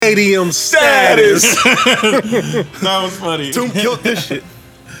Stadium status. That was funny. Toom killed this shit.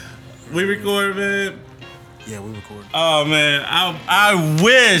 We record, man. Yeah, we recording. Oh man, I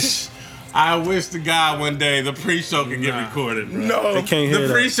wish to God one day the pre-show can get recorded. Bro. No, They can't hear The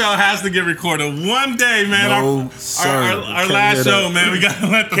that. pre-show has to get recorded one day, man. No, sir. Our last hear show, that. man. We gotta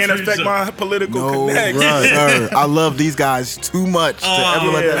let the can't pre-show. affect my political No, connect. sir. I love these guys too much to ever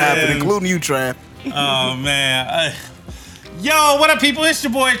let that happen, man. including you, Trav. Oh man. Yo, what up, people? It's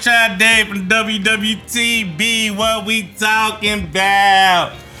your boy Chad Dave from WWTB. What we talking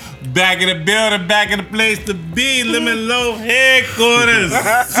about? Back in the building, back in the place to be. Lemon Loaf headquarters. Who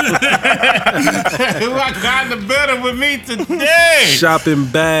I got in the building with me today? Shopping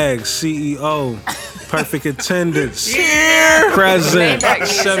bags, CEO, perfect attendance, present,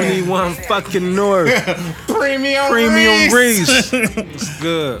 71 fucking North, Premium Reese. It's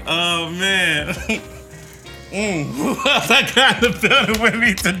good. Oh man. Who else I got in the building with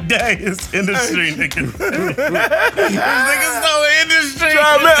me today is industry niggas. These niggas so industry.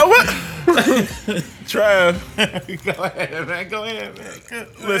 Trav, man, what? Trav, Go ahead, man. Go ahead, man.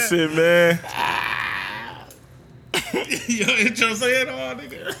 listen, man. Your intro say it all,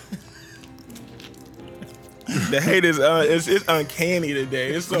 nigga. The hate is it's uncanny today.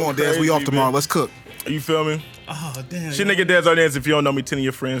 It's so Come on, Daz, crazy, we off tomorrow. man. Let's cook. You feel me? Oh damn. Shit, nigga, Daz Arnaz. If you don't know me, 10 of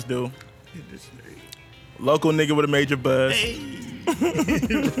your friends do. Local nigga with a major buzz.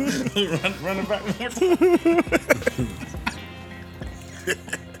 Running back.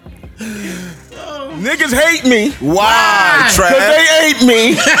 Niggas hate me Why, because Trav? they hate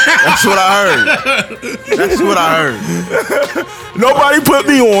me. That's what I heard. That's what I heard. Nobody put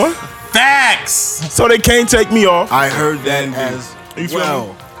me on, Facts. so they can't take me off. I heard that as You feel well.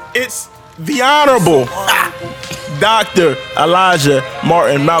 me? It's the Honorable Dr. Elijah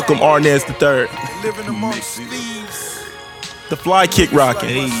Martin Malcolm Arnaz III. Living amongst thieves. The fly kick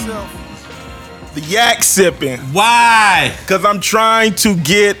rocking. The yak sipping. Why? Because I'm trying to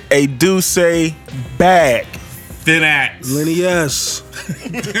get a Duce bag. Thin axe. Lenny S.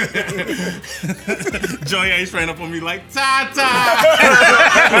 Joey ain't straight up on me like Tata.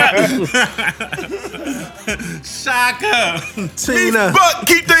 Shaka. Tina. But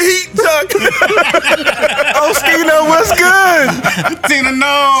keep the heat tucked. Oh, Skino, what's good? Tina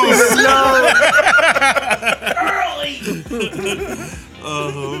knows.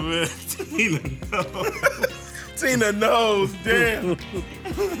 Oh man. Tina knows. Tina knows, damn.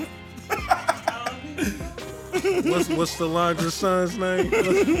 What's the largest son's name?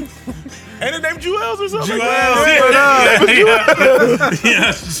 Ain't it named Jewels or something? Jewels.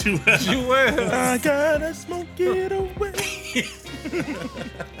 Yeah. Jewel. I gotta smoke it away.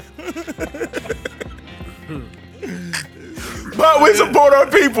 But we support our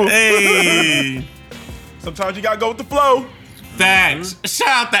people. Hey. Sometimes you gotta go with the flow. Thanks.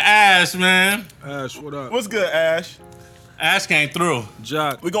 Shout out to Ash, man. Ash, what up? What's good, Ash? Ash came through.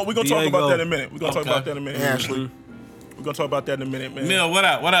 Jock. We're gonna talk Diego. about that in a minute. We're gonna talk Okay. about that in a minute. Ashley. We're gonna talk about that in a minute, man. Mill, what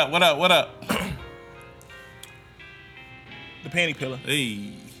up? What up? What up? What up? The panty pillar.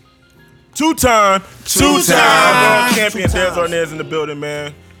 Hey. Two-time Two-time. world champion Dez Arnaz in the building,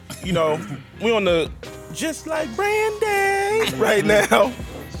 man. You know, we on the just like Brandy right now.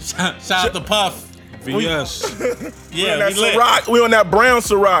 Shout out to Puff. VS. We Yeah, on that we lit. Ciroc. We on that brown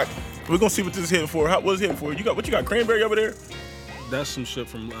Ciroc. We're gonna see what this is hitting for. What's it hitting for? What you got? Cranberry over there? That's some shit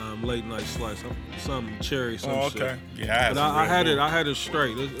from Late Night Slice. Some cherry, some Oh, shit. okay. Yeah, But I had it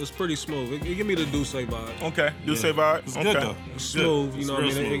straight. It's pretty smooth. It give me the Duce vibe. Okay. Do say vibe. It's Okay. good though. It's smooth, you know what I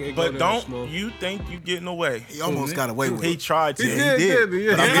It's mean? real It go But down don't smooth. you think you getting away? He almost got away with He it. tried to. He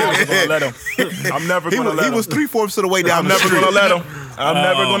did. I'm never gonna let him. I'm never He gonna was, let he him. was 3/4 of the way down I'm the never street. gonna let him. I'm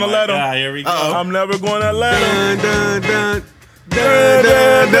never gonna let him. Ah, here we go. I'm never gonna let him. Dun, dun, dun, dun,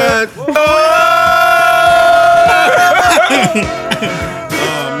 dun, dun.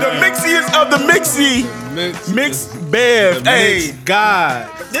 The mixiest of the mixy. Mix Bev. Hey, God.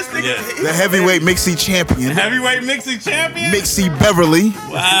 this nigga. Yeah. The heavyweight mixie champion, Heavyweight mixing champion? Mixie Beverly.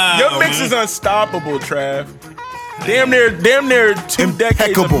 Wow. Your mix man. is unstoppable, Trav. Damn near 2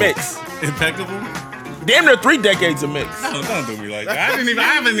 decades of Impeccable. mix. Impeccable? Damn near 3 decades of mix. No, don't do me like that. I haven't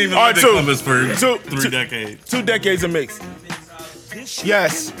even All looked right, at two. numbers for Two. 3 decades. 2 decades of mix.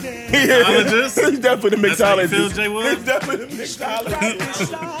 Yes. Mixologist? He's definitely the That's how you mixologist. feel, Jay Wood? He's definitely the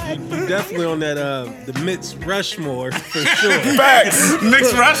mixologist. You definitely on that the Mitz Rushmore for sure. Facts.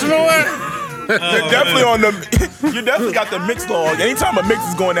 Mixed Rushmore? definitely on the. You definitely got the mix log. Anytime a mix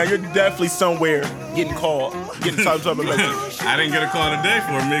is going down, you're definitely somewhere getting called, getting typed up. I didn't get a call today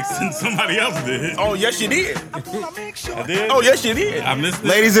for a mix, and somebody else did. Oh yes, you did. I did. Oh yes, you did. I missed it.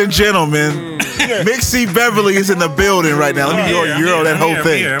 Ladies and gentlemen, Mix C Beverly is in the building right now. Let me euro that whole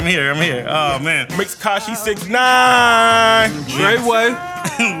thing. I'm here. Oh man. Mix Kashi 6ix9ine. Treyway.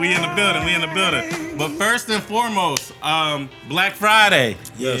 We in the building. But first and foremost, Black Friday.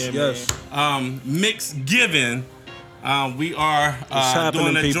 Yes. Mix Giving. We are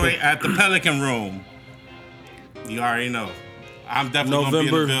doing a joint at the Pelican Room. You already know. I'm definitely gonna be in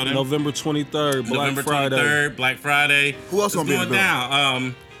the building. November 23rd, November 23rd, Black Friday. Who else gonna be in the building?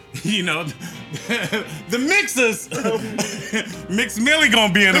 Down. You know, the mixers. Mix Millie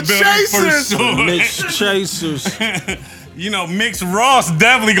gonna be in the building Chasers. for sure. Mix Chasers. You know, Mix Ross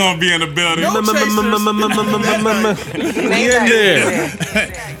definitely gonna be in the building. We in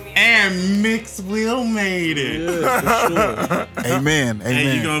there. And Mix Will made it. Yeah, for sure. Amen.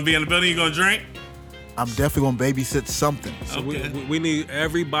 Hey, you gonna be in the building? You gonna drink? I'm definitely gonna babysit something. So Okay. we need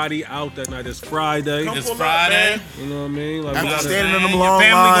everybody out that night. It's Friday. Come It's pull up, Friday. man. You know what I mean? Like, I'm we not gotta- standing in them Your long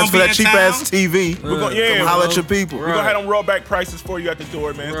family lines gonna for be that in cheap town? ass TV. We're gonna, Come holler at your people. We're gonna have them roll back prices for you at the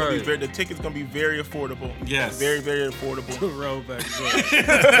door, man. It's gonna be Right. the ticket's gonna be very affordable. Yes. Very, very affordable. Roll back.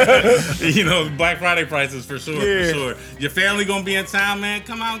 Joint. You know, Black Friday prices for sure, Yeah. for sure. Your family gonna be in town, man.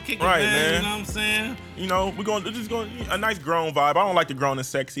 Come out and kick it, Right, man. man. You know what I'm saying? You know, it's just going a nice grown vibe. I don't like the grown and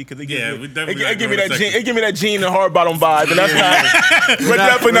sexy because it gives Yeah, me, we definitely it like give me grown that and jean, sexy. it give me that jean and hard bottom vibe, and that's not. We're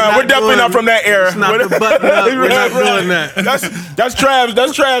definitely doing- not from that era. It's not the button up. We're not doing that. That's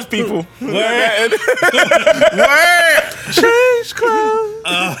Trav's people. Word. Change clothes.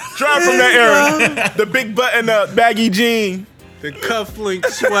 Trav from that era. The big button up, baggy jean, The cufflink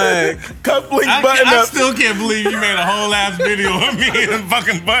swag. cufflink button I up. still can't believe you made a whole ass video of me in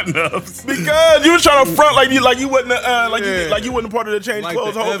fucking button ups. Because you was trying to front like you wasn't like you wasn't part of the change Like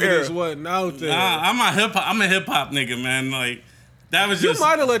clothes the whole evidence era. wasn't out there. I'm a hip hop nigga, man. Like that was You just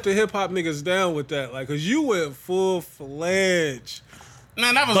might have let the hip hop niggas down with that, like, cause you went full fledged.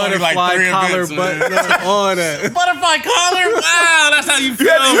 man. That was only Butterfly like 3 collar, events, man. button up, all that. Butterfly collar. Wow, that's how you You feel.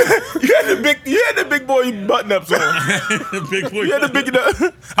 had the big boy button ups on. Big boy. You had the big.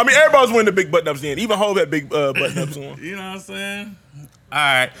 I mean, everybody was wearing the big button ups then. Even Hov had big button ups on. You know what I'm saying? All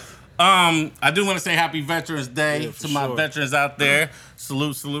right. I do want to say Happy Veterans Day Yeah, for to my sure. veterans out there.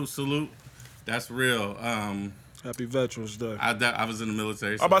 Salute. That's real. Happy Veterans Day. I was in the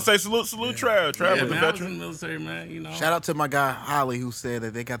military. I'm about to say salute, Trav. Trav yeah, was a man, I was in veteran. the military, man. You know. Shout out to my guy Holly who said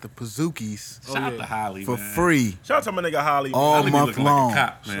that they got the Pazookies Shout out to Holly, for man. free Shout out to my nigga Holly. all Holly be month looking long. Like a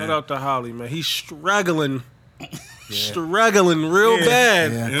cop, man. Shout out to Holly, man. He's struggling. Struggling real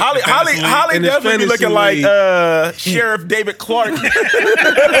bad. Yeah. Holly In his definitely be fantasy looking like league. Sheriff David Clark.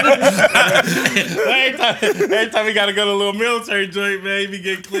 Every time we gotta go to a little military joint, man, he be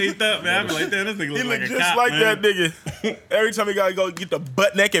getting cleaned up, man. I be like, damn, this nigga He look look like a just cop, like man. that nigga. Every time he gotta go get the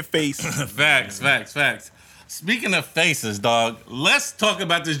butt naked face. Facts. Speaking of faces, dog, let's talk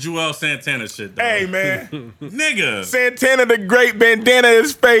about this Joel Santana shit, dog. Hey man, Nigga. Santana the great bandana in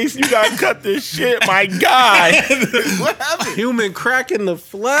his face. You gotta cut this shit, my guy. Human crack in the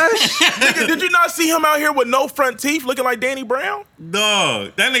flesh. Nigga, did you not see him out here with no front teeth, looking like Danny Brown?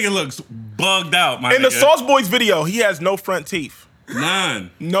 Dog, that nigga looks bugged out, my In the nigga. Sauce Boys video, he has no front teeth.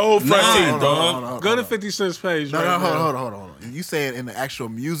 None. No front Nah, teeth, dog. dog. Go to 50 Cent's page. No, right now. hold on. You said in the actual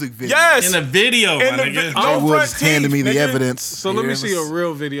music video. Yes. In the video, In my the nigga. vi- Jay no Woods front handed me teeth, the nigga. evidence. So let me see a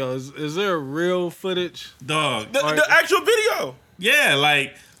real video. Is there a real footage? Dog. The actual video. Yeah,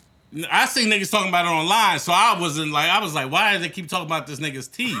 like, I see niggas talking about it online, so I was like, why do they keep talking about this nigga's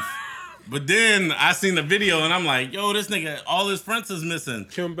teeth? But then I seen the video and I'm like, yo, this nigga, all his fronts is missing.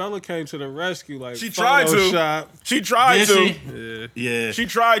 Kim Bella came to the rescue. Like She tried to. Photoshop. She tried Did to. she? Yeah. She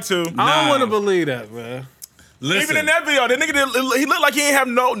tried to. I don't Nah. want to believe that, man. Listen, Even in that video, the nigga he looked like he ain't have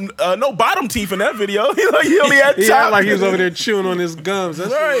no bottom teeth in that video. He only had He top. acted like he was over there chewing on his gums.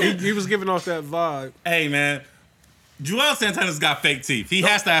 That's Right. he was giving off that vibe. hey, man, Joel Santana's got fake teeth. He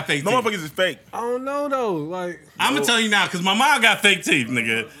has to have fake No teeth. motherfuckers is fake. I don't know though. Like I'm gonna tell you now, cause my mom got fake teeth,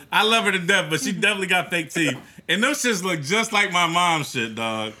 nigga. I love her to death, but she definitely got fake teeth. And those shits look just like my mom's shit,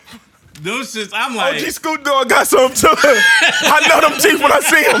 dog. Those shits, I'm like, OG Scoot Dog got some too. I know them teeth when I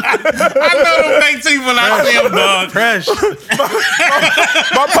see them. I know them fake teeth when I see them, dog. fresh.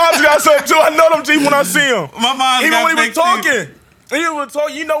 My pops got some too. I know them teeth when I see them. My mom's Even got when he fake was talking. teeth. He was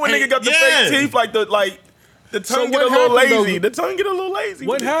talking. You know when Hey, nigga got the yeah. fake teeth, like the tongue get a what little happened, lazy. though? The tongue get a little lazy.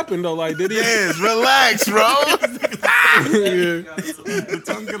 What happened though? Like did he? Yes, relax, bro. The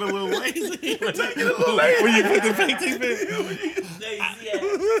tongue get a little lazy. When you put the fake teeth in.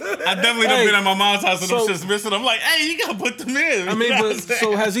 I definitely done been at my mom's house and them shit's missing. I'm like, hey, you gotta put them in. I mean, but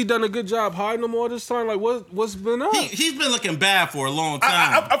so has he done a good job hiding them all this time? Like, what's been up? He's been looking bad for a long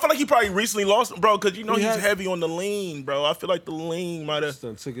time. I feel like he probably recently lost, bro, because he's heavy on the lean, bro. I feel like the lean might have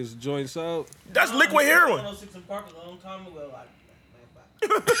took his joints out. That's liquid heroin. 106 in Park a long time ago.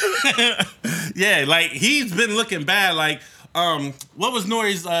 Yeah, like he's been looking bad. Like, what was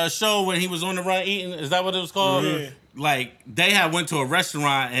Nori's show when he was on the run eating? Is that what it was called? Mm-hmm. Like they had went to a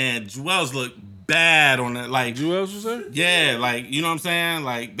restaurant and Joel's looked bad on it. Like Joel's was there? Yeah, like you know what I'm saying?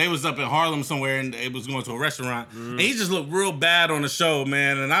 Like they was up in Harlem somewhere and it was going to a restaurant. And he just looked real bad on the show,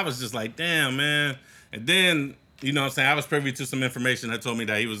 man. And I was just like, damn, man. And then, you know what I'm saying, I was privy to some information that told me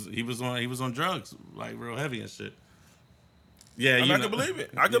that he was on drugs, like real heavy and shit. Yeah, I can believe it.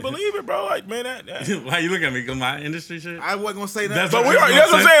 I can believe it, bro. Like, man, that. Why you looking at me? Cause my industry shit. I wasn't gonna say that. But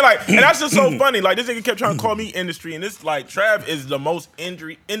that's what I'm saying. Like, and that's just so funny. Like, this nigga kept trying to call me industry, and this like Trav is the most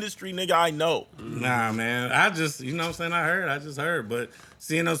industry nigga I know. Nah, man. I just, you know what I'm saying. I just heard, but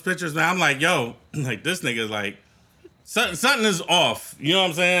seeing those pictures, man, I'm like, yo, like this nigga's like something is off. You know what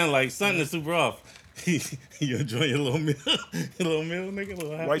I'm saying? Like something is super off. You enjoy your little meal, nigga.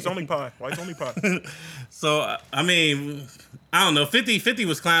 Little White's only pie. So I mean, I don't know. 50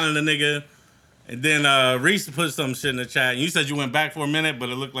 was clowning the nigga, and then Reese put some shit in the chat. You said you went back for a minute, but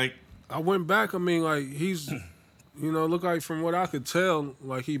it looked like I went back. I mean, like he's, look like from what I could tell,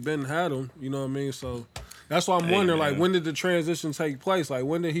 like he been had him. You know what I mean? So that's why I'm wondering, like, when did the transition take place? Like,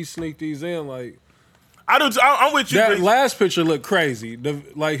 when did he sneak these in? Like. I'm with you. That last picture looked crazy.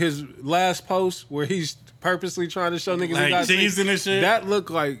 Like his last post where he's purposely trying to show niggas like he got cheesing and shit. That looked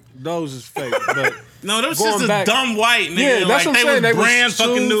like those is fake. But no, those just a dumb white nigga. Yeah, that's like what I'm saying. They was brand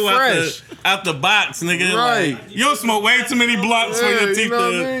fucking new out the box, nigga. Right. Like, you don't smoke way too many blunts for your teeth. You know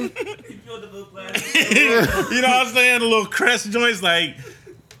what I mean? You know what I'm saying? The little crest joints, like,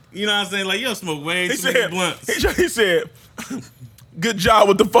 you know what I'm saying? Like, you don't smoke way too many blunts. He said, good job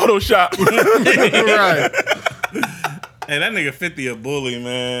with the Photoshop. Right. Hey, that nigga 50 a bully,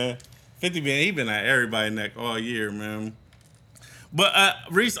 man. 50 he been at everybody's neck all year, man. But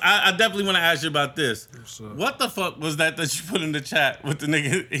Reese, I definitely want to ask you about this. What the fuck was that you put in the chat with the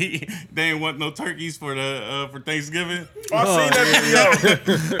nigga? They ain't want no turkeys for Thanksgiving. I seen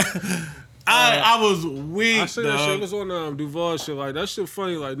that video. I was weak. I seen that shit. It was on Duval shit. Like that shit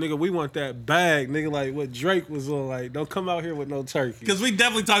funny. Like nigga, we want that bag, nigga. Like what Drake was on. Like don't come out here with no turkey. Because we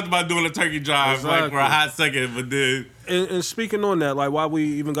definitely talked about doing a turkey drive like for a hot second, but then. And speaking on that, like why we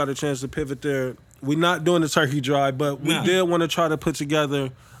even got a chance to pivot there, we not doing the turkey drive, but we did want to try to put together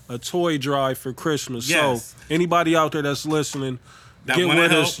a toy drive for Christmas. Yes. So anybody out there that's listening, get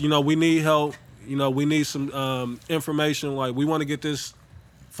with us. You know, we need help. You know, we need some information. Like we want to get this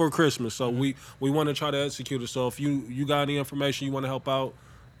for Christmas. So we want to try to execute it. So if you got any information you want to help out,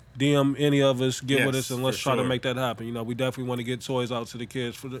 DM any of us, get with us, and let's try to make that happen. You know, we definitely want to get toys out to the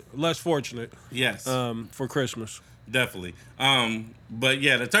kids for the less fortunate. Yes. For Christmas. Definitely. But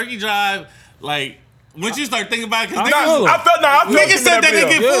yeah, the turkey drive, like once you start thinking about it, I felt niggas said that they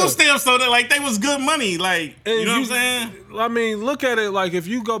get Yeah. food stamps so that like they was good money. Like you know what I'm saying? I mean, look at it like if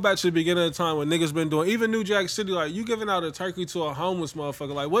you go back to the beginning of the time when niggas been doing, even New Jack City, like you giving out a turkey to a homeless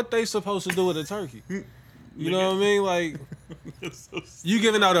motherfucker, like what they supposed to do with a turkey? You know what I mean? Like you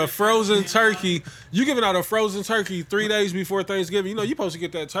giving out a frozen turkey. You giving out a frozen turkey 3 days before Thanksgiving. You know you supposed to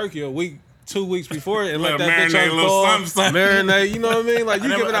get that turkey a week, 2 weeks before it and let that bitch unfold. Marinate, you know what I mean? Like you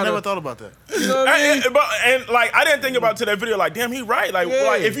giving out. I never thought about that. You know what I mean? And like I didn't think about to that video. Like damn, he right. Like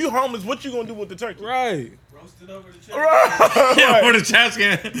if you homeless, what you gonna do with the turkey? Right. Roasted over the chest. Yeah, for the trash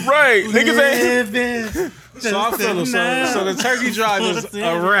can. Right. Niggas ain't. So I feel it. So the turkey drive is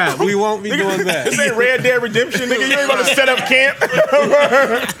a wrap. We won't be doing that. This ain't Red Dead Redemption, nigga. You ain't about to set up camp.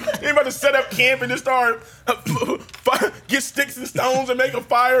 You ain't about to set up camp and just start get sticks and stones and make a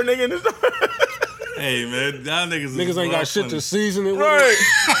fire, nigga. And Hey man, y'all niggas ain't got shit to season it with. Right.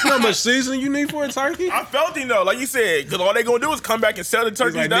 You know how much seasoning you need for a turkey? I felt him though, like you said, because all they gonna do is come back and sell the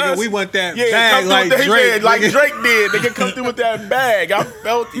turkeys Like, to nigga, us. we want that Yeah, bag come like through with Drake. that, like Drake did. They can come through with that bag. I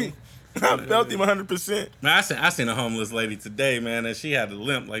felt him. I felt him 100%. Man, I seen a homeless lady today, man, and she had a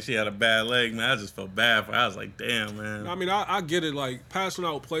limp, like she had a bad leg, man. I just felt bad for her. I was like, damn, man. I mean, I get it, like passing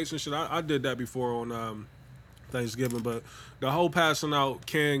out plates and shit. I did that before on Thanksgiving, but the whole passing out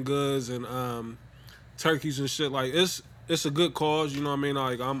canned goods and turkeys and shit, like it's a good cause, you know what I mean?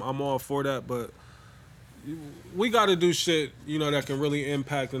 Like I'm all for that, but we got to do shit, you know, that can really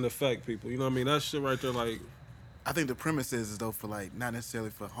impact and affect people. You know what I mean? That shit right there, like. I think the premise is though for like not necessarily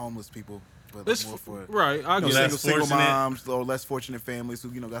for homeless people. but It's more for right. I get less it. single fortunate. moms or less fortunate families who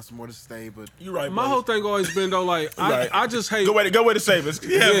got some more to stay. But You right, My brother. whole thing always been though, like Right. I just hate. Good way to save us.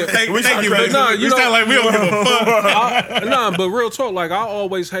 Yeah, thank We you, sound man. crazy. Nah, We you know- sound like we don't give a fuck. Nah, but real talk, like I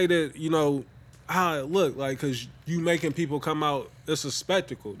always hated, how it looked, like, cause you making people come out. It's a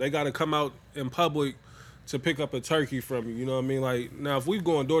spectacle. They got to come out in public to pick up a turkey from you. You know what I mean? Like now, if we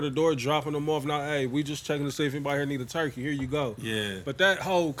going door to door, dropping them off, now, hey, we just checking to see if anybody here need a turkey. Here you go. Yeah. But that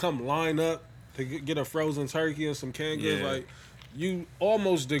whole come line up to get a frozen turkey and some canned goods, Yeah. like you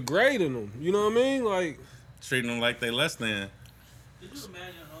almost degrading them. You know what I mean? Like Treating them like they less than. Did you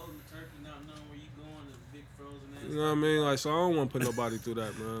imagine holding a turkey not knowing where you going to big frozen ass? you know what I mean? Like so, I don't want to put nobody through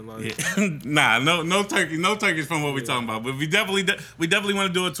that, man. Like. Yeah. Nah, no turkeys from what we talking about. But we definitely want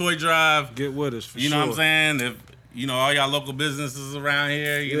to do a toy drive. Get with us, for You sure. know what I'm saying? If all y'all local businesses around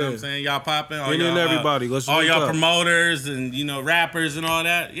here, you know what I'm Yeah. saying? Y'all popping. All Any and y'all, everybody, let's all link y'all up. promoters and rappers and all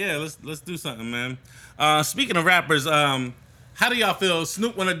that. Yeah, let's do something, man. Speaking of rappers, how do y'all feel?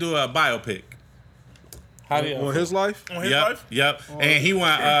 Snoop want to do a biopic. How do y'all On feel? his life? On his Yep, life? yep. And he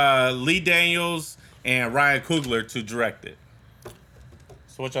want Lee Daniels and Ryan Coogler to direct it.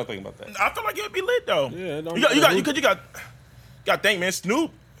 So what y'all think about that? I feel like it'd be lit though. Yeah, it don't you got matter to think, man.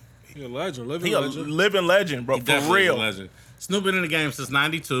 Snoop, He a legend, living he a legend. living legend, bro. For Definitely real. a legend. Snoop been in the game since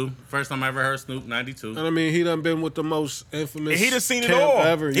 '92. First time I ever heard Snoop, '92. And I mean, he done been with the most infamous. He done seen it camp all.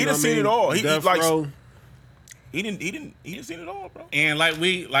 Ever, He you done know seen what I it mean? all. He Death like- Row. He didn't see it all, bro. And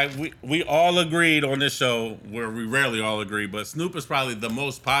we all agreed on this show, where we rarely all agree, but Snoop is probably the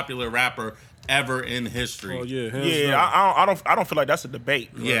most popular rapper ever in history. Oh yeah, hands Yeah, down. I don't feel like that's a debate.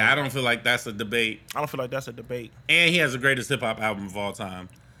 Yeah, I don't feel like that's a debate. I don't feel like that's a debate. And he has the greatest hip hop album of all time.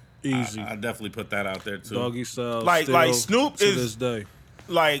 Easy. I definitely put that out there too. Doggy style. Like- still like Snoop to is- this day.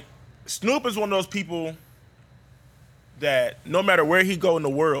 Like Snoop is one of those people that no matter where he go in the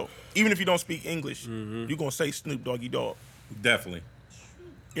world, even if you don't speak English, you gonna say Snoop Doggy Dogg. Definitely.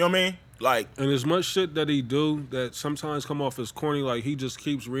 You know what I mean? Like And as much shit that he do that sometimes come off as corny, like he just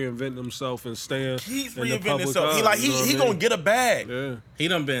keeps reinventing himself and staying he's in the reinventing public himself. eye, He like you know what he I gonna mean? get a bag. Yeah, He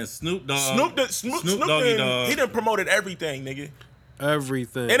done been Snoop Dogg. Snoop Doggy done, Dogg. he done promoted everything, nigga.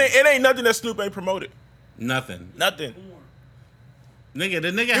 everything. It ain't nothing that Snoop ain't promoted. Nothing. Nothing. Nigga, the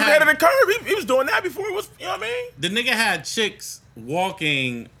nigga You had had the curve. He was doing that before it was. You know what I mean? the nigga had chicks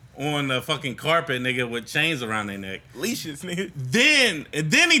walking on the fucking carpet, nigga, with chains around their neck. Leashes, nigga. Then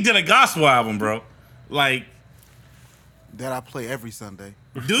he did a gospel album, bro. Like, that I play every Sunday.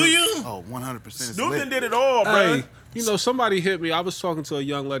 do you? Oh, 100%. It's Snoop lit. done did it all, bro. Hey, somebody hit me. I was talking to a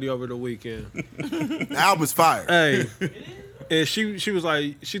young lady over the weekend. The album's fire. Hey. And she was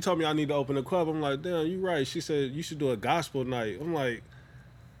like, she told me I need to open a club. I'm like, damn, you right. She said you should do a gospel night. I'm like,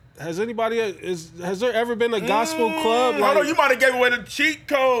 has there ever been a gospel club? Hold on, you might have gave away the cheat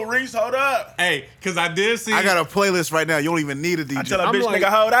code, Reese. Hold up. Hey, cause I did see. I got a playlist right now. You don't even need a DJ. I tell a I'm bitch like- nigga,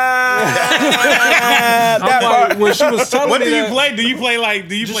 hold up. I'm That like, part. when she was telling What me do you that, play? Do you play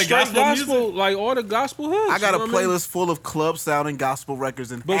just play straight gospel music? like all the gospel hits. I got you a know what I mean? playlist full of club sounding gospel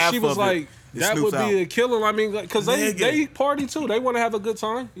records, and But half she was of like, it is that Snoop's would be album. a killer. I mean, because Nigga. they party too. They want to have a good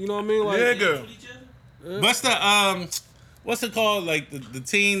time. You know what I mean? Like, Nigga. With each other? What's the what's it called? Like the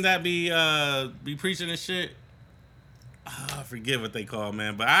team that be preaching and shit. I forget what they call,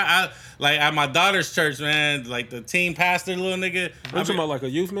 man. But I like at my daughter's church, man. Like the team pastor, little nigga. I'm talking about like a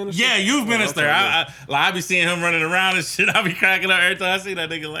youth minister. Yeah, youth minister. okay, yeah. I be seeing him running around and shit. I be cracking up every time I see that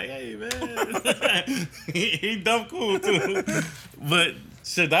nigga. Like, hey man, he dumb cool too. But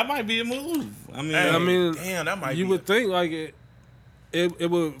shit, that might be a move. I mean, I mean, Damn, that might you be. would think like it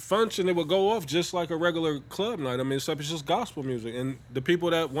would function. It would go off just like a regular club night. I mean, except it's just gospel music, and the people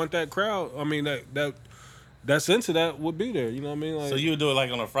that want that crowd, I mean that's into that would be there. You know what I mean? Like, so you would do it like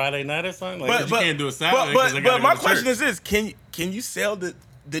on a Friday night or something? Like, 'cause you can't do it Saturday. But my question is this: Can you sell the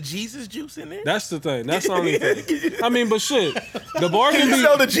Jesus juice in there? that's the thing. That's the only thing. I mean, but shit, the bar Can can you be.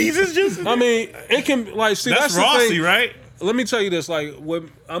 sell the Jesus juice? In I there? mean, it can like see that's that's the Rossi, thing. right? Let me tell you this: like,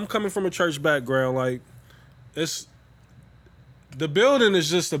 when I'm coming from a church background, like, it's the building is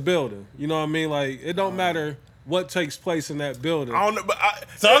just a building. You know what I mean? Like, it don't matter what takes place in that building. I don't know, but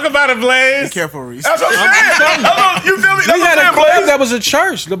Talk about it, Blaze. Be careful, Reese. that's what I'm saying. You feel me? That's We what had a I'm club saying, that was a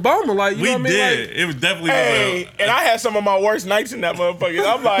church, the Boma. Like, you We know what I mean? did. Like, It was definitely. Hey, and I had some of my worst nights in that motherfucker.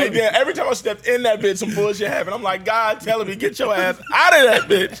 I'm like, yeah, every time I stepped in that bitch, some bullshit happened. I'm like, God telling me, get your ass out of that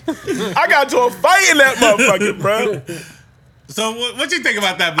bitch. I got to a fight in that motherfucker, bro. So what you think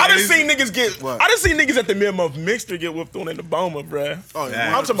about that, I Blaze? done seen niggas get. What? I done seen niggas at the mid-month mixer get whooped on in the Boma, bruh. Oh,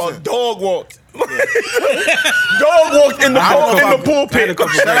 Yeah. I'm talking about dog walked. Dog walked in the I pulpit. Had a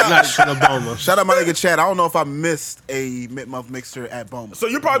couple great nights in the Boma. Shout out my nigga Chad. I don't know if I missed a mid-month mixer at Bowman. So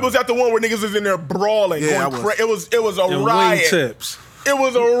you probably was at the one where niggas was in there brawling. Yeah, going I was. It was a And riot. wingtips. It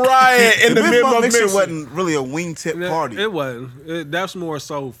was a riot in the mid-month mixer mixer. wasn't really a wingtip party. It wasn't. That's more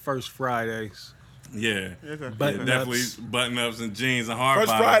so First Fridays. Yeah. Button Definitely ups. button ups and jeans and hard First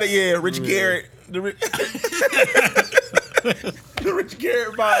bottoms. Friday, yeah, Rich Garrett. The Rich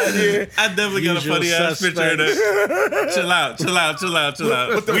Garrett vibe, yeah. I definitely got a Usual funny ass picture of that. Chill out.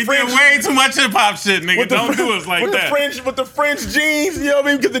 the We French- did way too much hip hop shit, nigga. Don't do us like with that. with the French jeans, you know what I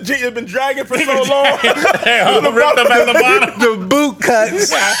mean? Because the jeans have been dragging for so long. Ripped up at the bottom. The boot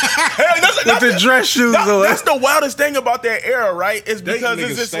cuts Hey, with the dress shoes on. that's the wildest thing about that era, right? Is They because niggas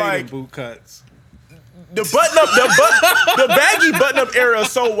it's just stayed in like boot cuts. the button up, the baggy button up era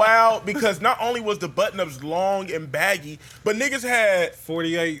is so wild because not only was the button ups long and baggy, but niggas had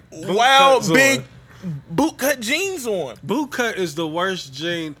 48 boot wild cuts big on. boot cut jeans on. Boot cut is the worst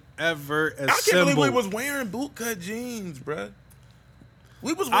jean ever assembled. I can't believe we was wearing boot cut jeans, bruh.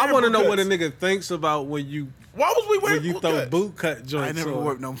 We was. Wearing I want to boot know what a cuts. nigga thinks about when you Why was we wearing boot throw cuts? boot cut joints I never on.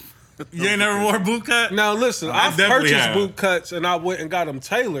 worked no. You ain't never wore boot cut? Now listen, I I've definitely purchased have. boot cuts and I went and got them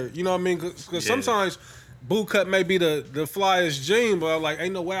tailored. You know what I mean? Because sometimes boot cut may be the flyest jean, but I'm like,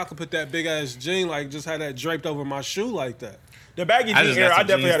 ain't no way I could put that big ass jean like just have that draped over my shoe like that. The baggy I jean just era, got I some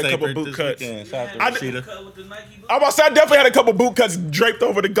definitely had a jeans couple tapered boot this cuts. weekend. Shout out to I- Rashida. Cut with the Nike boot. I'm about to say I definitely had a couple boot cuts draped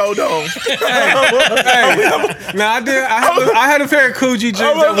over the go dome. Now I had a pair of Coogee jeans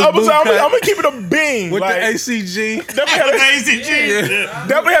that was boot I'm cut gonna keep it a bean. with like, the ACG.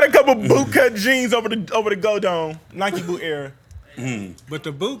 definitely had a couple boot cut jeans over the go dome. Nike boot era. But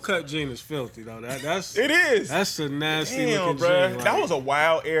the boot cut jean is filthy though. That's That's a nasty damn, looking bro. jean. That was a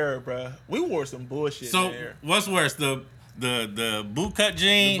wild era, bro. We wore some bullshit So in there. what's worse, the boot cut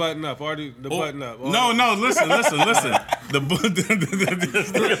jean? button up. Already the button up. No, listen. The boot,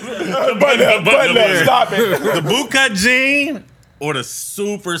 Button up, stop it. the boot cut jean or the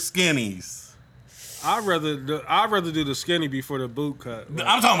super skinnies. I'd rather do the skinny before the boot cut.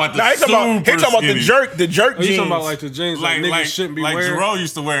 I'm talking about the Nah, he talking about the skinny. the jerk You jeans. talking about like the jeans like niggas shouldn't be wearing? Jerome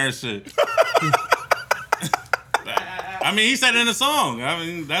used to wear and shit. I mean, he said it in the song. I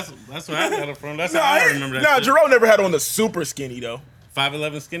mean, that's where I got it from. That's how I remember that. Nah, shit. Jerome never had on the super skinny though.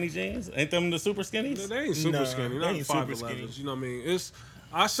 5'11" skinny jeans? Ain't them the super skinnies? They ain't super Nah, skinny. they Not ain't super 5'11". skinny. You know what I mean?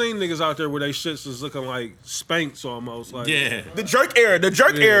 I seen niggas out there where they shits is looking like Spanx almost. Like Yeah. The jerk era,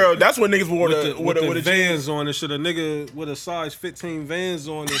 that's when niggas wore With the the Vans on and shit. A nigga with a size 15 Vans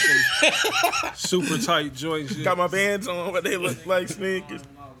on and some super tight joints. got my Vans on, but they look like sneakers.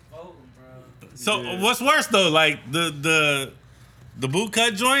 So what's worse though, like the boot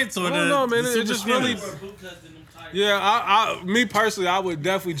cut joints or I don't know, man. the It super just skinnies? really. Yeah, I me personally, I would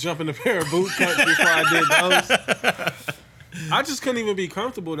definitely jump in a pair of boot cuts before I did those. I just couldn't even be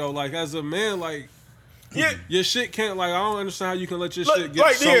comfortable though. Like as a man, like Yeah. your shit can't. Like I don't understand how you can let your Look, shit get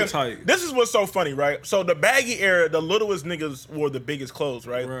like, so yeah, tight. This is what's so funny, right? So the baggy era, the littlest niggas wore the biggest clothes,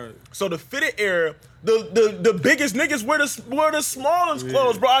 right? Right. So the fitted era, the biggest niggas wear the smallest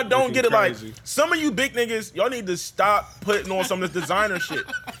clothes, bro. I don't looking get it. crazy. Like some of you big niggas, y'all need to stop putting on some of this designer shit.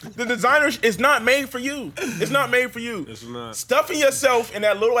 The designer is not made for you. It's not made for you. It's not. Stuffing yourself in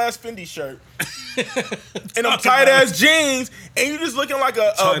that little ass Fendi shirt and them tight ass jeans, and you just looking like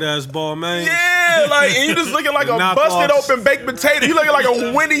a Tight ass ball man. yeah, like, and you just looking like a Knockoffs. busted open baked potato. You looking like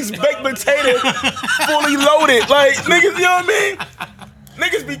a Wendy's baked potato, fully loaded. Like, niggas, you know what I mean?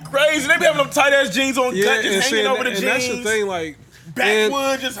 Niggas be crazy. They be having them tight ass jeans on cut, just hanging over the jeans. and that's the thing, like.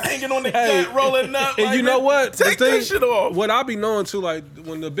 Backwood just hanging on the Hey, cut, rolling up. And like, you know what? Take The thing- that shit off. What I be knowing too, like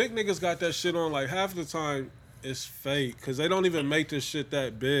when the big niggas got that shit on, like half the time it's fake because they don't even make this shit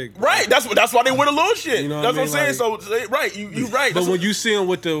that big. Right, that's why they wear the little shit. You know that's what what I I'm saying. mean? So, right, you right. But That's when you see them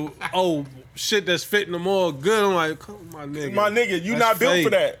with the shit that's fitting them all good, I'm like, come on, my nigga. my nigga, you That's not built fake. for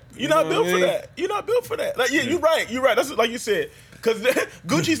that. You You not know built what I for mean? that. You not built for that. Like, yeah, you right. You right. That's like you said. Because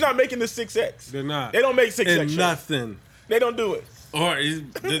Gucci's not making the 6X. They're not. They don't make 6X. And shit. nothing. They don't do it. Or is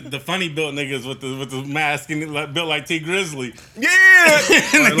the funny built niggas with the mask and built like T Grizzly Yeah.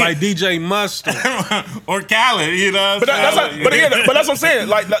 Like DJ Mustard. or Khaled, you know. But that's what I'm saying.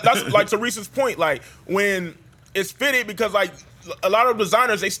 Like that's like to Reese's point. Like when it's fitted, because like a lot of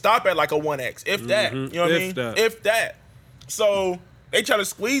designers they stop at like a 1X, if that. You know what I If mean? that. If that. So they try to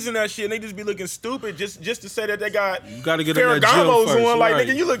squeeze in that shit, and they just be looking stupid just to say that they got gotta get in that gym Ferragamos first, on. Like right.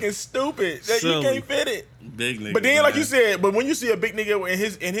 nigga, you looking stupid. That you Silly. can't fit it. Big nigga. But then, like you said, but when you see a big nigga in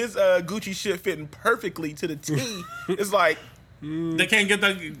his Gucci shit fitting perfectly to the T, it's like They can't get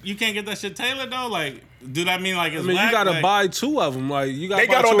that. You can't get that shit tailored though. Like, do that mean like it's I mean, whack? you gotta Like, buy 2 of them. Like, you They gotta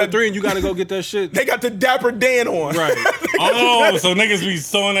got buy on 2 or the- 3, and you gotta go get that shit. They got the Dapper Dan on. Right. Oh, so niggas be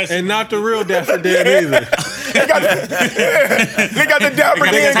sewing that shit. And not the real Dapper Dan either. They got the Dapper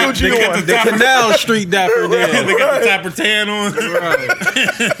Dan Gucci on. The Canal Street Dapper Dan. They got the Tapper Tan on. Right.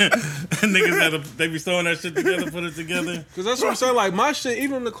 Niggas they be sewing that shit together, put it together. Because that's what I'm saying. Like, my shit,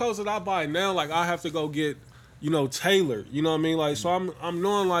 even the clothes that I buy now, like, I have to go get, tailored. You know what I mean? Like, so I'm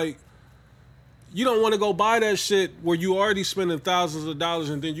knowing, like, you don't want to go buy that shit where you already spending thousands of dollars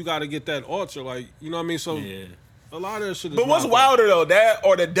and then you got to get that ultra. Like, you know what I mean? So Yeah. a lot of that shit is But what's my fault. wilder though, that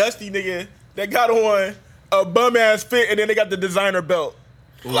or the dusty nigga that got on a bum ass fit and then they got the designer belt?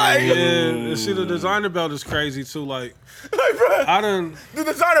 Like, Yeah, and see, the designer belt is crazy, too. Like, bruh, I done... the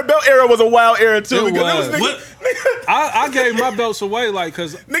designer belt era was a wild era too. It because was. What? I gave my belts away, like,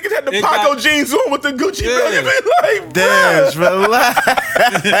 because... Niggas had the It Paco got- jeans on with the Gucci Yeah. belt. Like, bruh. Dash,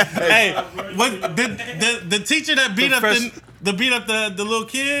 relax. Hey, what the teacher that beat Professor- up the little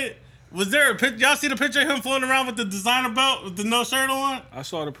kid? Was there a picture? Y'all see the picture of him floating around with the designer belt with the no shirt on? I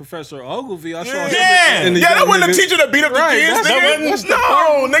saw the Professor Ogilvy. I saw him. Yeah. in the Yeah, that young wasn't the nigga- teacher that beat up the Right, kids, that's- nigga.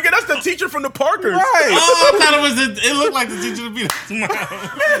 that No, nigga, that's the teacher from the Parkers. Right. Oh, I thought it was. It looked like the teacher that beat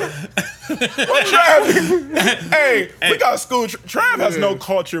up. What Trav? Hey, we got school. Trav has no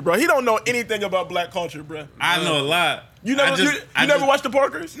culture, bro. He don't know anything about black culture, bro. I know a lot. You never, I you never just- watched the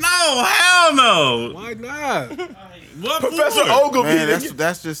Parkers? No, hell no. Why not? What Professor for? Ogilvy. Man, nigga.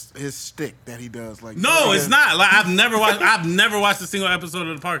 that's just his stick that he does. Like, No, it's not. Like I've never watched a single episode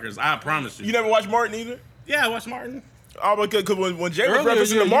of the Parkers. I promise you. You never watched Martin either? Yeah, I watched Martin. Oh, because when Jay was Earlier,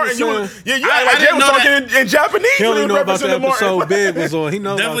 referencing yeah, to Martin, you you were was, saying- yeah, you I act like Jay didn't was know talking in Japanese. He only when know was about the referencing to Martin. episode Big was on. He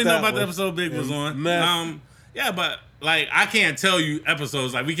know Definitely know about about that the one. episode Big was on. Meth. Yeah, but like I can't tell you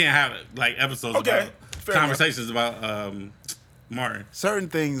episodes. Like we can't have like episodes Okay, about fair conversations about Martin. certain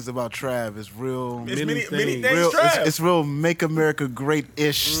things about Trav is real. It's Many many things. things, Real, Trav. it's real make America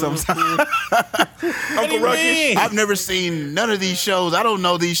great-ish sometimes. Uncle Ruckus. I've never seen none of these shows. I don't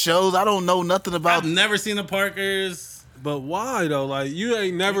know these shows. I don't know nothing about. I've never seen the Parkers. But why though? Like you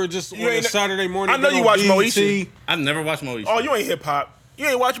ain't never just You on a ain't- Saturday morning. I know been you on watch BET. Moesha. I've never watched Moesha. Oh, you ain't hip hop. You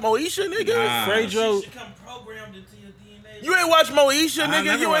ain't watch Moesha, nigga. Nah. Frejo, Should come programmed into your DNA. You ain't watch Moesha, I nigga.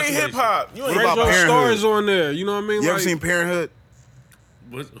 never You watched ain't Moesha. hip hop. You ain't What about Frejo Parenthood? stars on there. You know what I mean? You ever Like, seen Parenthood?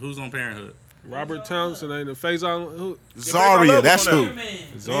 Who's on Parenthood? Robert Townsend ain't the Faison. Who? Zaria, that's on who. Man.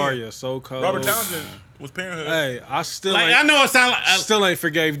 Zarya, so cold. Robert Townsend was Parenthood. Hey, I still Like ain't, I know it sound like still ain't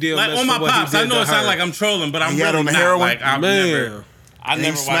forgave DMS like on for my what he pops. I did know to it sounds her. like I'm trolling, but I'm He had really on the not. heroin? Like I've never. I And never he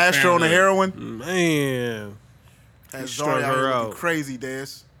watched smashed her on the Parenthood. heroin. Man, Had strung Zaria her out out. looking crazy, Des.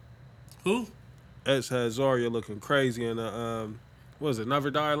 Who? X had Zarya looking crazy in the what was it? Never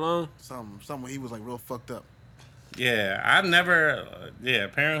Die Alone. Something he was like real fucked up. Yeah, I've never. Yeah,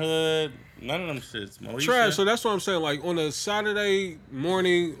 Parenthood. None of them shits. Moesha. Trash. So that's what I'm saying. Like on a Saturday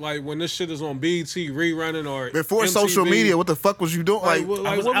morning, like when this shit is on BET rerunning or Before MTV, social media, what the fuck was you doing? Like, Like, what, I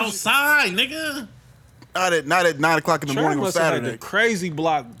like was what was outside, nigga. not at 9 o'clock in the Trav morning on must have had Saturday. the crazy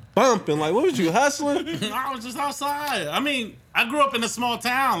block bumping. Like what was you hustling? I was just outside. I mean, I grew up in a small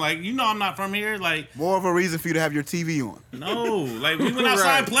town. Like, you know, I'm not from here. Like, More of a reason for you to have your TV on. no. Like, we went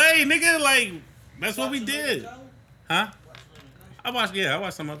outside and Right. played, nigga. Like, that's what we did. Huh? I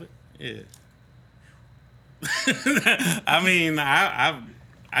watched some of it. Yeah. I mean, I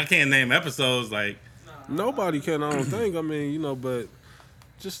can't name episodes. Like, Nobody can. I don't think. I mean, but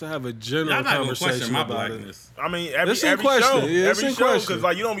just to have a general y'all not gonna question conversation my about it. blackness. I mean, every It's in every question. show, Yeah, it's every in show, question. because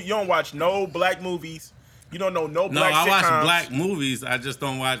like you don't watch no black movies. You don't know no No, black I watch sitcoms. black movies. I just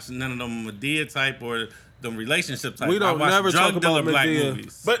don't watch none of them Medea type or the relationship type. We don't I watch never drug talk dealer about black Medea.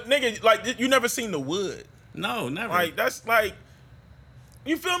 movies. But nigga, like you never seen The Wood. No, never. Like that's like,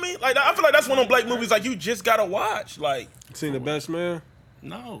 you feel me? Like I feel like that's one of them black movies like you just gotta watch. Like Seen The Best Man?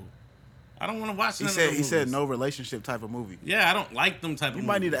 no. I don't want to watch He none said of he them said movies. no relationship type of movie. Yeah, I don't like them type of You movies.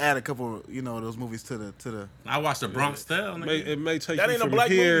 might need to add a couple, of those movies to the. I watched the Bronx Tale. It may take That you ain't a from black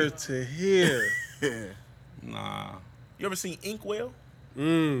here movie. to here. Yeah. Nah. you ever seen Inkwell?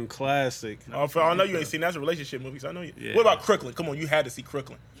 Classic. Oh, I know you ain't seen. That's a relationship movie. So I know you. Yeah. What about Crooklyn? Come on, you had to see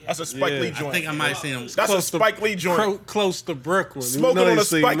Crooklyn. That's a Spike Yeah. Lee I joint. I think I might have seen them. That's a Spike Lee joint. Close to Brooklyn. Smoking You know on they a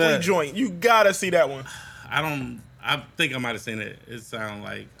seen Spike Lee that. joint. You gotta see that one. I think I might have seen it. It sounds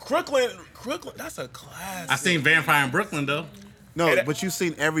like Crooklyn. That's a classic. I seen Vampire in Brooklyn though. No, Hey, that- but you've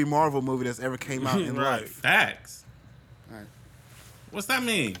seen every Marvel movie that's ever came out in Right. life. Facts. Alright. What's that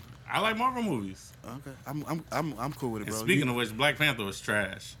mean? I like Marvel movies. Okay, I'm cool with it, And bro. speaking of which, Black Panther was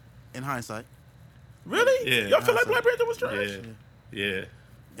trash. In hindsight, Really? Yeah. Y'all feel like Black Panther was trash? Yeah. Yeah.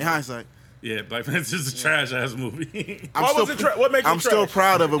 in hindsight, Yeah, Black Panther is a trash ass movie. What makes it I'm still trash?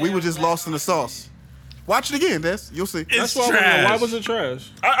 proud of it. We were just lost in the sauce. Watch it again, Des. You'll see. It's Why trash. was it trash?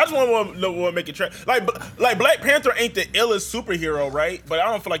 I just want to make it trash. Like Black Panther ain't the illest superhero, right? But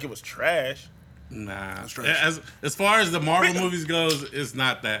I don't feel like it was trash. Nah. trash. As far as the Marvel movies goes, it's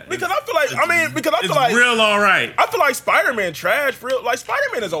not that. Because I feel like It's real all right. I feel like Spider-Man trash. For real. Like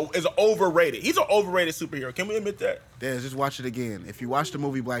Spider-Man is overrated. He's an overrated superhero. Can we admit that? Des, just watch it again. If you watch the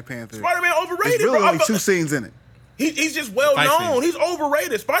movie Black Panther, Spider-Man overrated, there's really bro. only 2 scenes in it. He's just well Fight known. scenes. He's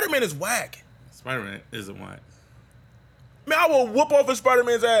overrated. Spider-Man is whack. Spider-Man isn't white. Man, I will whoop off of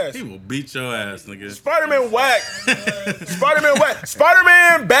Spider-Man's ass. He will beat your ass, nigga. Spider-Man whack. Spider-Man whack.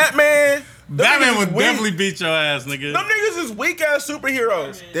 Spider-Man, Batman. Batman would Them niggas weak. definitely beat your ass, nigga. Them niggas is weak ass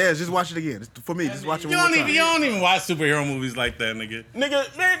superheroes. Des, just watch it again. For me, just watch it You one more don't time. even watch superhero movies like that, nigga.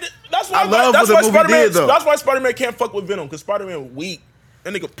 Nigga, man, that's why I love that's what why the movie Spider-Man did, though. that's why Spider-Man can't fuck with Venom, because Spider-Man weak.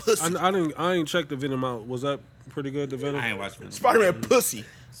 That nigga pussy. I ain't checked the Venom out. Was that pretty good? The Venom. I ain't watching it. Spider-Man pussy.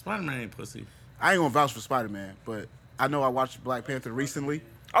 Spider-Man ain't pussy. I ain't gonna vouch for Spider-Man, but I know I watched Black Panther recently.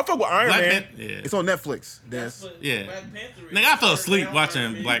 I fuck with Iron Black Man. Panther. Yeah. It's on Netflix, Des. That's what Yeah. Black Panther is. Nigga, I fell asleep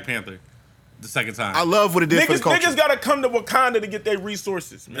watching Black Panther the second time. I love what it did for the culture. Niggas gotta come to Wakanda to get their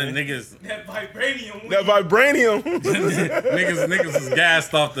resources, The man. niggas, That vibranium. That vibranium. niggas is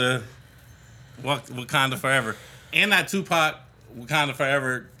gassed off the Wakanda Forever, and that Tupac Wakanda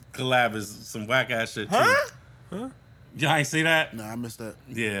Forever collab is some whack ass shit too. Huh? Y'all ain't see that? Nah, I missed that.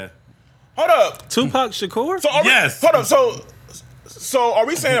 Yeah. Hold up. Tupac Shakur. So are Yes. hold up. So are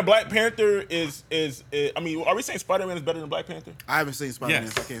we saying that Black Panther is I mean, are we saying Spider-Man is better than Black Panther? I haven't seen Spider-Man,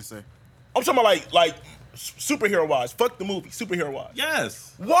 Yes. so I can't say. I'm talking about like superhero wise. Fuck the movie, superhero wise.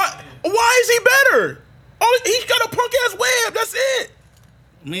 Yes. What? Why is he better? Oh, he's got a punk ass web. That's it.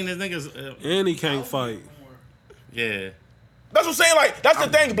 I mean, these niggas. And he can't fight. Yeah. That's what I'm saying. Like that's the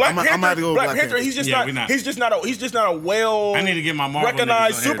thing. Black I'm Panther. about to go with Black Black Panther. Panther. He's just Yeah, not. we not. He's just not a. He's just not a well. I need to get my Marvel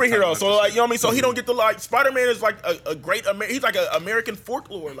recognized niggas on here to talk superhero. about So this like, shit. you know what I mean. So he don't get to like Spider-Man is like a great. He's like an American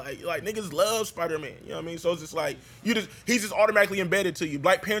folklore. Like niggas love Spider-Man. You know what I mean. So it's just like he's just automatically embedded to you.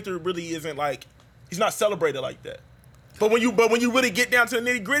 Black Panther really isn't like he's not celebrated like that. But when you really get down to the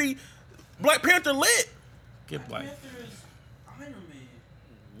nitty gritty, Black Panther lit. Get Black. Panther is Iron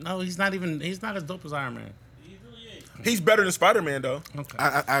Man. No, he's not as dope as Iron Man. He really ain't. He's better than Spider-Man though. Okay.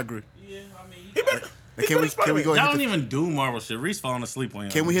 I agree. Yeah, I mean, He better. He's Can better we than can we go Y'all hit don't the, even do Marvel shit. Reese falling asleep on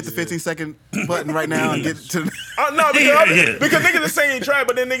y'all. can we hit the 15-second button right now and get to the, No, Yeah. because niggas is saying he tried,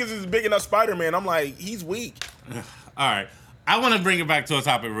 but then niggas is big enough Spider-Man. I'm like, he's weak. All right. I want to bring it back to a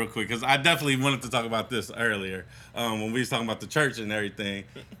topic real quick because I definitely wanted to talk about this earlier when we was talking about the church and everything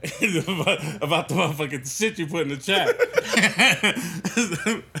about the motherfucking shit you put in the chat.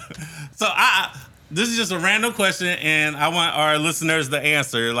 So this is just a random question and I want our listeners to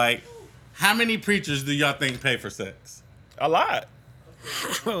answer. Like, how many preachers do y'all think pay for sex? A lot.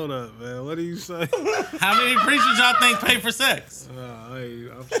 Hold up, man. What do you say? How many preachers y'all think pay for sex?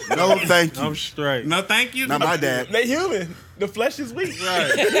 no thank you. I'm straight. No, thank you. Not my dad. They human. The flesh is weak.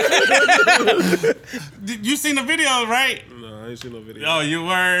 You seen the video, right? No, I ain't seen no video. Oh, you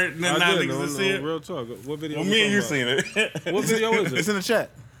were. Now I did. niggas No, to see it. real talk. What video? Well, we me and you talking seen it. about? What video is It's it? in the chat.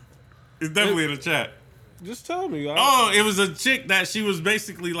 It's definitely in the chat. Just tell me. Oh, it was a chick that she was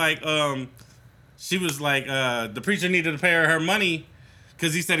basically like, the preacher needed to pay her money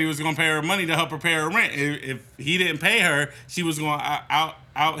because he said he was going to pay her money to help her pay her rent. If he didn't pay her, she was going to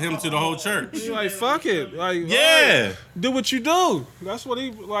out him to the whole church. He like, fuck it. Like, Yeah. right, do what you do. That's what he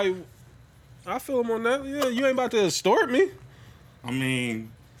like. I feel him on that. Yeah, you ain't about to extort me. I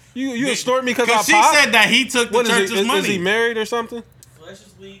mean, You extort me because I she pop? said that he took the What is church's he? money. Is he married or something? flesh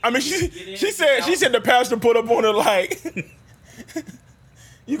is weak. I mean, she said the pastor put up on her like,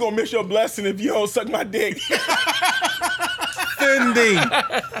 you gonna miss your blessing if you don't suck my dick. Fendi.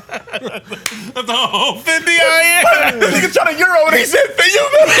 That's the whole 50 out here. This nigga trying to euro and he said, you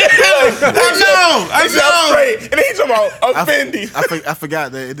I He said, I'm straight. And then he talking about Fendi. I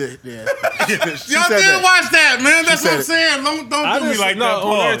forgot that it did. Yeah. She Y'all said didn't that. watch that, man. That's said what I'm it. saying. Don't do me like no, that. on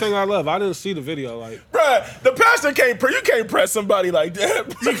Pause. everything I love. I didn't see the video. Like, Bruh, the pastor can't, you can't press somebody like that.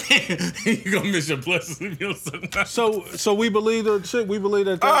 You gonna miss your blessing if you don't suck my so we believe the chick. We believe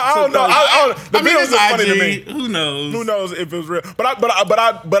that. I don't know. The I mean, videos it's are funny to IG. me. Who knows? Who knows if it was real? But I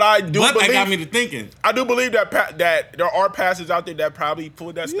do But that got me believe. to thinking. I do believe that that there are pastors out there that probably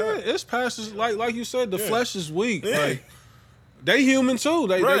pulled that Yeah, stuff. it's pastors like you said. The flesh is weak. Yeah. Like, They human too.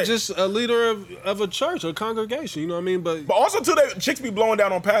 They Right. just a leader of a church, a congregation. You know what I mean? But also too, they chicks be blowing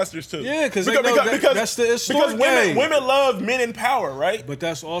down on pastors too. Yeah, because that's the extort game. Women love men in power, right? But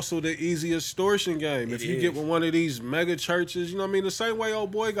that's also the easy extortion game. If you get with one of these mega churches, you know what I mean? The same way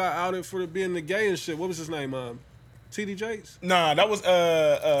old boy got outed for being the gay and shit. What was his name? T.D. Jakes? Nah, that was He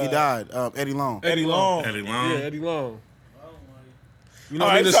died. Eddie Long. Eddie Long. Eddie Long. Yeah, Eddie Long. You All know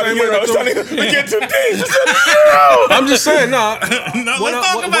what I right, mean? The it's not a same way hero. that It's not them- a- we get too deep. It's not a hero. I'm just saying, nah. No, What let's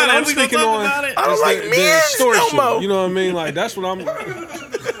talk what about I'm it. We gonna speaking talk on about it. I don't is like the men extortion. no more. You know what I mean? Like that's what I'm.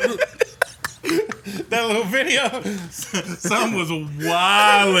 That little video, son was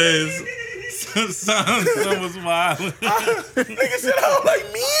wildin'. Son was wildin'. Nigga said I don't like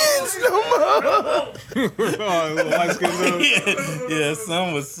men no more. Yeah,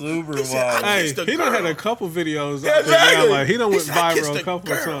 son was super wild. Hey, Kissed a he done had girl. a couple videos Yeah, out there now. exactly. Like he done went He said, "I kissed viral a a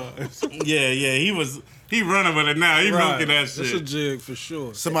couple of girl." times. Yeah, he running with it now. He milking that It's a shit. jig for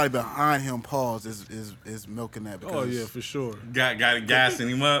sure. Somebody behind him, pause, is milking that. Because, Oh yeah, for sure. Got it gassing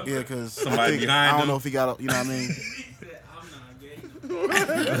him up. Yeah, because Somebody behind I don't him. know if he got, you know what I mean? He said, I'm not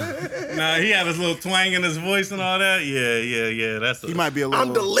gay. Nah, he had his little twang in his voice and all that. Yeah. That's He might be a little.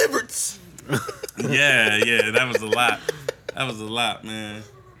 I'm delivered. yeah. That was a lot. That was a lot, man.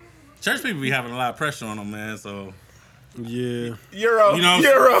 Church people be having a lot of pressure on them, man. So Yeah. Euro. You know-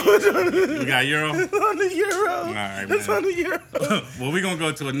 Euro. we got Euro. On the Euro. All right, It's man. on the Euro. Well, we're gonna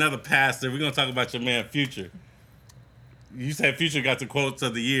go to another pastor. We're gonna talk about your man Future. You said Future got the quotes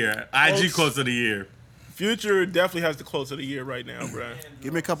of the year. IG quotes of the year. Future definitely has the quotes of the year right now, bro.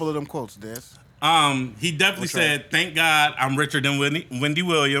 Give me a couple of them quotes, Des. He definitely said, "Thank God I'm richer than Wendy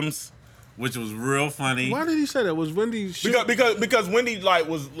Williams," which was real funny. Why did he say that? Was Wendy shit? Because Wendy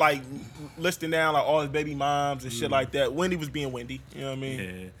was listing down like all his baby moms and shit like that. Wendy was being Wendy. You know what I mean?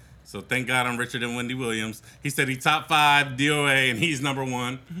 Yeah. So thank God I'm richer than Wendy Williams. He said he top 5 DOA and he's number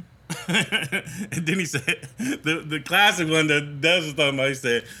 1. And then he said the classic one that Des was talking about. He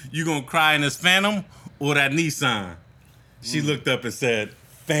said, "You gonna cry in this Phantom or that Nissan?" She looked up and said,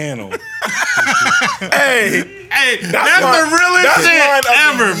 "Phantom." Hey, Hey, that's line- the realest that's shit line of the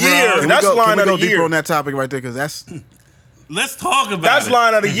ever, year. bro. That's line Can we of go the deeper year. on that topic right there? Because that's Let's talk about that's it.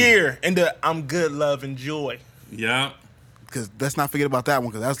 line of the year. And the I'm good, love, and joy. Yeah. because let's not forget about that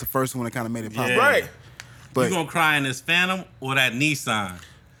one because that's the first one that kind of made it pop. Yeah. Right. But You gonna cry in this Phantom or that Nissan?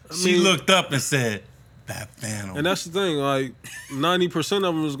 She mean- looked up and said, "That Phantom." And that's the thing. Like 90%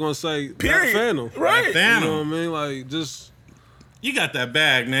 of them is gonna say Period. that Phantom. Right. Phantom. You know what I mean? Like just You got that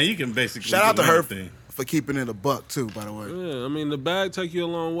bag, man. You can basically shout out do to her anything. for keeping it a buck too. By the way, yeah. I mean the bag take you a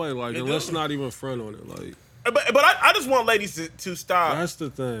long way. Like and do. let's not even front on it. Like But I just want ladies to stop that's the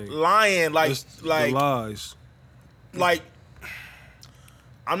thing. lying. It's the lies. like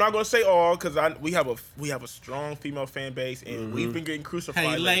I'm not gonna say all because we have a strong female fan base and we've been getting crucified. Hey,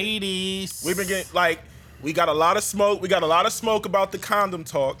 lately. ladies. We've been getting we got a lot of smoke. We got a lot of smoke about the condom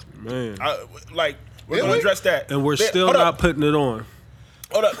talk. Man. We're gonna address that. And we're There- still hold not up, putting it on.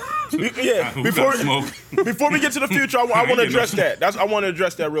 Hold up. Yeah. Who Before got smoke? before we get to the future, I want ain't to getting address no that. I want to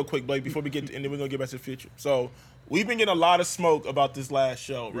address that real quick, Blake. Before we get, and then we're gonna get back to the future. So we've been getting a lot of smoke about this last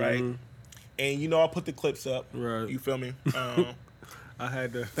show, right? And you know, I put the clips up. Right. You feel me? I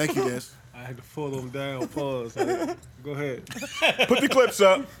had to thank you, Des. I had to pull them down. Pause. Like, go ahead. Put the clips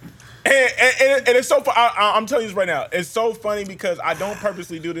up. And it's so fun. I'm telling you this right now. It's so funny because I don't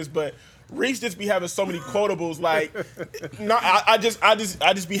purposely do this, but Reese just be having so many quotables. Like, no, I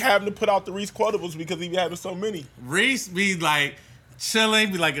just be having to put out the Reese quotables because he be having so many. Reese be like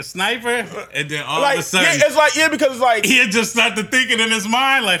chilling, be like a sniper, and then all Like, of a sudden, yeah, because it's like, he'll just start to thinking in his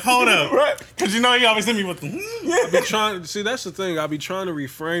mind, like, hold up. Right. Because you know he always hit me with the, I be trying. See, that's the thing. I be trying to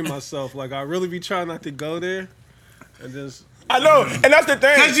refrain myself. Like I really be trying not to go there, and just I know, and that's the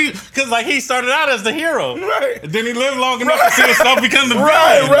thing. Because like he started out as the hero. Right. And then he lived long enough to see himself become the villain.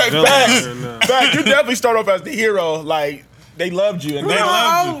 Right, Villain facts. here now. Facts. You definitely start off as the hero. Like, they loved you. And They now,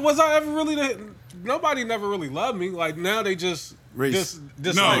 loved you. Was I ever really the? Nobody never really loved me. Like now they just Reese.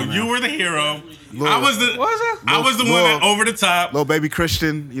 just No, like, you were the hero. Lil- I was the Was it? I was the one that over the top. Little baby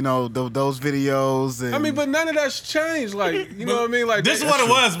Christian, you know those videos. And I mean, but none of that's changed. Like you know what I mean? Like This is they- what it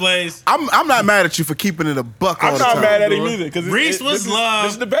was, Blaze. I'm not mad at you for keeping it a buck all I'm the not time. mad at him either. Because Reese was love,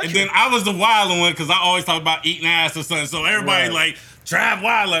 This is the best. and then I was the wild one because I always talk about eating ass or something. So everybody Right. like Trav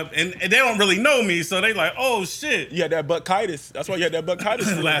Wild up, and they don't really know me, so they like, oh shit. You had that buckitis. That's why you had that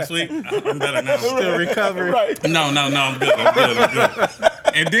buckitis Last week, I'm better now. Still recovering. Right. No, I'm good.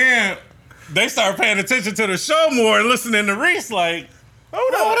 And then they start paying attention to the show more and listening to Reese like,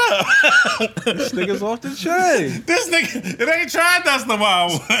 hold up. This nigga's off the chain. This nigga, it ain't tried that's the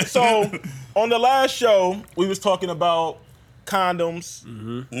wild one. So on the last show, we was talking about condoms,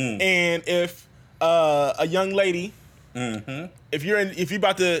 and if a young lady, if you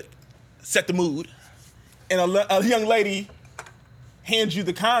about to set the mood, and a young lady hands you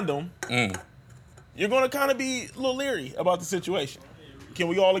the condom, you're gonna kind of be a little leery about the situation. Can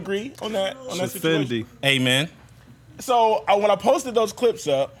we all agree on that? On that situation? Amen. So when I posted those clips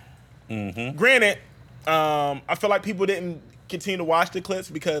up, granted, I feel like people didn't continue to watch the clips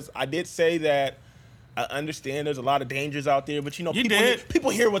because I did say that I understand there's a lot of dangers out there, but people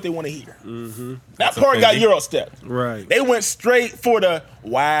hear what they want to hear. That part got Eurostep. Right. They went straight for the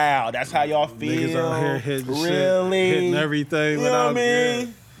wow. That's how y'all feel. Niggas out here hitting really shit, hitting everything. You know what I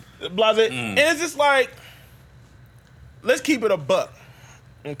mean? Blase. And it's just like, let's keep it a buck,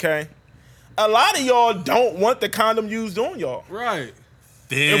 okay? A lot of y'all don't want the condom used on y'all. Right.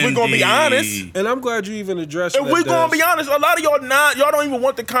 If we're gonna be honest, and I'm glad you even addressed if that. we're gonna be honest, a lot of y'all don't even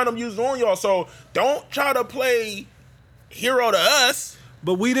want the condom used on y'all. So don't try to play hero to us.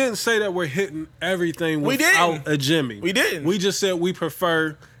 But we didn't say that we're hitting everything without a Jimmy. We didn't. We just said we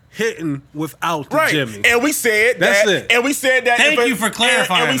prefer hitting without the Jimmy. And we said that's that. it. And we said that. Thank you for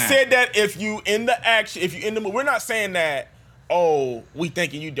clarifying. And we said that if you in the action, if you in the, we're not saying that. Oh, we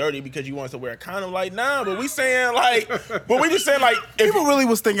thinking you dirty because you want to wear a condom. Like, nah, but we saying like, but we just saying like, if People really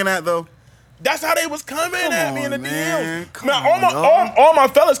was thinking that though. that's how they was coming at me in the man. DMs. Come Man, all my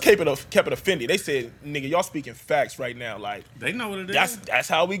fellas kept it offended. They said, "Nigga, y'all speaking facts right now." Like, They know what it is. that's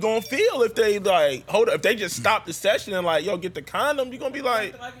how we gonna feel if they like hold up. If they just stop the session and like, yo, get the condom, you gonna be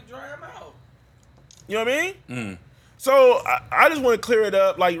like, I can dry them out. you know what I mean? So I just want to clear it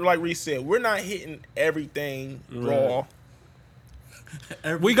up. Like Reese said, we're not hitting everything raw.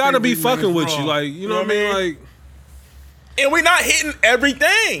 We gotta be fucking with you, like you know what I mean, like. And we're not hitting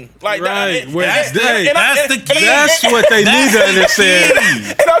everything. Like Right. That's the key. That's what they need to understand.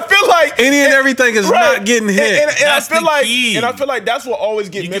 And I feel like Any and everything is not getting hit. And That's I feel the like, key. and I feel like that's what always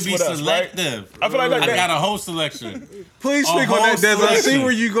get You can missed be with us, right? selective. I feel like I that. got a whole selection. Please speak A on that, whole Des. I see selection.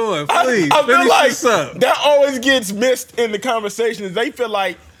 where you going. Please I feel finish like this up. that always gets missed in the conversations. They feel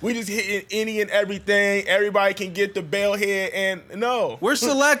like we just hitting any and everything. Everybody can get the bell head, and no, We're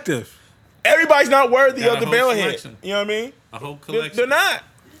selective. everybody's not worthy Got of a the whole bell head. selection. You know what I mean? A whole They're collection. not.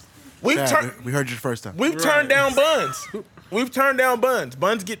 We've turned. We heard you the first time. We've turned down buns. We've turned down buns.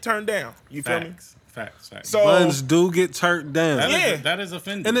 Buns get turned down. You feel me? Facts. So Buns do get turned down. That is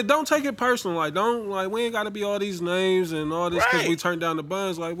offending. And then don't take it personal. Like, we ain't got to be all these names and all this because Right. we turned down the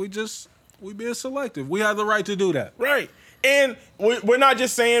buns. Like, we being selective. We have the right to do that. right. And we're not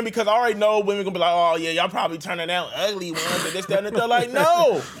just saying because I already know women gonna be like, oh yeah, y'all probably turning down ugly ones and this, that, and they're like,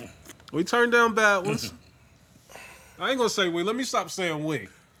 no. We turned down bad ones. I ain't gonna say we. Let me stop saying we.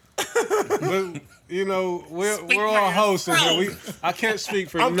 But, you know, we're all hosts in here. I can't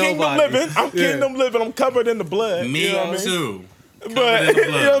speak for I'm nobody. kingdom living. I'm Yeah. kingdom living. I'm covered in the blood. Me you know what I mean? too. But Covered in the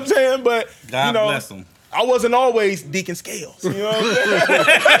you know what I'm saying? But God you know, bless them. I wasn't always Deacon Scales. You know what I'm saying?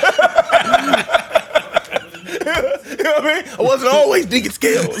 You know what I mean? I wasn't always Deacon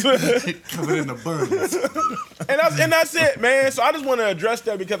Scales. Covered in the burns. and that's it, man. So I just want to address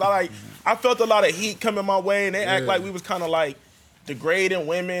that because I felt a lot of heat coming my way, and they act like we was kind of like degrading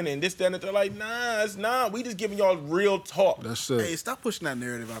women and this, that, and they're like, nah, it's not. We just giving y'all real talk. That's Hey, it. stop pushing that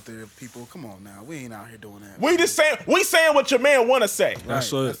narrative out there, people. Come on now. We ain't out here doing that. We saying what your man want to say.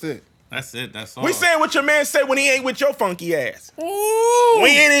 That's Right, it. That's it. That's it. That's all. We saying what your man say when he ain't with your funky ass.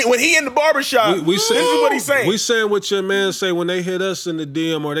 When he in the barbershop, this is what he's saying. We saying what your man say when they hit us in the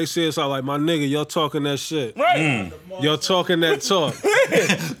DM or they say it's all like, my nigga, y'all talking that shit. right. Y'all talking that talk.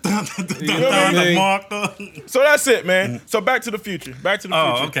 Throwing the mark though. So that's it, man. So back to the future. Back to the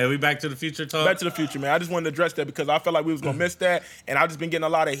future. Oh, okay. We back to the future talk. Back to the future, man. I just wanted to address that because I felt like we was gonna miss that, and I've just been getting a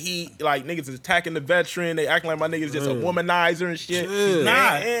lot of heat. Like niggas is attacking the veteran. They acting like my niggas just a womanizer and shit. Yeah.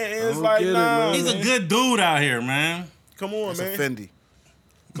 Nah, and it's don't like get it, nah. man. He's a good dude out here, man. Come on, It's man. a Fendi.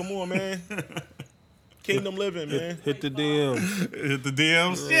 Come on, man. Kingdom living, man. Hit the DM. Hit the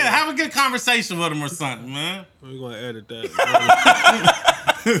DMs. Yeah, have a good conversation with him or something, man. We're gonna edit that.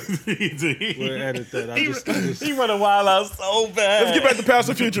 We'll edit that. I just He running wild out so bad. Let's get back to past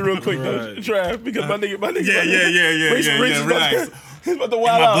the future real quick, though, Right. Trav, because my nigga. Yeah. Reese is about Relax. to- He's about to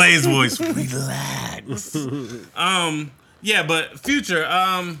wild My out. Blaze voice. Relax. Yeah, but Future.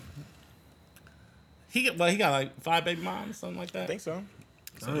 He got like 5 baby moms, something like that. I think so.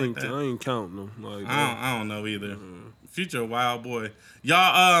 I ain't counting them. Like, I don't know either. Future a wild boy.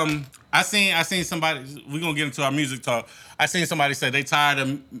 Y'all, I seen somebody, we're gonna get into our music talk. I seen somebody say they tired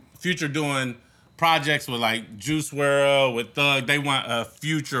of Future doing projects with like Juice WRLD, with Thug. They want a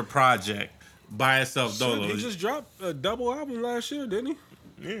Future project by itself shit, dolo. he just dropped a double album last year, didn't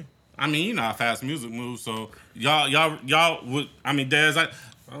he? Yeah. I mean, you know how fast music moves. So y'all would. I mean, Dez.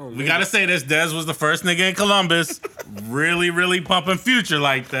 We gotta say this. Dez was the first nigga in Columbus, really pumping Future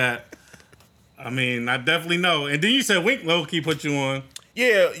like that. I mean, I definitely know. And then you said Wink low-key put you on.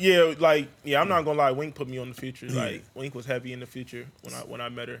 Yeah, like I'm not gonna lie. Wink put me on the Future. Like Wink was heavy in the Future when I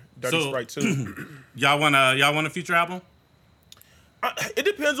met her. Dirty Sprite too. Y'all want a Future album? It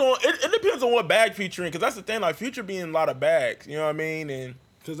depends on what bag Future in, because that's the thing. Like Future being a lot of bags, you know what I mean? And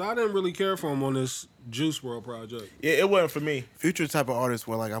because I didn't really care for him on this Juice WRLD project. Yeah, it wasn't for me. Future type of artist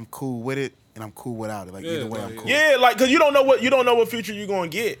where like I'm cool with it and I'm cool without it. Like either way, I'm cool. Yeah, like because you don't know what Future you're gonna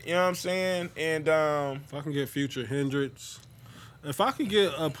get. You know what I'm saying? And if I can get Future Hendrix, if I could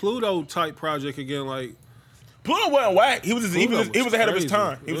get a Pluto type project again, like Pluto wasn't whack. He was ahead of his crazy.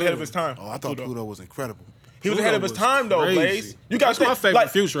 time. He was ahead of his time. Oh, I thought Pluto was incredible. He was Pluto ahead of his was time though, crazy. Blaze. You got That's my favorite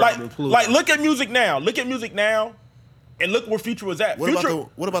Future album, Pluto. Like look at music now. Look at music now, and look where Future was at. What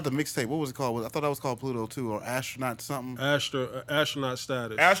about the mixtape? What was it called? I thought that was called Pluto too, or Astronaut something. Astronaut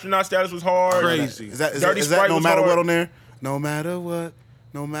Status. Astronaut Status was hard. Crazy. Is that Dirty Sprite no was matter hard. what on there? No matter what.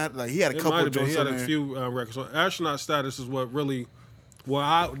 No matter, like he had a It couple might of have been. joints He had on a there. few records. So Astronaut Status is what really.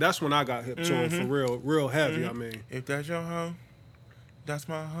 Well, that's when I got hip to him for real heavy. I mean, If that's your hoe, that's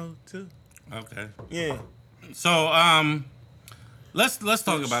my hoe too. Okay. Yeah. So let's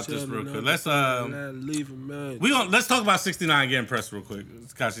talk about this real quick. Let's talk about 69 getting pressed real quick.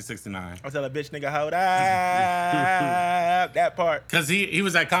 Tekashi 69. I tell a bitch nigga hold up that part. Cause he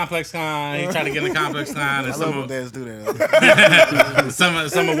was at Complex Con. He tried to get in Complex Con, and I love when dads do that. some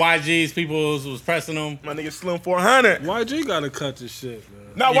of YG's people was pressing him. My nigga Slim 400. YG gotta cut this shit, man.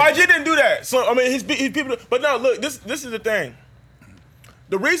 No, YG didn't do that. So I mean, his people. But no, look, this is the thing.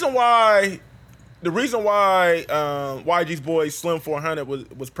 The reason why YG's boy Slim 400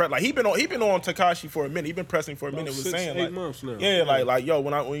 was pressed, like he been on Tekashi for a minute. He been pressing for a minute. Was saying 8 like, months now. yeah, like yo,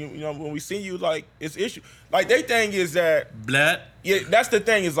 when we see you, like it's issue. Like they thing is that Blood. yeah, that's the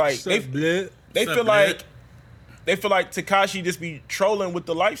thing is like they Sup, feel blood? like Tekashi just be trolling with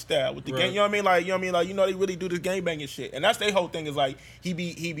the lifestyle, with the gang. You know what I mean? Like they really do this gangbanging shit, and that's their whole thing is like he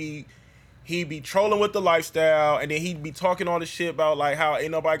be trolling with the lifestyle, and then he'd be talking all this shit about like how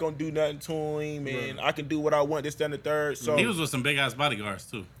ain't nobody gonna do nothing to him, and I can do what I want, this, that, and the third. So He was with some big ass bodyguards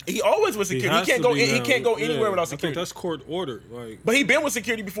too. he always with security. He can't go anywhere without I think security. that's court ordered. Like, But he been with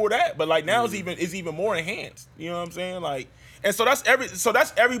security before that. But like now it's even more enhanced. You know what I'm saying? Like, and so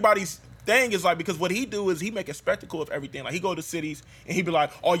that's everybody's thing is like, because what he do is he make a spectacle of everything. Like he go to cities and he be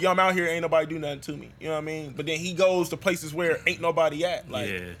like, oh yeah, I'm out here, ain't nobody do nothing to me. You know what I mean? But then he goes to places where ain't nobody at. Like,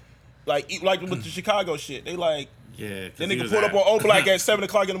 Yeah. like with the Chicago shit. They like, Yeah. that nigga pulled up on O-Block at 7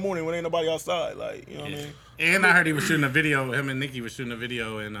 o'clock in the morning when ain't nobody outside. Like, you know what I mean? And I heard he was shooting a video. Him and Nicki was shooting a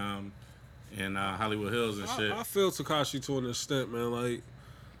video in Hollywood Hills and shit. I feel Tekashi to an extent, man. Like,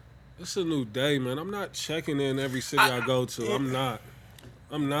 it's a new day, man. I'm not checking in every city I go to. I'm not.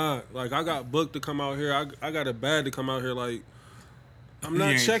 Like, I got booked to come out here. I got a bad to come out here. Like, I'm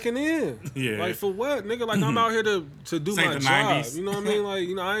not checking in. Yeah. Like, for what, nigga? Like, I'm out here to do This my ain't the job. 90s. You know what I mean?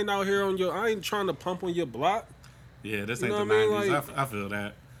 Like, I ain't out here I ain't trying to pump on your block. Yeah, this You ain't know the what I mean? 90s. Like- I feel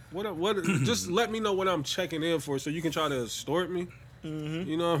that. What? Just let me know what I'm checking in for, so you can try to extort me.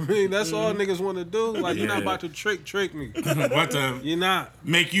 You know what I mean? That's all niggas want to do. Like, you're not Yeah. about to trick me. Want to You're not.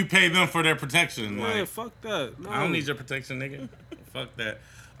 make you pay them for their protection. Man, Like, fuck that. No. I don't need your protection, nigga. Fuck that.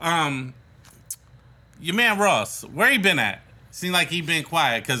 Your man Ross, where he been at? Seemed like he been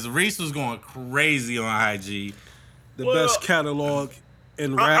quiet because Reese was going crazy on IG. the Well, best catalog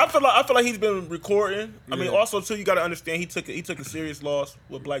in I rap. feel like he's been recording. I mean, Yeah. also too, you got to understand he took a serious loss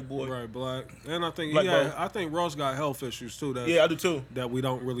with Black Boy. Right, Black. And I think Black he had, Boy. I think Ross got health issues too. Yeah, I do too. That we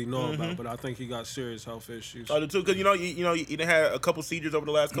don't really know about, but I think he got serious health issues. I do too, because he done had a couple seizures over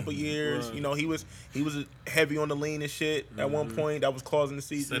the last couple years. Right. You know, he was heavy on the lean and shit at one point. That was causing the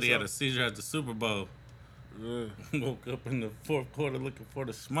seizures. Said he had a seizure at the Super Bowl. Yeah. Woke up in the fourth quarter looking for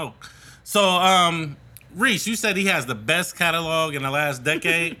the smoke. So, Reese, you said he has the best catalog in the last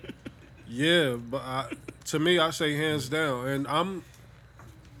decade. Yeah, but to me, I say hands down, and I'm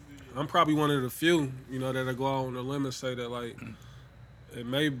probably one of the few, that'll go out on a limb and say that, like, it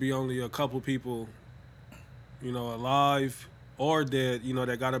may be only a couple people, alive or dead,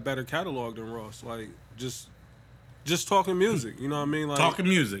 that got a better catalog than Ross. Like, just talking music, you know what I mean? Like, Talking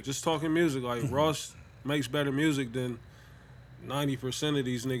music. just talking music. Like, Ross makes better music than 90% of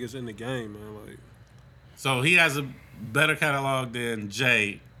these niggas in the game, man. Like, So he has a better catalog than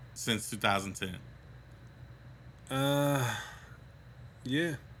Jay since 2010.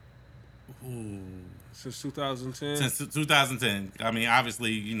 yeah. Since 2010. Since 2010. I mean,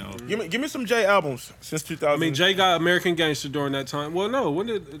 obviously, Give me some Jay albums since 2000. I mean, Jay got American Gangster during that time. Well, no, when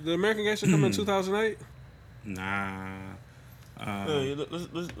did the American Gangster come in 2008? Nah.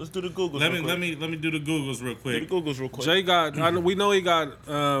 Let's do the Googles. Let me do the Googles real quick. Do the Googles real quick. Jay got. We know he got.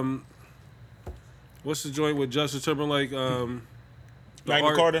 What's the joint with Justin Timberlake?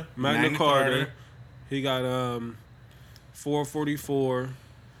 Magna Carta. Magna Carta. He got 444.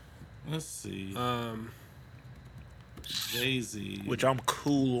 Let's see. Jay-Z. Which I'm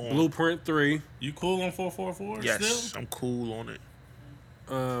cool on. Blueprint 3. You cool on 444 Yes, still? I'm cool on it.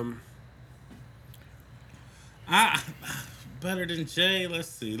 Better than Jay. Let's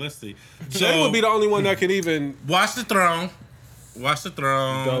see. Jay would be the only one that could even. Watch the Throne.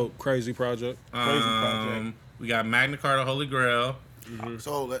 Dope, crazy project. We got Magna Carta, Holy Grail.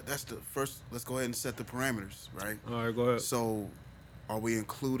 So that's the first. Let's go ahead and set the parameters, right? All right, go ahead. So, are we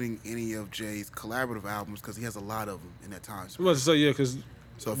including any of Jay's collaborative albums? Because he has a lot of them in that time I span. was about to say, yeah, because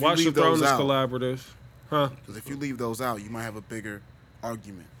So if you Watch the leave Throne those is out, collaborative. Huh? because if you leave those out, you might have a bigger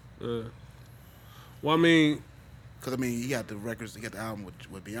argument. Well, I mean, Because I mean, he got the records, he got the album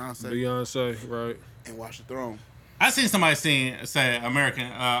with Beyonce Beyonce, right? and Watch the Throne. I seen somebody say American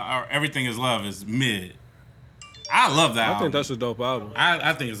or Everything Is Love is mid. I love that I album. think that's a dope album.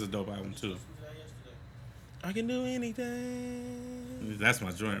 I think it's a dope album too. I can do anything. That's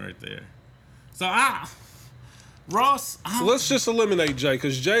my joint right there. So Ross. So let's just eliminate Jay,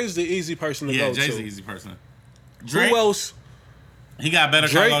 because Jay's the easy person to go Jay's to. the easy person. Drake. Who else? He got better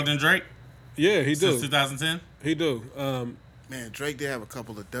Drake? catalog than Drake Yeah, he since do. 2010. He do. Man, Drake did have a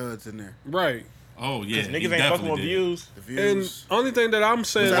couple of duds in there. Right. Oh yeah, Niggas he ain't fucking definitely with did. views. The And views. only thing that I'm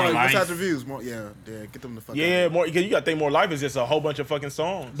saying, What's like, Life. out the views? More, get them the fuck out. Yeah, more because you got to think more. Life is just a whole bunch of fucking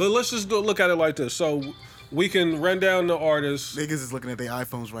songs. but let's just look at it like this. So we can run down the artists, Niggas is looking at their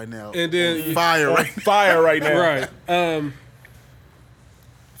iPhones right now. and then Fire, On right? fire right now. right.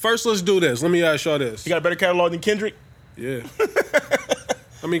 First, let's do this. Let me ask y'all this. You got a better catalog than Kendrick. Yeah.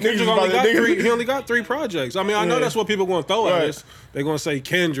 I mean, Kendrick Niggas only about got to- three. He only got 3 projects. I mean, I know Yeah. that's what people going to throw at Right. us. They're going to say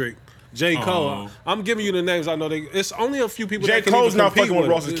Kendrick, J. Cole. I'm giving you the names. I know it's only a few people. J. that can Cole's even not compete fucking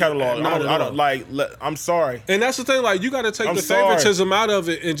with Ross's catalog. Not at I all. don't like. I'm sorry. And that's the thing. Like, you got to take I'm the sorry. favoritism out of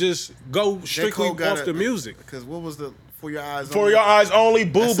it and just go J. strictly Cole got off the music. Because what was the For Your Eyes For Only? your eyes only,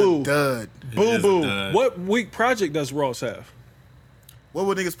 boo That's a boo, dud. boo It is a boo. dud. What weak project does Ross have? What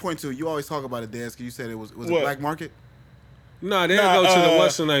would niggas point to? You always talk about it, Dez, because you said it was What? it Black Market? Nah, they go to the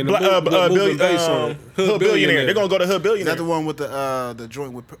Western name. The moving bass on it. Hood Billionaire. They're gonna go to Hood Is Billionaire. that the one with the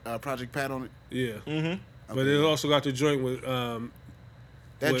joint with Project Pat on it? Yeah. Mm-hmm. But it also got the joint with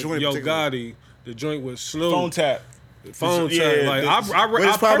That with joint in Yo particular. Gotti, the joint with Snoop. Phone tap. Phone Yeah, tap. Like it's- but I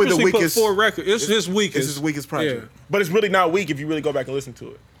it's probably the purposely weakest- put 4 records. It's his weakest. It's his weakest project. Yeah. But it's really not weak if you really go back and listen to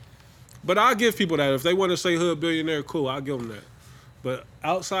it. But I'll give people that. If they want to say Hood Billionaire, cool, I'll give them that. But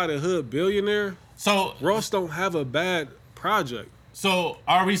outside of Hood Billionaire, So Ross don't have a bad project.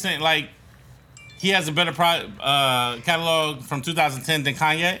 are we saying like he has a better catalog from 2010 than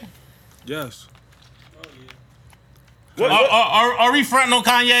Kanye? Yes. Are we fronting on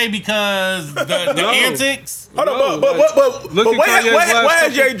Kanye because the No. antics? Hold No, on, but look at what Kanye's last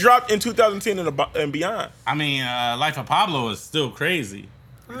has Jay couple- dropped in 2010 and beyond? I mean, Life of Pablo is still crazy.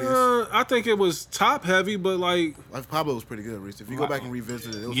 I think it was top heavy, but like, Life of Pablo was pretty good, Reese. If you go back and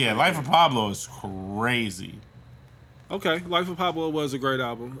revisit it, it was Yeah, pretty Life good. of Pablo is crazy. okay, Life of Pablo was a great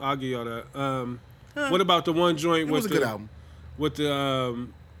album. I'll give y'all that. What about the one joint It with was a the good album. with the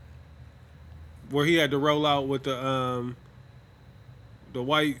where he had to roll out with the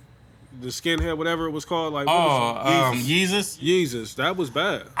white, the skinhead, whatever it was called, like what was Yeezus. it? Yeezus. That was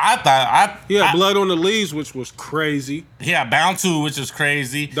bad. I thought He had Blood on the Leaves, which was crazy. he had Bound to, which is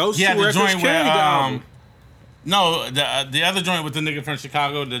crazy. Those he had two the records joint carried where the album. no, the other joint with the nigga from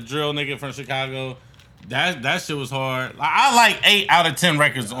Chicago, the drill nigga from Chicago. That shit was hard. I like 8 out of 10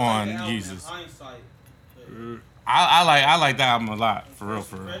 records on That album in Yeezus. hindsight, I like that album a lot, for real.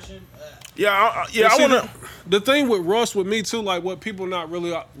 impression, Yeah, I But see, want to. the thing with Ross with me too, like what people not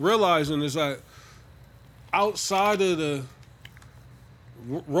really realizing is that outside of the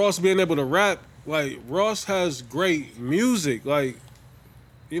Ross being able to rap, like Ross has great music. Like,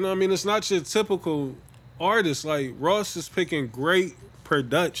 you know what I mean? It's not your typical artist. Like Ross is picking great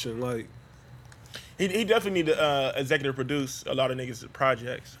production. Like, He definitely need to executive produce a lot of niggas'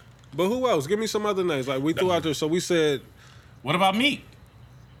 projects. but who else? Give me some other names. Like we threw out there. So we said, What about Meek?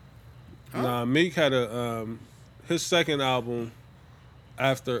 nah, Meek had a his second album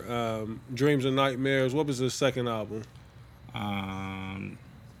after Dreams and Nightmares. What was his second album?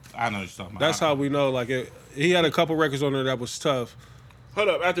 I know what you're talking about. That's how we know. Like he had a couple records on there that was tough. Hold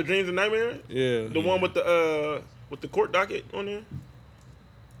up, After Dreams and Nightmares? Yeah. The one with the court docket on there?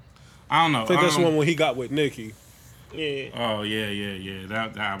 I don't know. I think that's the one when he got with Nicki. Yeah. Oh yeah.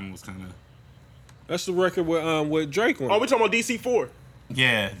 That album was kind of. That's the record with Drake on. Oh, we talking about DC4.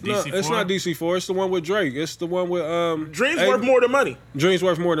 Yeah, No, DC4. it's not DC4. It's the one with Drake. It's the one with Dreams Worth More Than Money. Dreams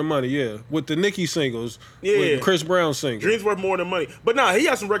Worth More Than Money. Yeah, with the Nicki singles. Yeah. With Chris Brown singles. Dreams Worth More Than Money. But nah, he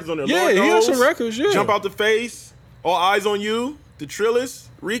has some records on there. Yeah, Lord he has Knows, some records. Yeah. Jump Out the Face, All Eyes on You, The Trillist,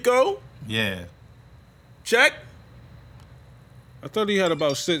 Rico. Yeah. Check. I thought he had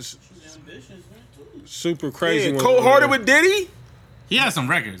about 6 Ambitions, man, too. super crazy Yeah, ones. Cold on Hearted there. with Diddy. He has some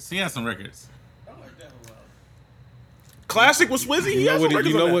records. I like that a lot. Classic with Swizzy. He You know has some what? records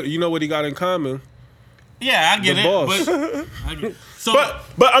You know on that. what? You know what he got in common? Yeah, I get The it. boss. But, so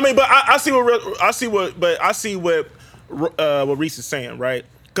But I mean, I see what Reese is saying, right?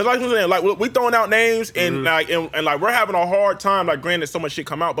 Because like I'm saying, like we throwing out names and Mm-hmm. like we're having a hard time. Like, granted, so much shit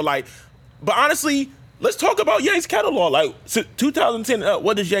come out, but honestly, let's talk about Ye's catalog. Like 2010,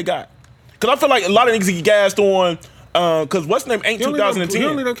 what does Ye got? Because I feel like a lot of niggas get gassed on. Because what's the name ain't He only done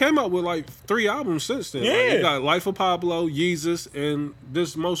 2010. came out with like 3 albums since then. Like, Yeah. you got Life of Pablo, Yeezus, and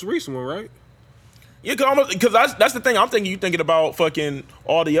this most recent one, right? Yeah, because that's the thing. I'm thinking you thinking about fucking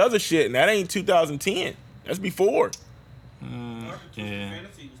all the other shit, and that ain't 2010. That's before. yeah.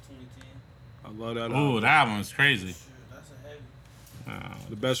 Fantasy was 2010. I love that. Ooh, album. that album was crazy. That's a heavy.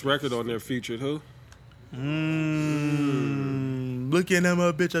 The best record on there featured who? Looking at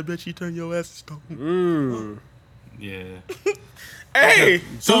my bitch, I bet she turn your ass to stone. Yeah. Hey,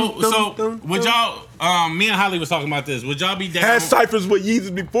 So would y'all? Me and Holly was talking about this. Would y'all be down? had ciphers with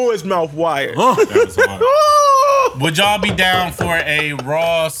Yeezus before his mouth wired. That was hard. Oh! Would y'all be down for a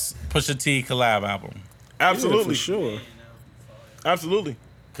Ross Pusha T collab album? Absolutely, for sure. absolutely.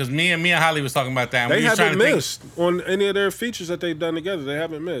 Because me and Holly was talking about that. And They we was trying haven't to missed on any of their features that they've done together. They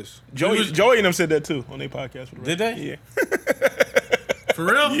haven't missed. Joey and them said that too on their podcast. For the Did record. they? Yeah, think for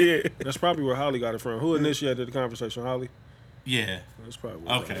real. yeah. That's probably where Holly got it from. Who initiated the conversation? Holly. Yeah. That's probably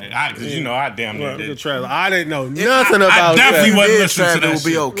where Okay. Because you know I damn near Look at did. Travis. I didn't know nothing I about definitely that. wasn't If listening to Travis that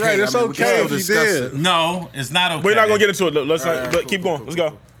will be shit. okay. Right, it's I mean, we can okay still if he discuss did. it. No, it's not okay. We're not gonna get into it. Let's Alright, but keep going. Let's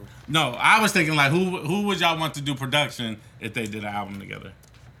go. No, I was thinking like who would y'all want to do production if they did an album together?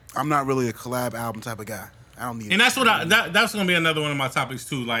 I'm not really a collab album type of guy. I don't need And it. that's what that's gonna be another one of my topics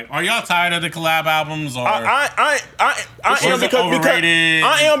too. Like, are y'all tired of the collab albums or I am is it because overrated?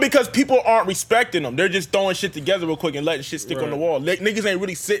 I am because people aren't respecting them. They're just throwing shit together real quick and letting shit stick on the wall. Niggas ain't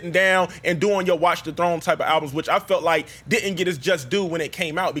really sitting down and doing your Watch the Throne type of albums, which I felt like didn't get its just due when it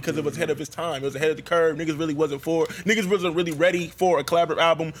came out because it was ahead of its time. It was ahead of the curve. Niggas really wasn't really ready for a collaborative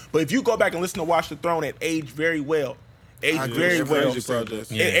album. But if you go back and listen to Watch the Throne, it aged very well. I agree with Very everything well. you said,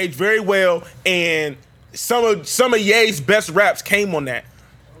 Jess. Yeah. It aged very well, and some of Ye's best raps came on that.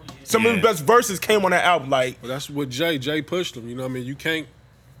 Some of Yeah. the best verses came on that album. Like Well, that's what Jay pushed him. You know what I mean? You can't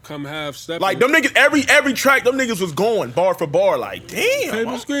come half stepping. them niggas, every track, them niggas was going bar for bar. Like, damn.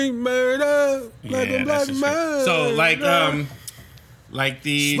 Paper screen murder, black Yeah, and that's black just murder. so like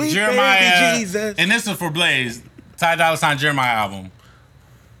the Sweet Jeremiah, baby Jesus. and this is for Blaze, Ty Dolla $ign Jeremiah album.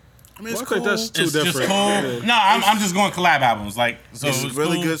 I mean, it's Well, I cool. think that's too It's different. just cool. Yeah. No, I'm just going collab albums. Like, so It's it's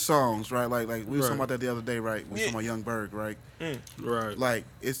really cool. good songs, right? Like we was Right. talking about that the other day, right? We was talking about Young Berg, right? Right. Like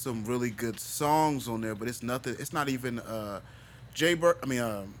it's some really good songs on there, but it's nothing. It's not even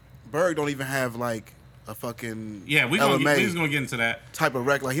Berg don't even have like a fucking Yeah, we LMA just gonna get into that. type of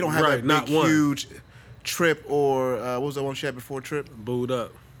record. Like he don't have Right, that not big one. huge Trip or what was the one she had before Trip? Booed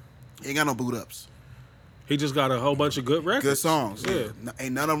up. He ain't got no boot ups. He just got a whole bunch of good records. Good songs. Yeah.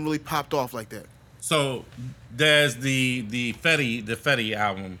 Ain't none of them really popped off like that. So there's the Fetty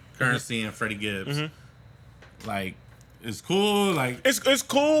album, Currency and Freddie Gibbs. Like, it's cool. Like, It's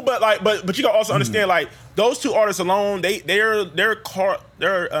cool, but you gotta also understand like those two artists alone, they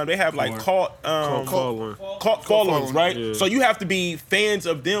have like cult Call followings, right? Yeah. So you have to be fans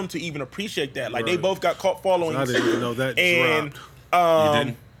of them to even appreciate that. Like they Right. both got cult followings. I didn't even know that And dropped. you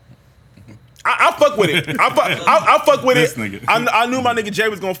didn't? I fuck with it. I fuck with This it. nigga. I knew my nigga Jay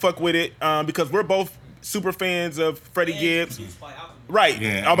was gonna fuck with it because we're both super fans of Freddie Gibbs. Right.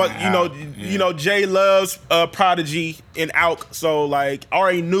 Yeah, I'm about, yeah. you know, Jay loves Prodigy and Alk, so like I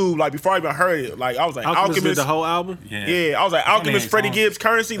already knew like before I even heard it. Like I was like Alchemist did Alchemist. the whole album. Yeah, I was like Alchemist, Freddie Gibbs,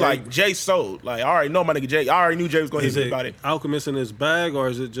 Currency, like Jay sold. Like I already know my nigga Jay. I already knew Jay was gonna Is hit me it about it. Alchemist in his bag, or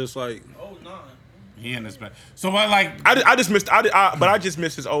is it just like Oh, no. He in this bag. So what, like, I just missed. but I just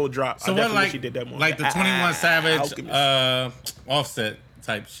missed his old drop. so I what, definitely like, wish he did that more. like the 21 Savage, Alchemist. Offset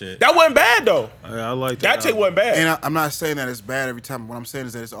type shit. That wasn't bad though. I like That that? tape wasn't bad. And I'm not saying that it's bad every time. What I'm saying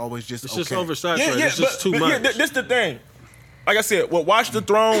is that it's always just It's okay. just oversaturated. It's just too but much. this the thing. like I said, with Watch the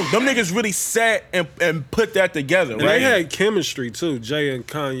Throne, them niggas really sat and put that together, And right? they had chemistry too, Jay and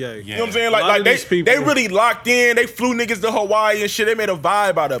Kanye. Yeah. You know what I'm saying? A lot Like of these people- they really locked in. They flew niggas to Hawaii and shit. They made a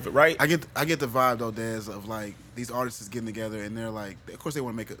vibe out of it, right? I get the vibe though, Dez, of like these artists is getting together and they're like, of course they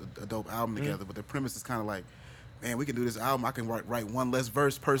want to make a dope album together, but the premise is kind of like, man, we can do this album. I can write one less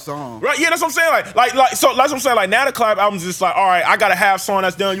verse per song. Right, yeah, that's what I'm saying. Like, so that's what I'm saying. Like now the collab albums is like, all right, I got a half song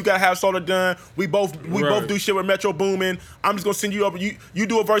that's done. You got a half song that's done. We both do shit with Metro Boomin. I'm just gonna send you over. You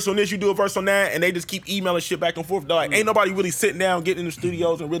do a verse on this, you do a verse on that, and they just keep emailing shit back and forth. They're like, ain't nobody really sitting down, getting in the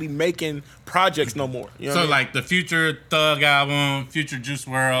studios, and really making projects no more. You know So what I mean? like the Future Thug album, Future Juice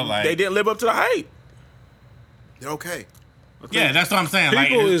WRLD, like They didn't live up to the hype. They're okay. yeah, that's what I'm saying.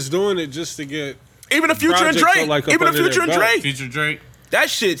 People Like is doing it just to get Even the Future and Projects Drake. are like up Even the under their Future and belt. Drake. Future Drake. That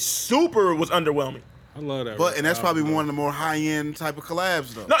shit super was underwhelming. I love that. But and that's record. probably one of the more high end type of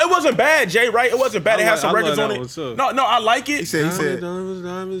collabs though. No, it wasn't bad, Jay, right? It wasn't bad. It had I some love records that on one, it. too. No, I like it. He said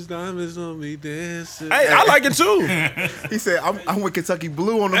Diamonds on me dancing. Hey, I like it too. I'm with Kentucky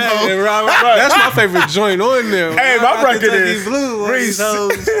Blue on the Hey, hoe. right. That's my favorite joint on there. Hey, my record Kentucky is- Blue on Reese, these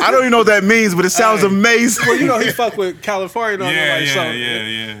hoes. I don't even know what that means, but it sounds amazing. Well, you know he fuck with California on Yeah, like yeah, something.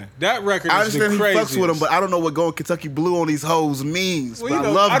 yeah. That record I is the understand he craziest. fucks with him, but I don't know what going Kentucky Blue on these hoes means. Well, But you know,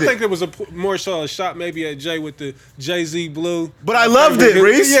 I loved I it. think it was more so a shot maybe at Jay with the Jay-Z Blue. But I loved it,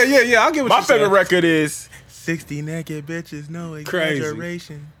 Reese. Yeah. I'll give it My you favorite saying. record is 60 naked bitches, no Crazy.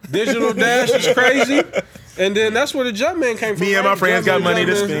 exaggeration. Digital Dash is crazy. And then that's where the Jumpman came from. Me and my right? friends got money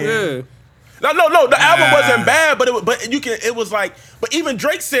to Jumpman, spend. Yeah. No, the album wasn't bad, it was like, but even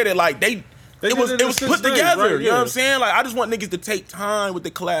Drake said it like it did was it put since then, together. right, You know what yeah. I'm saying? Like I just want niggas to take time with the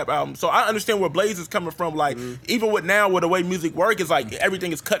collab album. So I understand where Blaze is coming from. Like even with now, with the way music work, it's like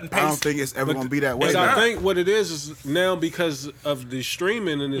everything is cut and I don't paste. think it's ever going to be that way. And I now. think what it is now because of the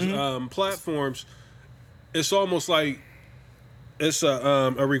streaming and the platforms, it's almost like it's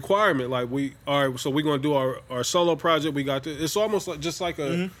a requirement. Like so we're gonna do our solo project. We got this. It's almost like just like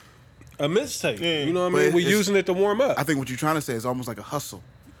a mixtape. Yeah. You know what I But mean? We're it's- using it to warm up. I think what you're trying to say is almost like a hustle.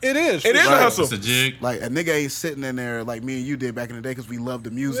 It is. It is a for sure. hustle. It's a jig. Like a nigga ain't sitting in there like me and you did back in the day because we love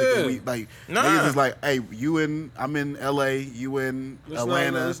the music. Yeah. And we like Nah. niggas is like, hey, I'm in LA, you in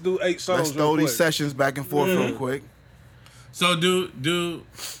Atlanta. Let's do 8 songs. Let's throw real these quick. sessions back and forth real quick. So do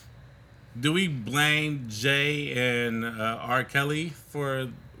we blame Jay and R. Kelly for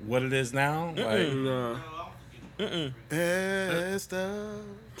what it is now? Like, Nah. It's the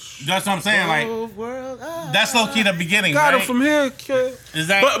that's what I'm saying. Like whole world. that's low key the beginning, Got right? him from here, kid. Is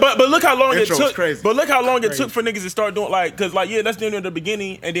that But look how long it Intro was took. crazy. But look how long it took for niggas to start doing that's that's near the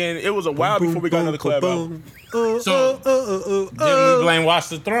beginning, and then it was a while before we got another collab album. so? Did we blame Watch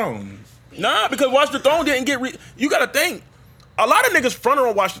the Throne? Nah, because Watch the Throne didn't get. You got to think. A lot of niggas fronted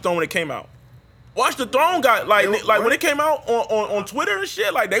on Watch the Throne when it came out. Watch the Throne got like when it came out on Twitter and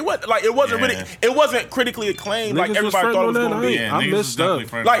shit. Like they went like it wasn't Yeah. it wasn't critically acclaimed like Niggas was everybody thought it was fronting on going to that. be. Yeah, I niggas missed was definitely up.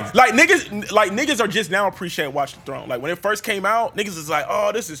 friends. Like niggas are just now appreciating Watch the Throne. Like when it first came out, niggas is like,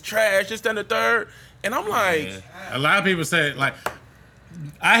 oh, this is trash, this, that, and the third. And I'm like, Yeah. A lot of people say like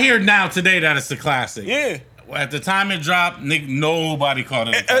I hear now today that it's a classic. yeah. At the time it dropped, nobody called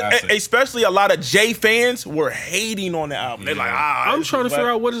it a classic. Especially a lot of Jay fans were hating on the album. They're like, I'm this trying to is figure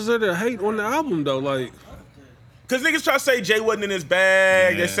whack. out what is there to hate on the album though. Like Cause niggas try to say Jay wasn't in his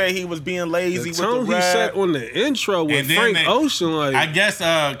bag. Yeah. They say he was being lazy the tone with he the rap. set on the intro with And then Frank they- Ocean, like I guess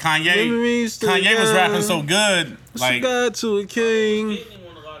Kanye Memories to was God. rapping so good. Like God to a king. Getting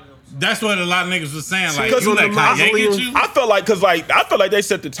on a lot of them. that's what a lot of niggas was saying. Like Because you on let the Kanye mausoleum- get you? I felt like they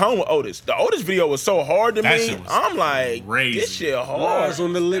set the tone with Otis. The Otis video was so hard to That me. shit was I'm like, crazy. this shit Lies hard.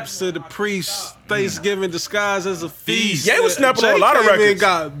 on the lips of the priest. Thanksgiving disguised as a feast. Ye was snapping on a Jay lot of came in and records.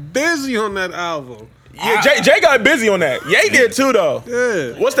 got busy on that album. Yeah, Jay got busy on that. Ye did too though.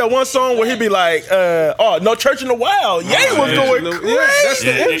 Yeah. What's that one song where he be like, No Church in the Wild? Ye was yeah. going Yeah, crazy. that's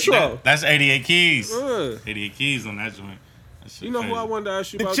the intro. That's 88 keys. Yeah. 88 keys on that joint. That shit You know who I crazy. wanted to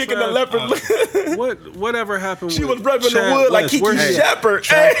ask you The about? chicken the Trav? leopard. Whatever happened She was with repping the Chad wood like West? Kiki Where he at? Shepard.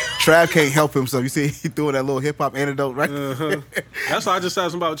 Hey. Trav can't help himself. You see, he threw that little hip hop antidote right. That's why I just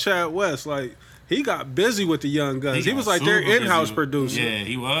asked him about Chad West. Like, he got busy with the Young Guns. He was got like their super in-house busy. producer. Yeah,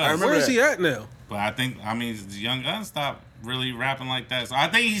 he was. remember Where is that. he at now? But I think the Young Gun stopped really rapping like that. So I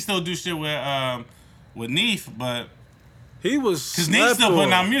think he still do shit with Neef, but He was because Neef slept still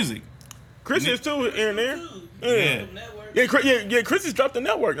putting on. out music. Chris is too here and there. Yeah. Network. Yeah, Chris has dropped the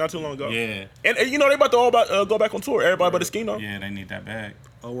network not too long ago. Yeah. And you know they about to go back on tour. Everybody but the Scheme though. Yeah, they need that bag.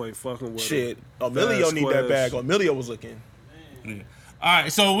 Oh, ain't fucking with Shit, him. Emilio Fast need that Quest. bag. Emilio was looking. Yeah. All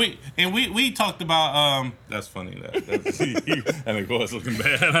right, so we talked about that's funny that's and of course looking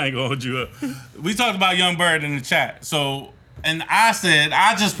bad. I ain't gonna hold you up. We talked about Young Bird in the chat. So And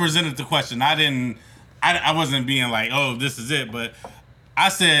I just presented the question. I wasn't being like, oh, this is it. But I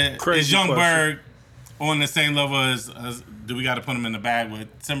said, Crazy is Young question. Berg on the same level as do we got to put him in the bag with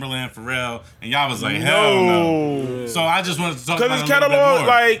Timberland, Pharrell? And y'all was like, hell no. So I just wanted to talk about Because it his a little bit catalog, more.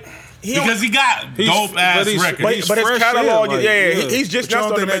 like, because he got dope ass records. but his fresh catalog, in, like, he's just But you now don't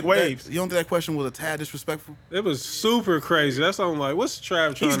starting to think make waves. you don't think that question was a tad disrespectful? It was super crazy. That's what I'm like, what's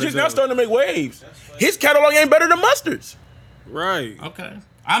Trav trying He's to just do? now starting to make waves. His catalog ain't better than Mustard's. Right. Okay.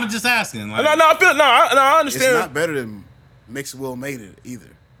 I'm just asking. Like, I It's understand. not better than Mix Will Made It either.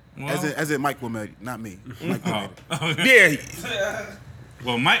 well, As in Mike Will Made It, not me. Mike Will Made It. Yeah,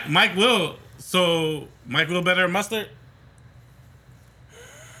 well, Mike Will. So Mike Will better than Mustard?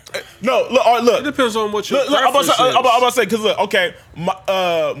 no. Look, all right, It look. depends on what your Look, I'm preference about to is. say, because look, okay,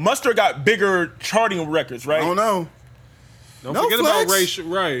 Mustard got bigger charting records, right? I don't know. Don't No forget flex.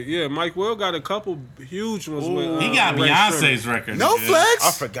 about Ray. Right, yeah. Mike Will got a couple huge ones with. He got Ray Beyonce's Sherman. record. No nigga. flex.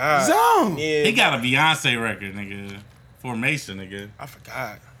 I forgot. Zone. Yeah, He got a Beyonce record, nigga. Formation, nigga. I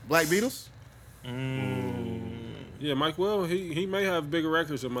forgot. Black Beatles. Yeah, Mike Will. He may have bigger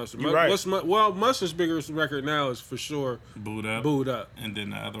records than Mustard. You're right. Well, Mustard's biggest record now is for sure Booed Up. Booed Up. And then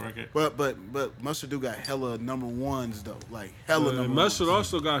the other record. But Mustard do got hella number ones though. Like hella number Mustard ones.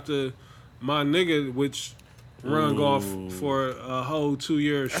 also got the My Nigga, which run off for a whole 2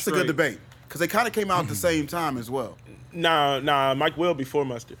 years. That's straight. a good debate because they kind of came out at the same time as well. Nah. Mike Will before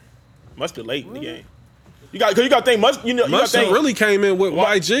Mustard. Mustard late in the game. You got to think Mustard. You got to Mustard think. really came in with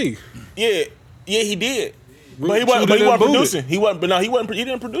YG. Yeah, he did. But he Chewed wasn't it and booed producing. it. He wasn't. But no, he wasn't. He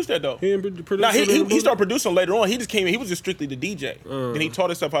didn't produce that though. He didn't produce Nah, it in the he booth? started producing later on. He just came in. He was just strictly the DJ. Then he taught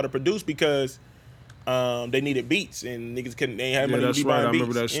himself how to produce because they needed beats and niggas couldn't. They ain't had Yeah, money that's to be right. buying I beats.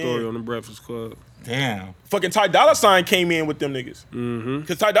 remember that story Yeah. on the Breakfast Club. Damn. Fucking Ty Dolla $ign came in with them niggas.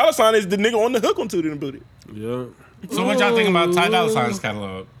 Because Ty Dolla $ign is the nigga on the hook on Tootie and Booty. Yeah. So what y'all think about Ty Dolla $ign's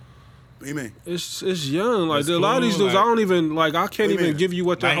catalog? What do you mean? It's young. Like It's a lot of these cool, dudes, like- I don't even like. I can't What do you even mean? give you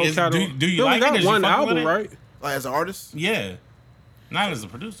what their Like, whole is- catalog. do you He only like it? got Is you one fucking with album, it? right? Like as an artist? Yeah. Not as a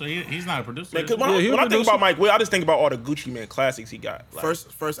producer. He's not a producer. Man, because Yeah, he when I a think producer. about Mike Will, I just think about all the Gucci Man classics he got. Like,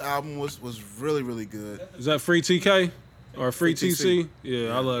 First album was really really good. Is that Free TK or Free Free TC?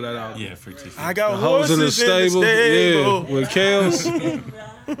 Yeah, I love that album. Yeah, Free TC. I got The Hoes in the Stable. stable. Yeah, with Kels.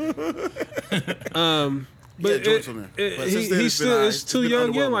 But Yeah, joints on there. But since then, he's it's been still alright. it's It's too been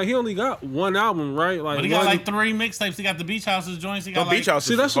young. Yeah, underwhelming. like he only got one album, right? Like But he got one- like 3 mixtapes. He got the Beach Houses joints. He got The Beach House.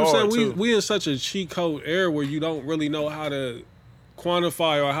 See, that's what I'm saying. Too. We in such a cheat code era where you don't really know how to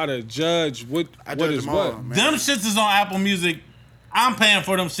quantify or how to judge what I what judge is them what. all, man. Them shits is on Apple Music. I'm paying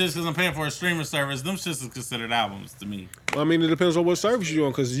for them shits because I'm paying for a streaming service. Them shits is considered albums to me. I mean, it depends on what service you're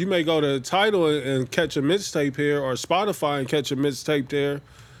on, because you may go to Tidal and catch a mixtape here, or Spotify and catch a mixtape there.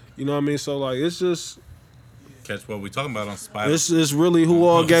 You know what I mean? So like, it's just Catch what we talking about on Spotify. it's really who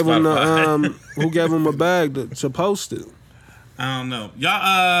all gave him the Spotify. who gave him a bag to post it. I don't know.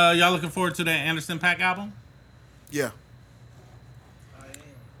 Y'all looking forward to that Anderson .Paak album? Yeah.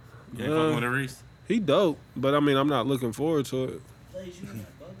 You ain't fucking with it, Reese? He dope, but I mean, I'm not looking forward to it.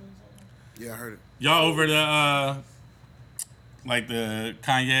 Yeah, I heard it. Y'all over the like the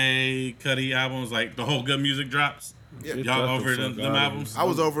Kanye, Cudi albums, like the whole good music drops? Yeah. Get Y'all that over the fuck them outta albums? I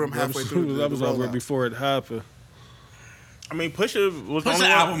was over him halfway through. That was over rollout. before it happened. I mean, Pusha was the Plus only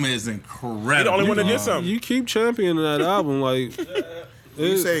the one. album is incredible. He the only one that did dog. something. You keep championing that album, like When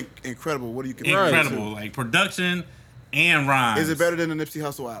you say incredible, what do you compare it Incredible, like production and rhymes. to? Is it better than the Nipsey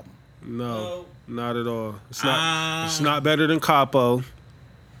Hussle album? no, not at all. It's not. It's not better than Capo.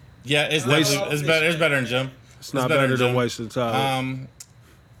 Yeah, it's definitely, it's better. It's better than Jim. It's not better than Jim. Wasted Time.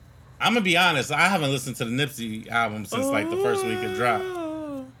 I'm gonna be honest. I haven't listened to the Nipsey album since like the first week it dropped.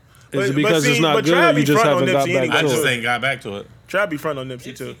 Is it but because see, it's not but good? Trav You be just front on haven't got Nipsey back anyway. I to just it. ain't got back to it. Trap be front on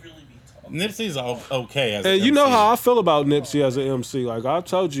Nipsey too. Nipsey's okay as. And a you know MC. how I feel about Nipsey as an MC. Like I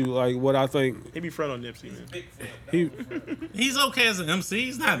told you, like what I think. He be front on Nipsey, man. He He's okay as an MC.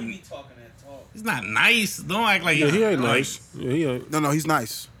 He's not. He be talking that talk. He's not nice. Don't act like yeah, he ain't like- nice. Yeah, he ain't. No, he's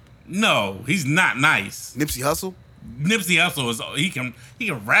nice. No, he's not nice. Nipsey Hussle? Nipsey Hussle is he can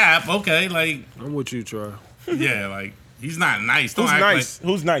rap. Okay, like I'm with you, Troy. yeah, like he's not nice. Don't Who's act nice?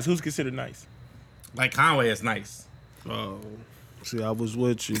 Who's nice? Who's considered nice? like Conway is nice. Oh, see, I was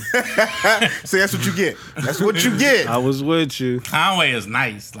with you. See, that's what you get. That's what you get. I was with you. Conway is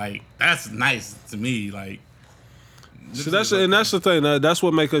nice. Like that's nice to me. Like So that's the thing. That's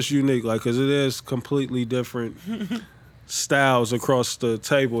what makes us unique. Like, cause it is completely different styles across the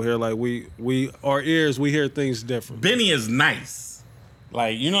table here. Like we our ears, we hear things different. Benny is nice.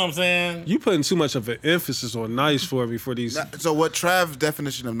 Like, you know what I'm saying? You putting too much of an emphasis on nice for me for these So what Trav's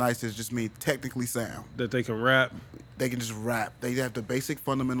definition of nice is just mean technically sound. that they can rap. They can just rap. They have the basic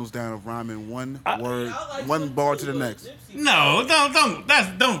fundamentals down of rhyming one word, I like one some bar too, to the next. Nipsey. No,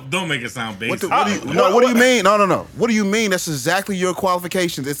 don't make it sound basic. What do you mean? No. What do you mean? That's exactly your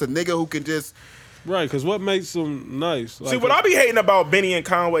qualifications. It's a nigga who can just. Right, because what makes them nice? See, what I be hating about Benny and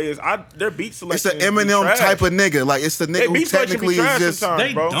Conway is their beat It's selection. an Eminem type of nigga. Like it's the Their nigga who beat selection be technically is trash just. sometimes,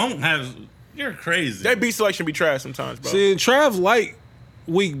 They bro. don't have. You're crazy. Their beat selection be trash sometimes, bro. See, and Trav like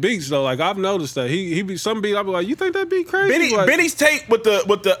weak beats though. Like I've noticed that he be some beat. I be like, you think that beat crazy? Like, Benny's tape with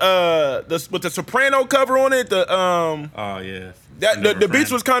the soprano cover on it. Oh yeah. The beats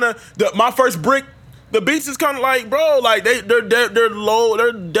was kind of my first brick. The beats is kind of like, bro, like they're low.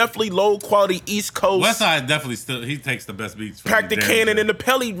 They're definitely low quality East Coast. Westside definitely still he takes the best beats. From Pack the Damn Cannon Sure. and the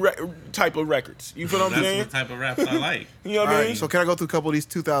Pelly type of records. You feel what I'm That's saying? the type of raps I like. You know what All I right, mean? so can I go through a couple of these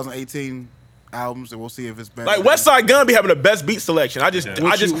 2018 albums and we'll see if it's better? Like Westside Gun be having the best beat selection. I just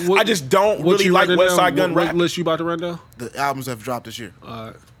don't what really you like running Westside down? Gun What rap. list you about to run down? The albums have dropped this year, All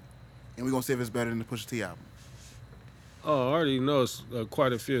right. and we're gonna see if it's better than the Pusha T album. Oh, I already know it's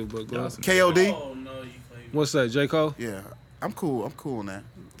quite a few, but go ahead. KOD, Oh no, you played. What's that? J Cole? yeah, I'm cool on that.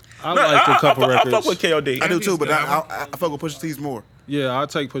 I No, like a couple I records. fuck with KOD. I do too, he's but good. I fuck with Pusha T's more. Yeah, I'll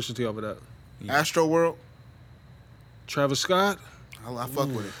take Pusha T over that. Astro World, Travis Scott. I fuck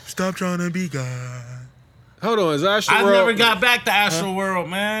with it. Stop trying to be God. Hold on, is Astro I World? never got back to Astro World,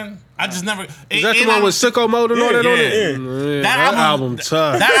 man. I just never. Is that the one with Sicko Mode and all that on it? yeah. Yeah, That that album- album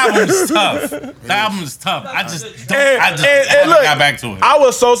tough. That album's tough. That album's tough. I just don't. I just And haven't look, got back to it. I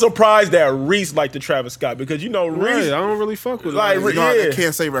was so surprised that Reese liked the Travis Scott because you know Right, Reese. I don't really fuck with Like, it. You know, Yeah. I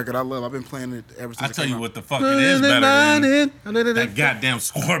can't say record. I've been playing it ever since. I it tell came you out. what the fuck it is better than that goddamn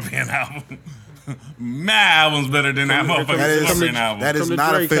Scorpion album. Mad album's better than that motherfucking That Scorpion is album. that is Come to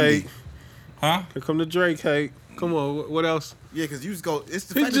not Drake, offending. Kate. Huh? Here come the Drake hate. Come on, what else? Yeah, because you just go. It's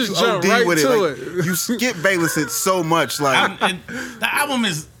the He fact that just you jumped OD right with it. to Like, it. you skip Bayless it so much. Like The album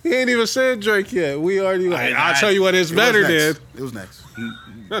is. He ain't even said Drake yet. We already like, I- I'll tell you what it's it was better next. than. It was next.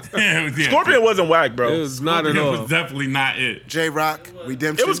 Yeah, Scorpion wasn't whack, bro. It was not at It all. was definitely not it. J Rock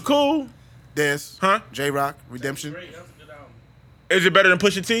Redemption. It was cool. Des. Huh? J Rock Redemption. Great, that's a good album. Is it better than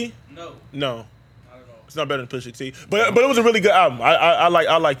Pusha T? No, No, not at all. it's not better than Pusha T. But it was a really good album. I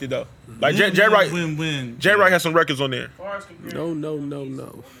liked it though. Like J Rock. Win. J Rock has some records on there. As far as compared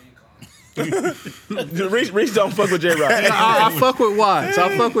No. Reese don't fuck with J Rock. I fuck with Watts.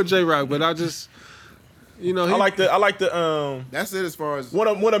 I fuck with J Rock, but I just, you know, he, I like the That's it as far as. one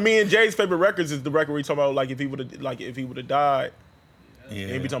of me and Jay's favorite records is the record we talking about like if he would have died. Yeah.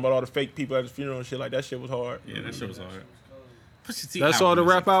 And he be talking about all the fake people at his funeral and shit. Like that shit was hard. Yeah, that shit was hard. Pusha T That's all the album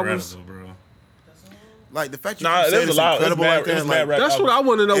is rap albums? incredible, bro. Like the fact you Nah, can say there's it's a lot. incredible like There's that. mad Like, rap that's what I albums.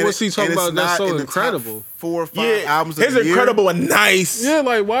 want to know. and What's he it- talking and it's about? That's not so in the top incredible. 4 or 5 Yeah, albums of his the year. incredible and nice. Yeah,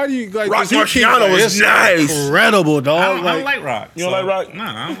 like why do you like? Rock 'cause he keep Marciano like, is it's nice. incredible, dog. I don't like, like rock. You don't like rock? No,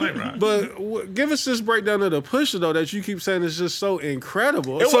 I don't like rock. but give us this breakdown of the Pusha though that you keep saying is just so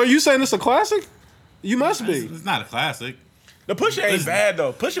incredible. It So was- you saying it's a classic? You must be. It's not a classic. The Pusha ain't bad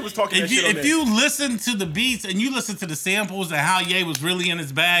though. Pusha was talking that If you shit on if there. you listen to the beats and you listen to the samples and how Ye was really in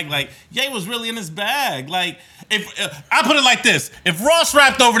his bag, like Ye was really in his bag. Like if I put it like this, if Ross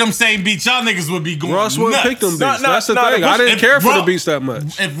rapped over them same beats, y'all niggas would be going Ross nuts. wouldn't pick them beats. No, That's the no, thing. the I didn't if care for the Ross- beats that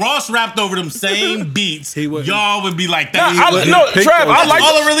much. If Ross rapped over them same beats, He wouldn't. y'all would be like Nah, that. wouldn't pick Trav, those. I That's like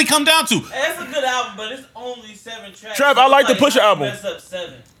all it really come down to. It's a good album, but it's only 7 tracks. Trav, I like the Like, Pusha album. Mess up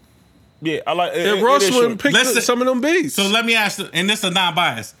 7. yeah, I like it. And Ross it is wouldn't short. pick Listen- some of them beats. So let me ask, and this is not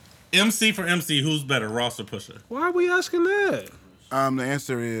biased. MC for MC, who's better, Ross or Pusha? Why are we asking that? The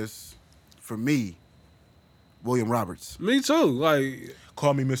answer is, for me, William Roberts. Me too. Like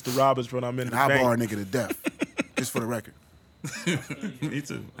Call me Mr. Roberts when I'm in And the I bank. bar a nigga to death. Just for the record. Me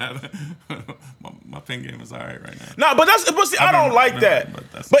too. my pen game is all right right now. No, but see, I don't like that.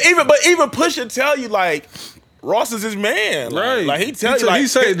 But even Pusha tell you like Ross is his man. Like, right. Like he tell you like he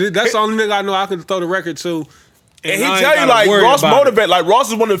say that's the only nigga I know I can throw the record to. and he I ain't tell you gotta like worry Ross about it. motivate. Like Ross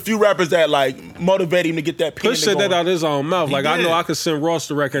is one of the few rappers that like motivate him to get that pen. Push said that out his own mouth. He Like I did. know I could send Ross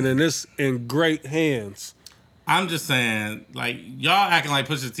the record and it's in great hands. I'm just saying, like, y'all acting like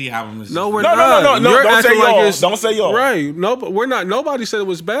Pusha T album is No, just- we're No, not. no, You're don't say acting like y'all. it's- Don't say y'all. Right. No, but we're not. Nobody said it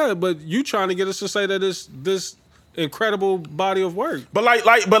was bad, but you trying to get us to say that it's this incredible body of work. But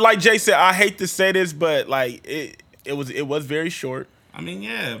like Jay said, I hate to say this, but like it was very short. I mean,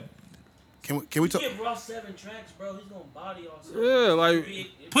 yeah. Can we talk? Give Ross 7 tracks, bro. He's gonna body all 7. Yeah, like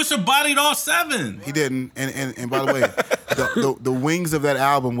Pusha bodied all 7. He didn't. And by the way, the wings of that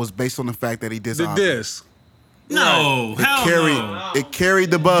album was based on the fact that he did the disc. No, hell no. It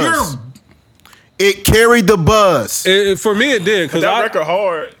carried the buzz. You're- It carried the buzz. For me, it did because That record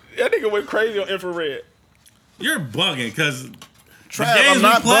hard. That nigga went crazy on Infrared. You're bugging because Trav, games I'm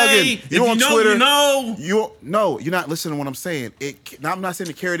not we play, bugging. if You on you know, Twitter? you know. No, you're not listening to what I'm saying. I'm not saying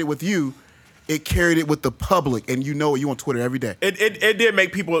it carried it with you. It carried it with the public, and you know it. You on Twitter every day. It did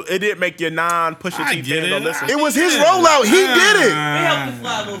make people. It did make your non-Pusha I T get fans don't it. listen. It was his rollout. He did it. They helped you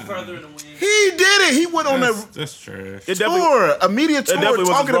fly a little further in the wind. He did it. He went on a That's trash. It definitely, tour, a media it tour, definitely was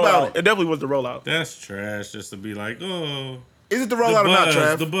talking the rollout. about it. It definitely was the rollout. That's trash. Just to be like, oh, Is it the the rollout or not, buzz,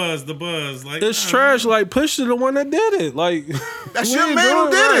 Trav? the buzz. Like it's nah, trash. Like Pusha the one that did it. Like That's we your ain't man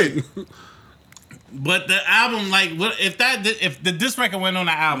who doing did it. right. But the album, like, what if the disc record went on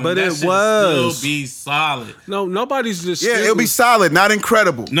the album? But that it shit was. still be solid. No, nobody's just. Yeah, it'll be solid, not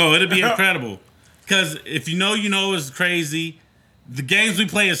incredible. No, it'll be incredible. Because if you know it's crazy. The games we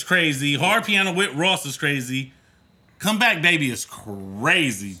play is crazy. Hard Piano with Ross is crazy. Come Back Baby is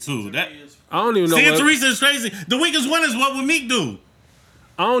crazy too. That I don't even know. Santa What, Teresa is crazy. The Weakest One is What Would Meek Do?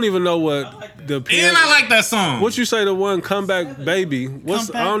 I don't even know what the. And I like that song. What you say? The one "Comeback Baby." What's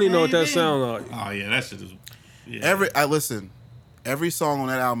Come Back I don't even know what that Baby. sound like. Oh yeah, that shit is. Yeah. Listen, every song on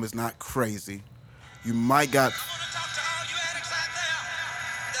that album is not crazy. You might got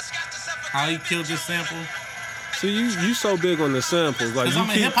How he killed this sample? See, you so big on the samples, like Cause you I'm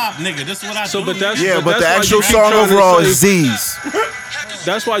a keep. hip hop nigga. This is what I So, do. but that's yeah, but the why actual you keep song trying to overall say- is Z's.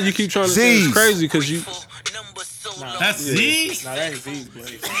 That's why you keep trying to say Z's. it's crazy because you. That's Z's. Nah, that ain't Z's,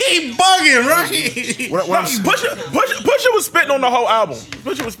 Blaze. He bugging, right? What I'm Pusha was spitting on the whole album.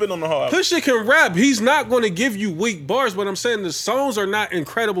 Pusha was spitting on the whole album. Pusha can rap. He's not going to give you weak bars, but I'm saying the songs are not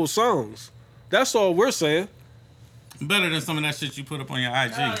incredible songs. That's all we're saying. Better than some of that shit you put up on your IG. I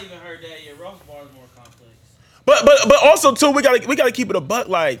haven't even heard that yet. Ross Bar is more complex. But also too, we gotta keep it a buck.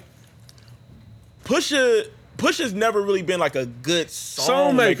 Like Pusha's never really been like a good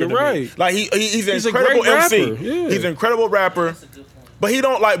song maker, to me. right. Like he's an He's a incredible great MC. rapper, yeah. He's an incredible rapper. That's a good point. But he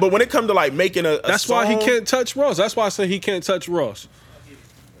don't like. But when it comes to like making a That's song, why he can't touch Ross. That's why I say he can't touch Ross.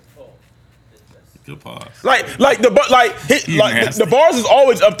 Good pause. like nasty. the bars is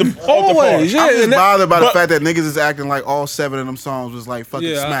always up to Always, yeah. I'm just and that- bothered by the but- fact that niggas is acting like all 7 of them songs was like fucking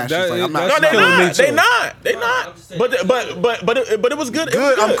Yeah, smashes. that- Like, I'm that's not. No, killing me they too. not. They I'm not. just saying- But it was good. It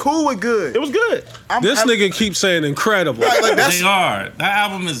was Good. I'm cool with good. It was good. This nigga keeps saying incredible, like that's They are. That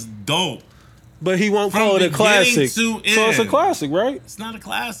album is dope. but he won't From call it a beginning classic. to So it's a end. classic, right? It's not a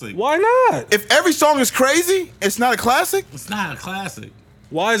classic. Why not? if every song is crazy, it's not a classic. It's not a classic.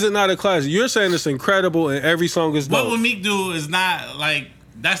 Why is it not a classic? You're saying it's incredible and every song is What dope. Would Meek Do is not like.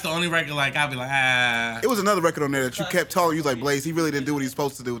 That's the only record. Like I'll be like, It was another record on there that you kept telling you like Blaze. He really didn't do what he's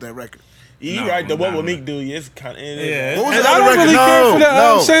supposed to do with that record. You No, right. The What no, Would no. Meek Do? It's kind of Yeah. What was And the I other don't record? really care No, for that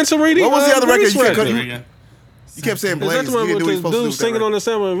no. Santorini. What was the other record Grease you kept record. cutting? You kept saying Is that Blaze. the He one didn't do with what the he's supposed to dude do with that singing on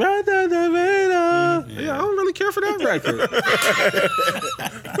record. the song? Yeah, I don't really care for that record.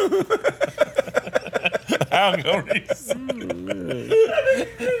 I'll go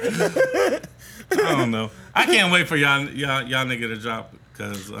I don't know. I can't wait for y'all nigga to drop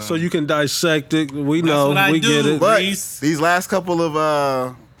because. So you can dissect it. We That's know. what I We do. get it. But Reese. these last couple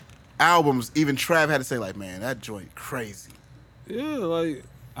of albums, even Trav had to say like, man, that joint crazy. Yeah, like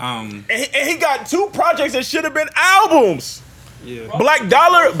Um, And he got 2 projects that should have been albums. yeah. Black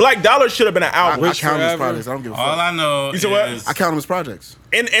Dollar should have been an album. I Rich count them as Forever. projects. I don't give a all fuck. I know You said what? is I count them as projects.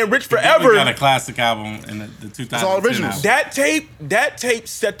 And Rich we Forever. got a classic album in the 2010 all originals. album. That tape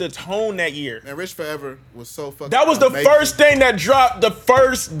set the tone that year. And Rich Forever was so fucking. That was the amazing. first thing that dropped the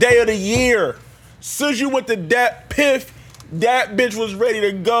first day of the year. Soon as you went to that Piff, that bitch was ready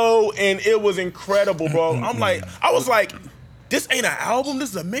to go, and it was incredible, bro. I was like, this ain't an album.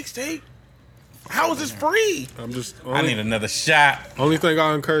 This is a mixtape. How is this free? I'm just. I need another shot. Only thing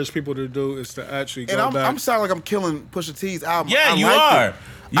I encourage people to do is to actually go And back. I'm sounding like I'm killing Pusha T's album. Yeah, I you liked are. It.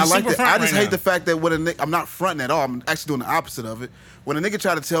 You I like super it. front I just right hate now. the fact that when I'm not fronting at all. I'm actually doing the opposite of it. When a nigga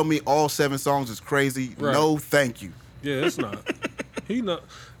try to tell me all 7 songs is crazy, Right. no, thank you. Yeah, it's not. He not.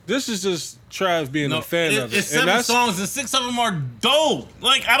 This is just Trav being a fan of it. It's And 7 songs and 6 of them are dope.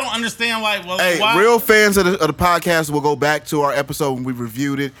 Like I don't understand why. Well, Hey, why? real fans of the podcast will go back to our episode when we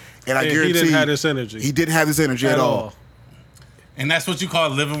reviewed it, and I And guarantee he didn't have this energy. He didn't have this energy at all. And that's what you call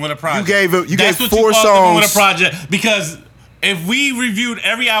living with a project. You That's gave what 4 you call living with a songs. project because if we reviewed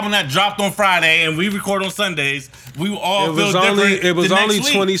every album that dropped on Friday and we record on Sundays, we will all It feel was different. only the next only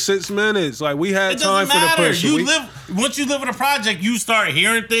week. 26 minutes. Like we had It time doesn't for matter. the push. You once you live with a project, you start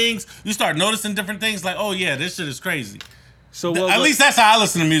hearing things, you start noticing different things. Like, oh yeah, this shit is crazy. So At least that's how I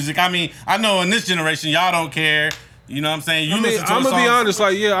listen to music. I mean, I know in this generation, y'all don't care. You know what I'm saying? You I mean, listen to I'm the gonna be songs- honest.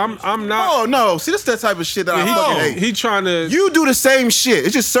 Like, yeah, I'm not. Oh no, see that's that type of shit that I fucking hate. He trying to. You do the same shit.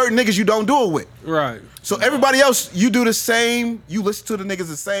 It's just certain niggas you don't do it with. Right. So everybody else, you do the same. You listen to the niggas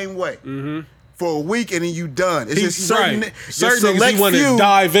the same way for a week, and then you done. It's just certain, right. just Certain niggas select you want to few.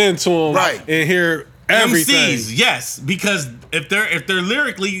 dive into them Right. and hear everything. MCs, yes, because if they're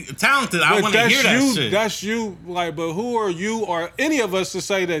lyrically talented, I But want to hear that you, shit. That's you. Like, but who are you or any of us to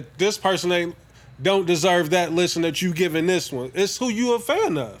say that this person don't deserve that listen that you giving this one? It's who you a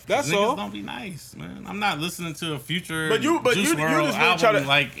fan of. That's Niggas all. don't be nice, man. I'm not listening to a future But you Juice just really WRLD album try to-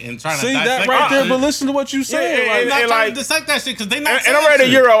 and trying to See dissect that right there, shit. but listen to what you saying. Yeah, like, I'm not and trying like- to dissect that shit because they not. And I'm ready to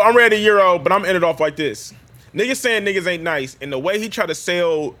Euro. I'm ready to Euro, but I'm ended off like this. Niggas saying niggas ain't nice, and the way he tried to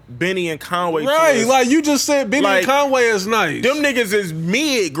sell Benny and Conway, right, to us, like you just said, Benny Like, and Conway is nice. them niggas is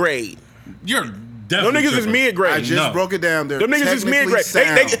mid grade. You're Them definitely niggas is tripping. mid grade. I just No. broke it down. They're Them niggas is mid grade.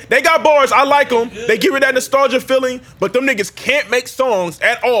 technically sound. They got bars. I like them. They give it that nostalgia feeling, but them niggas can't make songs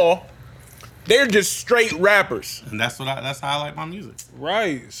at all. They're just straight rappers. And that's how I like my music.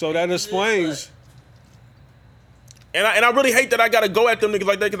 Right, so that explains. And I really hate that I gotta go at them niggas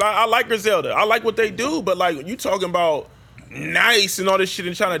like that because I like Griselda. I like what they do, but like you talking about nice and all this shit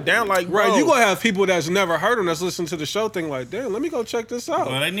and trying to down like Right, bro. you gonna have people that's never heard them that's listening to the show think like, damn, let me go check this out.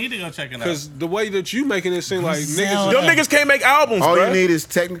 Well, they need to go check it out. Because the way that you making it seem like Griselda. niggas, Them niggas can't make albums, All bruh. you need is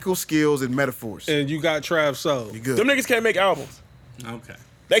technical skills and metaphors. and you got Trav Soul. You good? Them niggas can't make albums. Okay.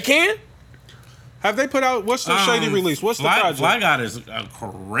 They can? Have they put out what's the Shady release? What's the project? Fly God is a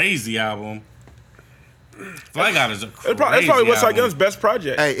crazy album. Fly God is a crazy That's probably West Side album. Gun's best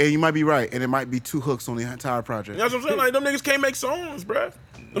project. Hey, and you might be right, and it might be 2 hooks on the entire project. That's what I'm saying. Like them niggas can't make songs, bruh.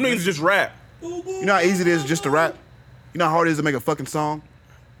 Them niggas just rap. You know how easy it is just to rap? You know how hard it is to make a fucking song?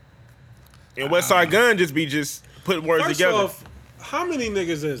 And West Side Gun just putting words First together. off, how many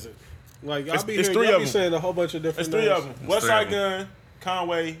niggas is it? Like It's- I'll be it's hearing, three y'all of be them. saying a whole bunch of different There's 3 of names. them. West three of Side them. Gun,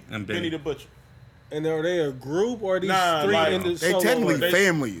 Conway, And Benny Benny. the Butcher. And are they a group or are these Nah, three like, in the They solo technically artists?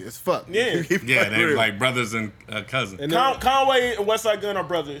 family as fuck. Yeah. Yeah, they're like brothers and cousins. And then- Conway and West Side Gun are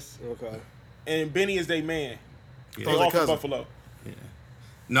brothers, okay. and Benny is their man. They Those are all from cousins. Buffalo.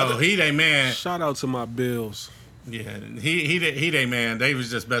 No, he they man. Shout out to my Bills. Yeah, he they man. They was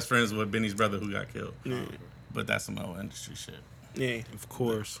just best friends with Benny's brother who got killed. But that's some old industry shit. Yeah, Of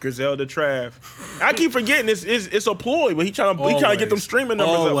course. Griselda Trav. I keep forgetting it's a ploy, but he trying to get them Always. streaming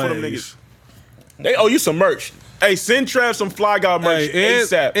numbers up for them Always. niggas. They owe you some merch. Hey, send Trav some Fly God merch Hey,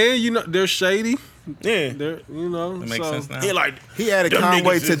 ASAP. and you know they're shady. Yeah, They're That makes sense now. he like He added them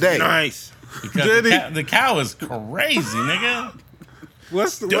Conway niggas is today. Nice. Because Did he? the cow is crazy, nigga.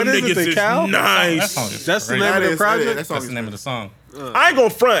 What's the, Them what is niggas it? The is cow? That nice. song is That's the crazy. name of the That project. song That's is the name of the song. I ain't gonna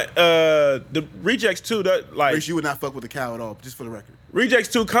front. The Rejects 2, that like Rich, you would not fuck with the cow at all, just for the record. Rejects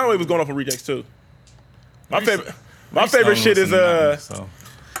 2, Conway was going off on Rejects 2. My Reese- favorite Reese shit don't is listen to nothing, so.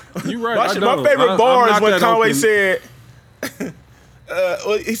 You right. my, I shit- don't. my favorite I'm bar is not when that Conway open. said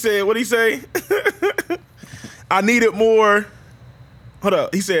what'd he say? I needed more. Hold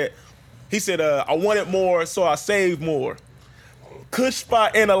up. He said I wanted more, so I saved more. Kush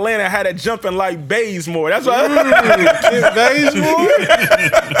spot in Atlanta had it jumping like Bazemore. That's why Kid Bazemore?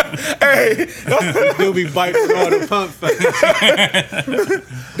 hey, He'll be biting all the pump face.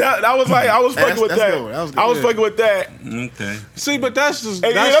 that was like I was fucking with that's that. good. That was good, I was yeah. fucking with that. Okay. See, but that's just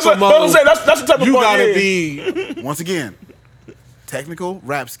Hey, that's what some I'm saying. That's the type of you bar, gotta yeah. be Once again, technical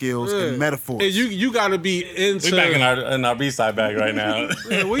rap skills yeah. and metaphors. And you gotta be into. We back in our B-side bag right now. Yeah,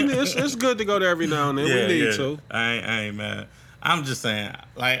 it's good to go there every now and then. we need to. I ain't mad. I'm just saying,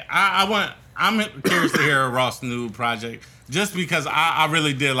 like, I'm curious to hear Ross' new project just because I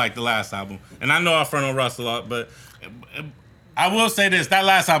really did like the last album. And I know I front on Ross a lot, but I will say this, that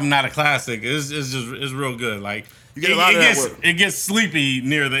last album not a classic. It's real good. Like, You get a lot of that with- it gets sleepy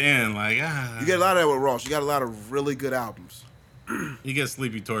near the end. Like, You get a lot of that with Ross. You got a lot of really good albums. you get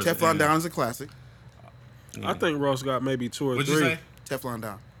sleepy towards the Teflon end. Down is a classic. I think Ross got maybe 2 or What'd 3. you say? Teflon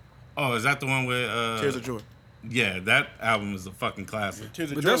Down. Oh, is that the one with Tears of Joy. Yeah, that album is a fucking classic.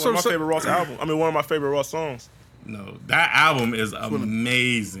 Tears of But Joy, that's one of my what I'm favorite Ross album. I mean, one of my favorite Ross songs. No, that album is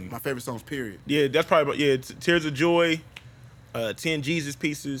amazing. My favorite songs, period. Yeah, that's probably Tears of Joy, 10 Jesus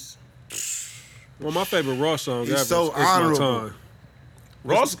Pieces. Well, my favorite Ross song He's ever so is My honorable. Time.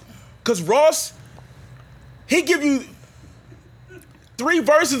 Ross, because Ross, he give you 3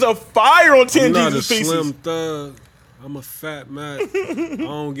 verses of fire on 10 I'm not a Jesus Pieces. slim thug. I'm a fat Mac. I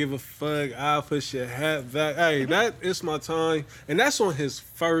don't give a fuck. I'll push your hat back. Hey, that is My Time. And that's on his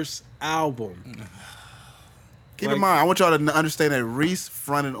first album. Keep Like- in mind, I want y'all to understand that Reese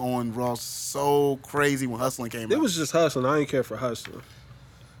fronted on Ross so crazy when Hustling came It out. was just hustling. I ain't care for hustling.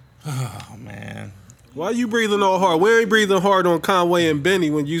 Oh man, Why you breathing all hard? We ain't breathing hard on Conway and Benny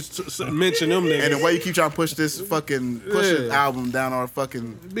when you mention them niggas. And the way you keep trying to push this album down our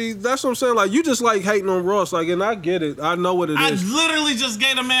fucking. That's what I'm saying. Like, you just like hating on Ross. Like, and I get it. I know what it I is. literally just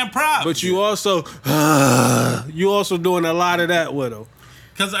gave the man props. But you also doing a lot of that with him.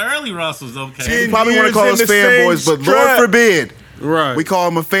 Because early Ross was okay. You probably want to call us fanboys, but Lord forbid. Right. We call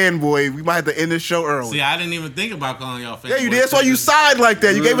him a fanboy. We might have to end this show early. See, I didn't even think about calling y'all fanboys. Yeah, you did. That's why you sighed like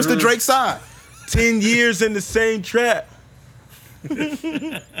that. You gave us the Drake side. 10 years in the same trap. Is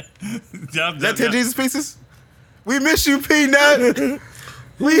that 10 Jesus Pieces? We miss you, Peanut.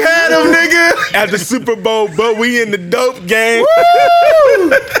 We had him, nigga. At the Super Bowl, but we in the dope game.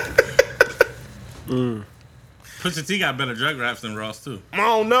 Pusha T got better drug raps than Ross, too. I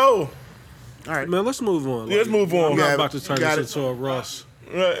don't know. All right, man, let's move on. Let's move on. I'm Yeah, not about to turn got this it. into a Ross.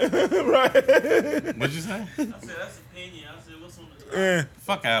 What'd you say? I said that's opinion. I said what's on the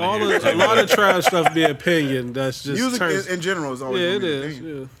Fuck out of here. A lot of trash stuff be opinion. That's just Music turns, in general is always. yeah, it gonna be is. the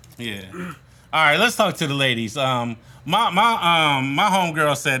thing. Yeah. Yeah. All right, let's talk to the ladies. My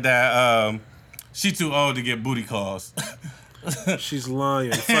homegirl said that she too old to get booty calls. She's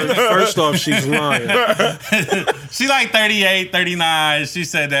lying. First off, she's lying. She like 38, 39. She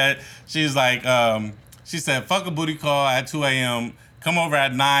said that she's like she said fuck a booty call at 2 a.m. Come over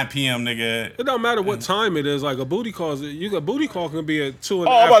at 9 p.m. nigga. It don't matter what time it is. Like a booty call, a booty call can be at 2 in the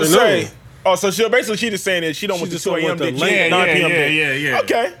Oh, I'm about to afternoon. say. Oh, so she just saying that she don't want the just 2 don't a.m. want the dick. She late- want 9 p.m. yeah.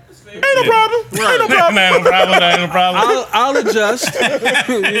 Okay. Ain't no problem. Ain't no problem. Ain't no problem. I'll adjust.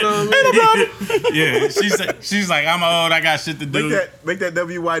 You know what I mean? Yeah, she's like, I'm old, I got shit to do. Make that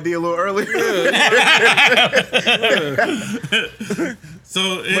WYD a little earlier.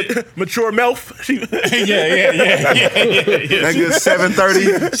 So Mature Melf. She yeah. That good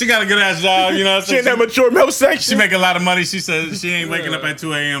 7:30. She got a good ass job, you know what I'm in that saying? mature Melf She section. make a lot of money. She says she ain't waking up at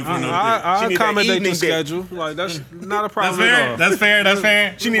 2 a.m. for no dick. I She need that accommodate evening the dick. schedule. Like, that's not a That's problem at fair. all. That's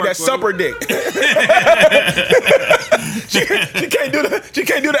fair. She need that Work supper dick. she can't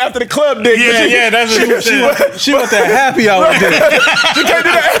do that after the club dick. but Yeah, that's what she want. She want that happy hour dick. She can't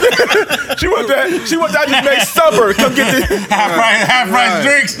do that. She want that just make supper. Come get this. half price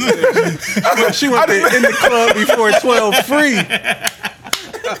drinks. She want that in the club before 12 free.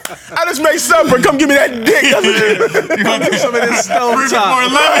 I just make supper. Come give me that dick. That's what You want Some of this stone Free top.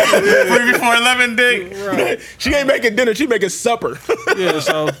 before 11 dick. she ain't making dinner. She making supper. Yeah,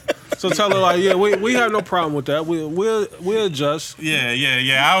 so tell her like, yeah, we have no problem with that. We'll adjust. Yeah.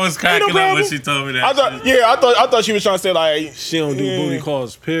 I was cracking up when problem. she told me that. I thought she was trying to say like She don't do booty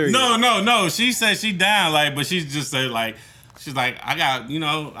calls, period. No. She said she down, like, but she just said like, she's like, I got,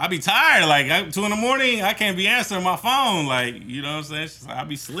 I be tired. Like, 2 a.m, I can't be answering my phone. Like, you know what I'm saying? She's like, I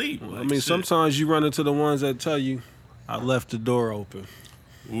be asleep. Like, I mean, shit. sometimes you run into the ones that tell you, I left the door open.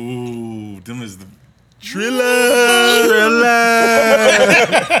 Ooh, them is the.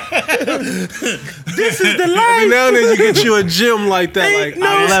 this is the Every life. now and then you get you a gym like that, like, no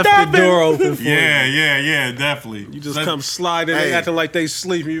I left stopping. the door open for you. Yeah, definitely. You just come sliding, Hey. they acting like they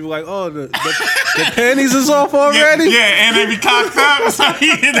sleep, and you be like, oh, the panties is off already? Yeah, and they be cocked up. So they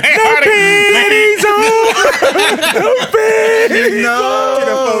panties Get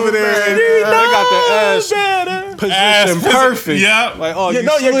up over there. And, they got the ass position perfect. Yep. Like, oh, you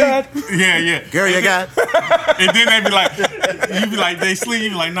No, you sleep? got. Yeah. Girl, you got And then they be like, you be like, they sleep. You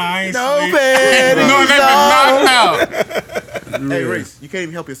be like, nah, I ain't no sleep. panties No, they been knocked out. Hey, Reese, you can't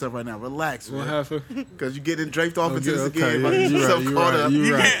even help yourself right now. Relax, What man. happened? Because you're getting draped off into this Okay, again. yeah, You're so you caught right, up.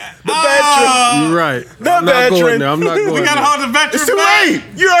 you right. Oh, You right. The I'm not going veteran. there. I'm not going we gotta there. hold the veteran It's too back. late.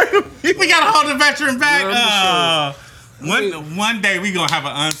 You already. We gotta hold the veteran back. Yeah, One day we gonna have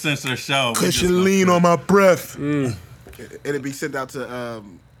an uncensored show. We just Cushion gonna- lean on my breath. It'll be sent out to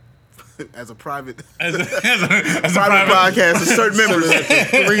as a private as a private private podcast to certain members.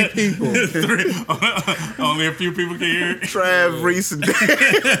 3 people. Only a few people can hear it. Trav, Reese, and Dan.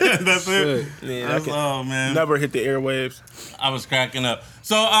 That's it. Man, That's all, man. never hit the airwaves. I was cracking up.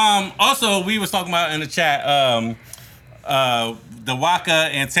 So, also we was talking about in the chat, the Waka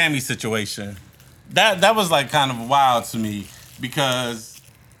and Tammy situation. That was like kind of wild to me because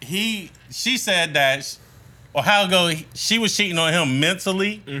she said that a while ago she was cheating on him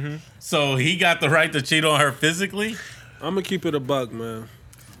mentally, so he got the right to cheat on her physically. I'm going to keep it a buck, man.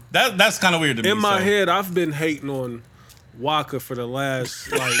 That's kind of weird to me. In my so. head, I've been hating on Waka for the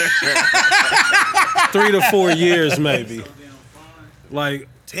last, like, 3 to 4 years, maybe. Like,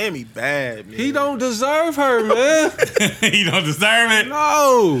 Tammy bad, man. he don't deserve her, man. You don't deserve it.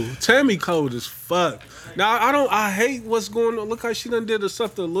 No. Tammy cold as fuck. Now, I hate what's going on. Look how she done did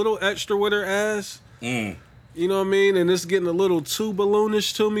something a little extra with her ass. You know what I mean? And it's getting a little too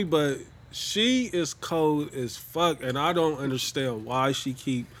balloonish to me, but she is cold as fuck, and I don't understand why she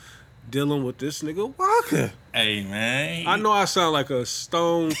keep dealing with this nigga Walker. Hey, man. I know I sound like a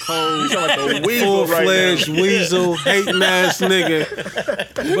stone cold, like a weasel full-fledged right now. weasel, hating ass nigga.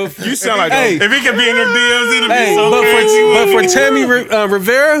 But You sound like hey, if he could be in the DMs, it'd hey, be so but crazy. for Tammy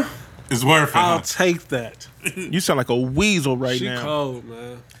Rivera, It's worth it. I'll huh? take that. you sound like a weasel right She now. cold,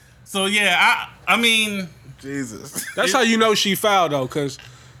 man. So, yeah, I mean, Jesus. That's how you know she foul though, because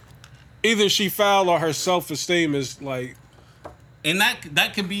either she foul or her self-esteem is like and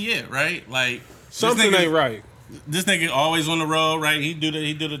that could be it, right? Like, something this nigga, ain't right. This nigga always on the road, right? He do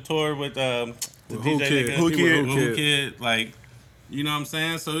the tour with the Who DJ Kid. nigga. Who He Kid. with Who Who Kid. Like, you know what I'm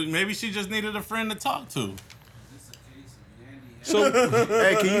saying? So maybe she just needed a friend to talk to. So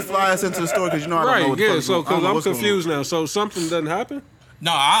Hey, can you fly us into the story? Because you know I don't know right, what the yeah. fuck So I don't because know I'm what's going on. confused now. So something doesn't happen.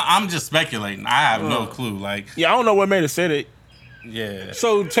 No, I'm just speculating. I have no clue. Like, Yeah, I don't know what made her say that. yeah,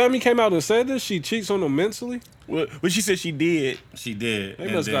 So Tammy came out and said this. She cheats on him mentally. But she said she did. she did. They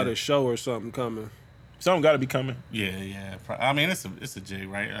And must got then- a show or something coming. Something got to be coming. Yeah. I mean, it's a jig,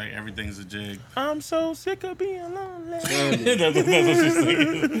 right? Like, everything's a jig. I'm so sick of being lonely. that's what she's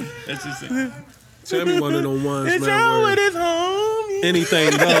saying. That's just it. Tammy one of them ones, It's man, all where it is home. anything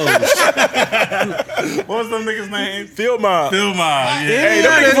goes. What was them niggas' name? Field mob. Phil Ma. Yeah. Hey,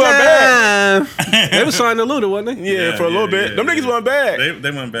 them niggas wasn't bad. They was signed to Luda, wasn't they? Yeah, for a little bit. Them niggas wasn't bad. They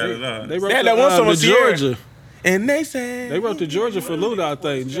weren't bad at all. They wrote They had the, that one song the with Sierra. Georgia. And they said, They wrote the Georgia for Luda, I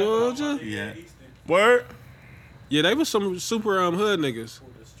think. Georgia. Yeah. word? Yeah, they was some super hood niggas.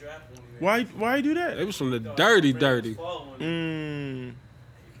 Why you do They that? was from the dirty. Mm.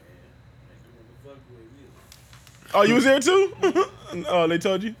 Oh, you was there too? Oh, they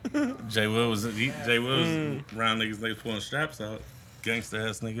told you? Jay Will was round niggas. They pulling straps out. Gangsta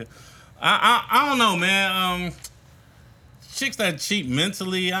ass nigga. I don't know, man. Chicks that cheat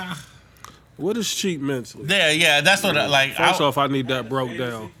mentally. What is cheat mentally? Yeah. That's what I like. First off, I need that broke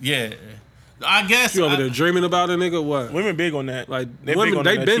down. Yeah. I guess. You over there dreaming about a nigga? What? Women big on that. Like They big women, on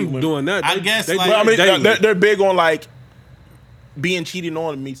they that been cheat women. doing that. I They, guess, they like- do Well, I mean, daily. they're big on like being cheated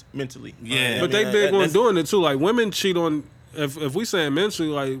on mentally. Yeah. But they mean, big on that's- doing it too. Like women cheat on. If we saying mentally,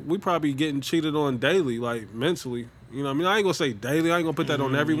 like we probably getting cheated on daily, like mentally. You know what I mean? I ain't gonna say daily. I ain't gonna put that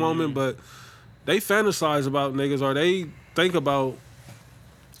on every woman, but they fantasize about niggas or they think about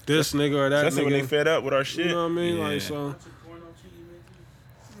this nigga or that Especially when they nigga. fed up with our shit. You know what I mean? Yeah. Like so.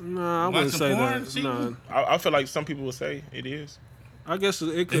 Nah, I wouldn't Watching say porn that. cheating? Nah, I feel like some people would say it is. I guess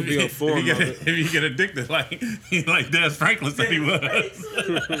it could be a if form you of get, it. if you get addicted, like Des Franklin said he was.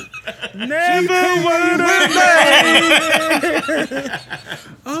 Never would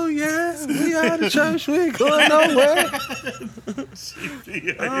Oh yeah, we out of church. We ain't going nowhere.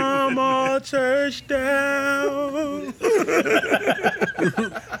 I'm all churched down.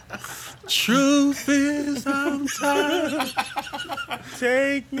 Truth is, I'm tired.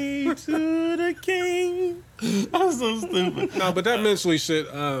 Take me to the king. I'm so stupid. No, but that mentally shit.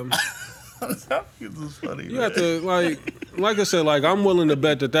 It's just funny. You have to like I said, like I'm willing to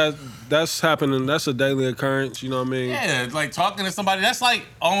bet that's happening. That's a daily occurrence. You know what I mean? Yeah, like talking to somebody. That's like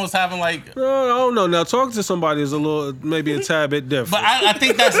almost having like. No, I don't know. Now talking to somebody is a little, maybe a tad bit different. But I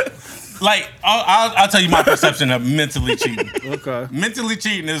think that's like I'll tell you my perception of mentally cheating. Okay. Mentally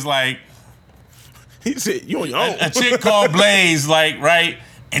cheating is like He said, "You on your own." a chick called Blaze, like, right,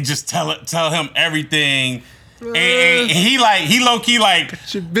 and just tell him everything. And he low key like,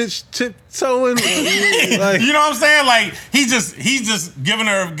 Your bitch tiptoeing. Like, you know what I'm saying? Like he's just giving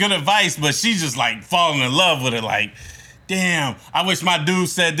her good advice, but she's just like falling in love with it. Like, damn, I wish my dude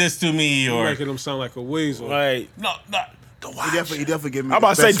said this to me, or making them sound like a weasel. Like, no. He definitely gave me. I'm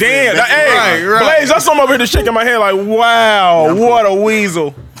about to say, best friend, damn, best hey, friend. Blaze, that's something over here just shaking my head like, wow, what a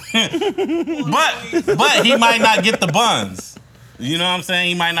weasel. But he might not get the buns. You know what I'm saying?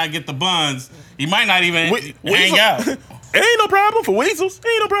 He might not get the buns. He might not even hang Weasel- out. It ain't no problem for weasels.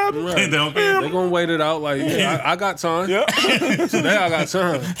 Ain't no problem. Right. They don't care. They gonna wait it out. Like, yeah, I got time. Yeah. Today I got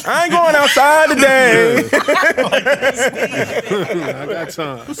time. I ain't going outside today. I got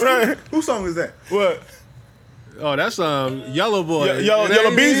time. Right. Whose song is that? What? Oh, that's Yellow Boy.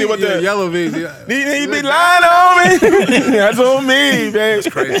 Yellow Beezy with yeah, the- Yellow Beezy. He be lying on me. That's on me, babe.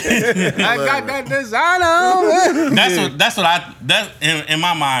 I got that design on. That's what I in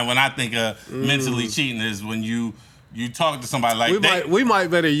my mind when I think of mentally cheating is when you talk to somebody like We might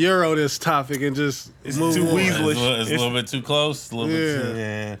better Euro this topic and just move too on. weaselish. It's a little bit too close. A little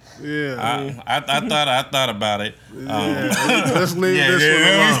bit too, Yeah. I thought about it. Let's leave Yeah, this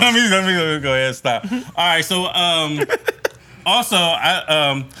one alone. let me go ahead and stop. All right, so also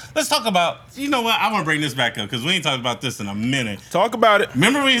let's talk about. You know what? I want to bring this back up because we ain't talked about this in a minute. Talk about it.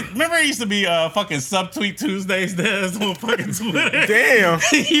 Remember it used to be fucking subtweet Tuesdays there on fucking Twitter. Damn.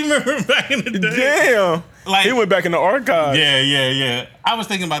 You remember back in the day? Damn. Like He went back in the archives. Yeah. I was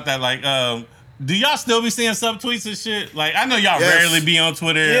thinking about that. Like, do y'all still be seeing subtweets and shit? Like, I know y'all rarely be on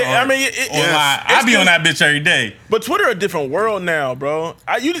Twitter. Yeah, or, I mean, online. I be on that bitch every day. But Twitter a different world now, bro.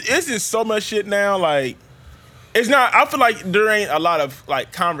 It's just so much shit now. Like, it's not. I feel like there ain't a lot of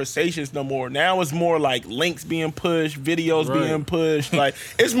like conversations no more. Now it's more like links being pushed, videos being pushed. Like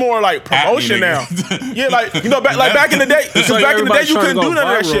it's more like promotion now. Yeah, like back in the day. Because like back in the day you everybody couldn't do none of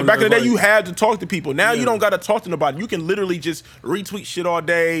that viral shit. Back in the day and you had to talk to people. Now you don't got to talk to nobody. You can literally just retweet shit all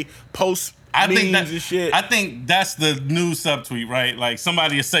day, post. I think and shit. I think that's the new subtweet, right? Like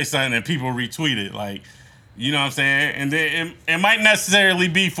somebody will say something and people retweet it. Like, you know what I'm saying? And then it might necessarily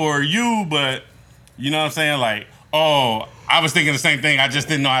be for you, but you know what I'm saying? Like, oh, I was thinking the same thing. I just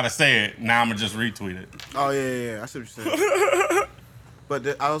didn't know how to say it. Now I'm gonna just retweet it. Oh yeah. I see what you're saying.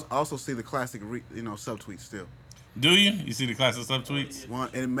 But I also see the classic, subtweets still. Do you? You see the classic subtweets? One,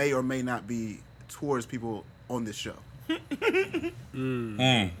 and it may or may not be towards people on this show.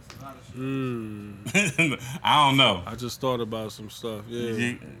 I don't know. I just thought about some stuff.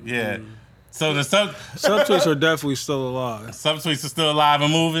 Yeah. Yeah. So the Subtweets are definitely still alive. subtweets are still alive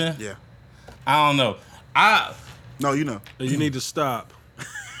and moving. Yeah. I don't know. No, you know. And you need to stop.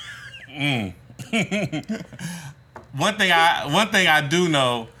 One thing I do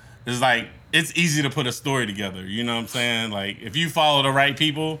know is like it's easy to put a story together. You know what I'm saying? Like if you follow the right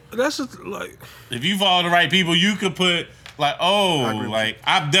people, That's just like if you follow the right people, you could put like, oh, agree with like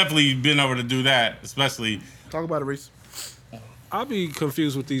I've definitely been able to do that, especially. Talk about it, Reese. I'll be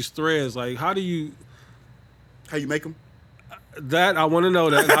confused with these threads. Like, how do you? How you make them? That I want to know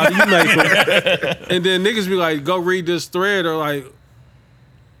that. How do you make them? And then niggas be like, go read this thread, or like,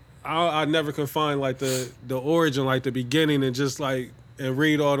 I never can find like the origin, like the beginning, and just like and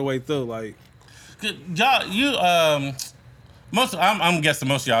read all the way through. Like, Y'all, I'm guessing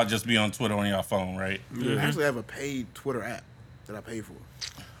most of y'all just be on Twitter on y'all phone, right? I actually have a paid Twitter app that I pay for.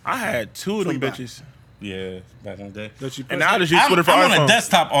 I had two of them Tweetbot. bitches. Yeah, back in the day. that you And now I just use I'm Twitter for on iPhone. a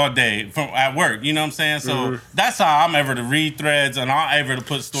desktop all day at work. You know what I'm saying? So that's how I'm able to read threads and I'm able to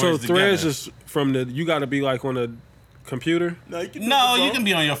put so stories together. threads is from the. You got to be like on a computer. No, you can, No, you can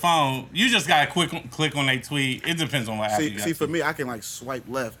be on your phone. You just gotta click on a tweet. It depends on what app you got. See, for me, I can like swipe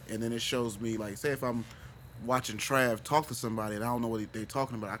left, and then it shows me like, say if I'm watching Trav talk to somebody and I don't know what they're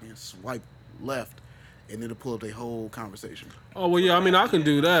talking about, I can swipe left, and it'll pull up their whole conversation. Oh well, yeah. I mean, I can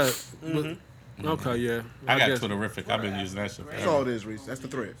do that. But, okay, yeah. I got guess. Twitterific. I've been using that shit That's forever. all it is, Reese. That's the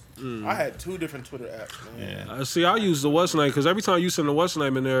thread. I had two different Twitter apps, man. Yeah. See, I use the what's name because every time you send the what's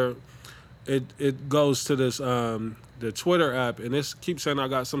name in there, it goes to this the Twitter app, and it keeps saying I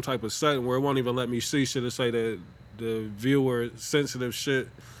got some type of setting where it won't even let me see shit. It say that the viewer sensitive shit.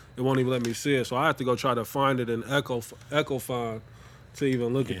 It won't even let me see it, so I have to go try to find it in Echo Find to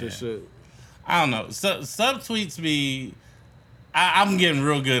even look at this shit. I don't know. Subtweets be. I'm getting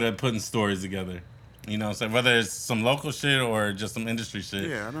real good at putting stories together. You know what I'm saying? Whether it's some local shit or just some industry shit.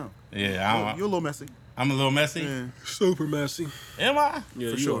 Yeah, I know. Yeah, You're a little messy. I'm a little messy. Yeah. Super messy. Am I? Yeah,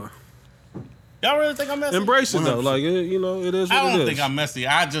 For you sure. are. Y'all really think I'm messy? Embrace it though, 100%. like it, it is what I it don't is. think I'm messy.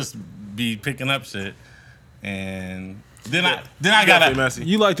 I just be picking up shit, and then I gotta. Definitely messy.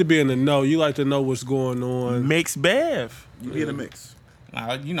 You like to be in the know. You like to know what's going on. Makes Bev. You be in the mix.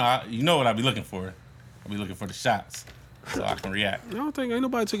 You know what I be looking for. I be looking for the shots, so I can react. I don't think ain't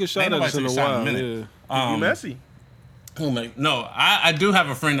nobody took a shot Ain't at nobody us in a took a shot while. in a minute. Yeah. You messy. No, I do have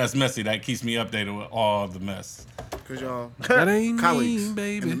a friend that's messy that keeps me updated with all the mess. Because y'all That ain't colleagues me,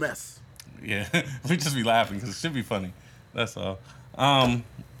 baby. in the mess. Yeah, we just be laughing because it should be funny. That's all.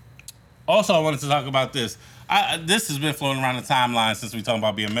 Also, I wanted to talk about this. This has been floating around the timeline since we talking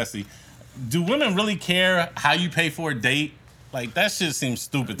about being messy. Do women really care how you pay for a date? Like, that shit seems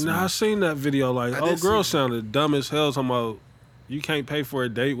stupid to me. Nah, I seen that video. Like, I did see girl it. sounded dumb as hell. Talking about you can't pay for a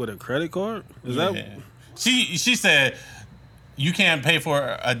date with a credit card. Is Yeah. that? She said you can't pay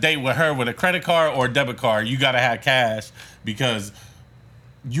for a date with her with a credit card or debit card. You gotta have cash because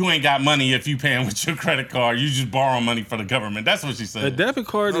you ain't got money if you paying with your credit card. You just borrow money from the government. That's what she A said. debit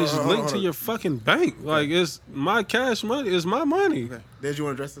card is linked to your fucking bank. Like, it's my cash money. It's my money. Okay. Did you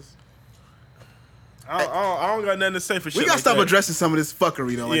want to address this? I don't got nothing to say for shit. We gotta like stop that. addressing some of this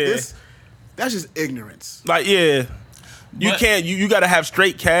fuckery though. Like Yeah. this, that's just ignorance. Like, yeah. You But- can't. You got to have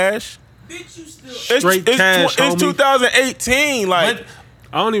straight cash. Bitch, you still. Straight cash, It's homie. 2018. Like, But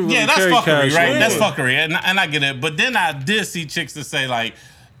I don't even yeah, really that's carry fuckery, cash. right? on That's me. fuckery, and I get it. But then I did see chicks that say like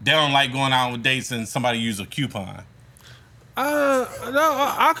they don't like going out with dates and somebody use a coupon.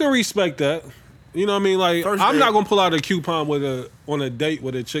 I can respect that. You know what I mean? Like, First I'm date. not gonna pull out a coupon on a date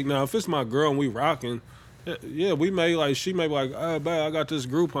with a chick. Now, if it's my girl and we rocking, yeah, we may like she may be like, babe, I got this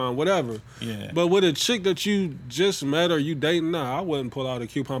Groupon, whatever. Yeah. But with a chick that you just met or you dating, nah, I wouldn't pull out a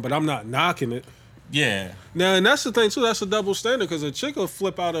coupon. But I'm not knocking it. Yeah. Now, and that's the thing too. That's a double standard because a chick will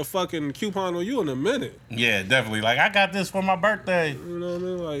flip out a fucking coupon on you in a minute. Yeah, definitely. Like, I got this for my birthday. You know what I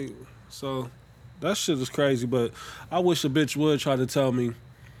mean? Like, so that shit is crazy. But I wish a bitch would try to tell me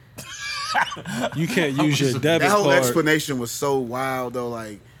you can't use your debit That whole card. explanation was so wild though.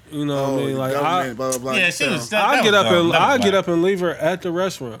 Like, You know what I mean? the Like, government, blah blah blah. Yeah, she was. I get up and leave her at the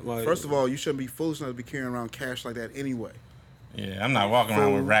restaurant. Like, First of all, you shouldn't be foolish enough to be carrying around cash like that anyway. Yeah, I'm not walking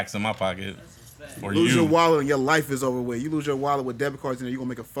around with racks in my pocket. For Lose you. your wallet and your life is over with. You lose your wallet with debit cards in there, you're gonna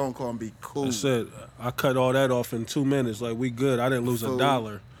make a phone call and be cool. I said, I cut all that off in 2 minutes. Like, we good. I didn't lose Fool.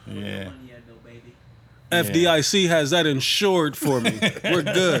 $1. Yeah. Money yet, though, baby. FDIC has that insured for me. We're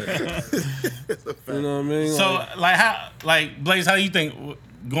good. You know what I mean? So, like, Blaze, how do you think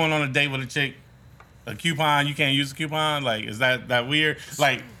going on a date with a chick, a coupon, you can't use a coupon? Like, is that weird?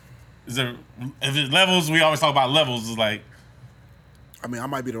 Like, is there, if it's levels, we always talk about levels. It's like, I mean, I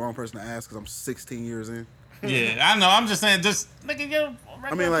might be the wrong person to ask because I'm 16 years in. yeah, I know. I'm just saying, just nigga, get a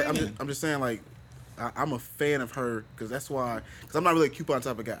I mean, like, opinion. I'm just saying, like, I'm a fan of her because that's why. Because I'm not really a coupon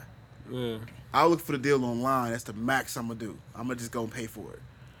type of guy. yeah. I'll look for the deal online. That's the max I'm gonna do. I'm gonna just go and pay for it.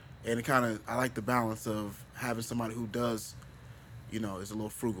 And it kind of, I like the balance of having somebody who does, is a little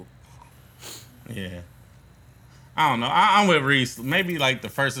frugal. Yeah. I don't know. I'm with Reese. Maybe like the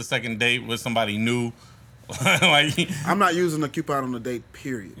first or second date with somebody new. Like, I'm not using a coupon on a date.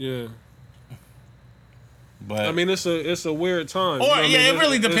 Period. Yeah. but I mean, it's a weird time. or You know what I yeah, mean? it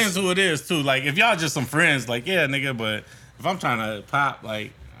really It's- depends who it is too. Like, if y'all just some friends, like, yeah, nigga. But if I'm trying to pop,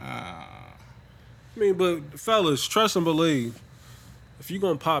 like, I mean, but fellas, trust and believe. If you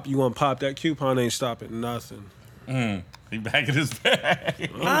gonna pop, you gonna pop. That coupon ain't stopping nothing. he back in his bag.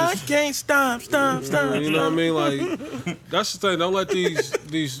 I can't stop. You know what I mean? Like, that's the thing. Don't let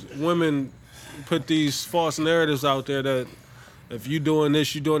these women put these false narratives out there that if you doing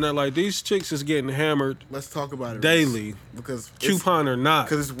this, you doing that. Like, these chicks is getting hammered Let's talk about it daily, Reese, because coupon or not.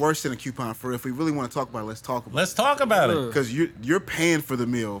 Because it's worse than a coupon. For if we really want to talk about it, let's talk about Let's talk about it. Because you're paying for the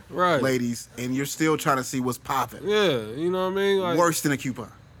meal, Right. ladies, and you're still trying to see what's popping. Yeah, you know what I mean? Like, Worse than a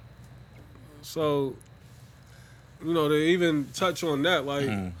coupon. So, to even touch on that, like,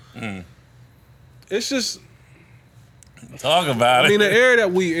 it's just, Talk about I it. mean, the era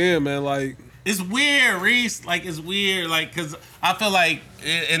that we in, man, like, It's weird, Reese. Like, it's weird. Like, because I feel like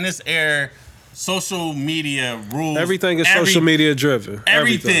in this era, social media rules. everything is social media driven.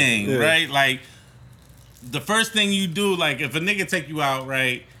 Everything, Yeah. right? Like, the first thing you do, like, if a nigga take you out,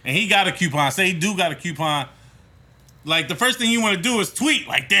 right, and he got a coupon, say he do got a coupon, like, the first thing you want to do is tweet,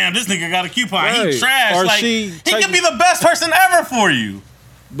 like, damn, this nigga got a coupon. Right. He trash. Or Like, she he take- could be the best person ever for you.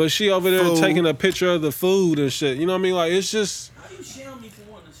 But she over there Fool. taking a picture of the food and shit. You know what I mean? Like, it's just How you shell me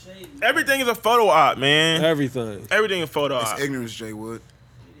for wanting to shade me? Everything is a photo op, man. everything. Everything is photo op. It's ignorance, Jay Wood.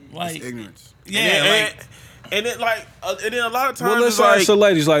 Like, It's ignorance. yeah, and, like, and then like, and then a lot of times Well, let's it's like, ask the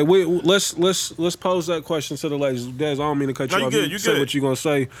ladies. Like, let's pose that question to the ladies. Des, I don't mean to cut you No, you off. good, you say good. what you gonna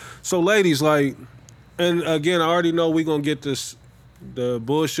say. So, ladies, like, and again, I already know we gonna get the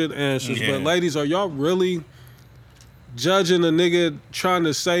bullshit answers. Yeah. But ladies, are y'all really judging a nigga trying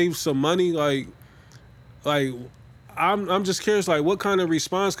to save some money? Like, I'm just curious. Like, what kind of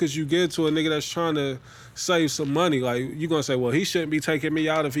response could you give to a nigga that's trying to save some money? Like, you gonna say, well, he shouldn't be taking me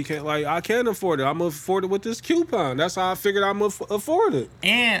out if he can't. Like, I can't afford it. I'm gonna afford it with this coupon. That's how I figured I'm gonna afford it.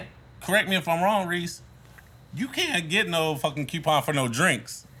 and correct me if I'm wrong, Reese, you can't get no fucking coupon for no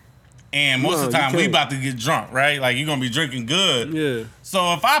drinks. And most No, of the you time, we can't. about to get drunk, right? Like, you're going to be drinking good. Yeah.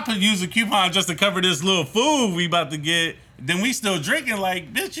 So if I use a coupon just to cover this little food we about to get, then we still drinking.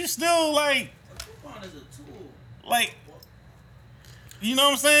 Like, bitch, you still, like, Coupon is a tool. like, you know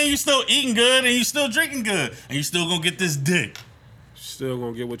what I'm saying? You still eating good and you still drinking good. And you still going to get this dick. Still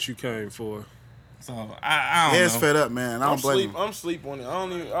gonna get what you came for. So, I don't Head's know. fed up, man. I don't blame him. I'm sleep on it. I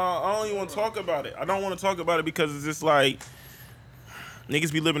don't even want to talk about it. I don't want to talk about it because it's just like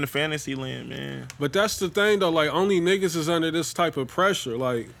niggas be living in fantasy land, man. But that's the thing though, like only niggas is under this type of pressure.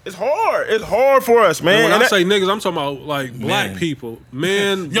 Like It's hard. It's hard for us, man. and when And I that- say niggas, I'm talking about like black Men. people.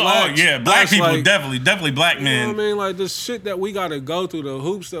 Men, Yo, blacks, oh, yeah, black that's people, like, definitely black You know men. what I mean? Like this shit that we gotta go through, the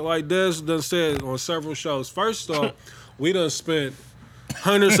hoops that like Des done said on several shows. First off, we done spent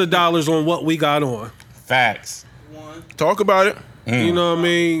hundreds of dollars on what we got on. Facts. One. talk about it. You know what I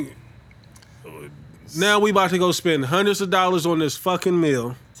mean? Now we about to go spend hundreds of dollars on this fucking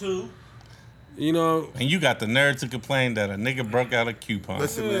meal. Two. You know, And you got the nerve to complain that a nigga broke out a coupon.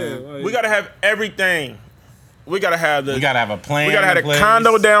 Listen, yeah, man. like, We gotta have everything. We gotta have the. We gotta have a plan. We gotta have in a place.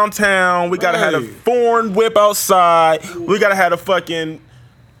 condo downtown. We gotta have a Right. foreign whip outside. We gotta have a fucking.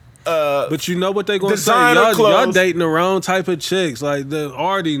 But you know what they gonna say? Designer Y'all clothes. dating the wrong type of chicks. Like they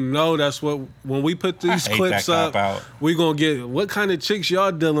already know that's what when we put these hate clips that up, cop-out. we gonna get what kind of chicks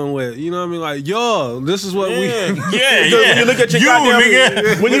y'all dealing with. You know what I mean? Like y'all, this is what Yeah. we. Yeah, Because when you look at your goddamn,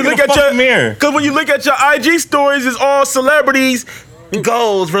 nigga. when you look at your mirror. because when you look at your IG stories, it's all celebrities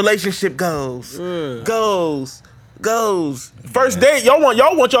goals, relationship goals, goals. First date, y'all want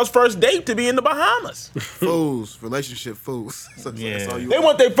y'all's first date to be in the Bahamas. Fools, relationship fools. That's Yeah. all you They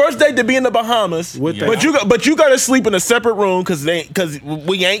want their first date to be in the Bahamas, With Yeah. but you gotta sleep in a separate room because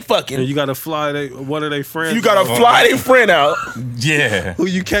we ain't And fucking. you gotta fly one of their friends. You gotta fly their friend out, Yeah. who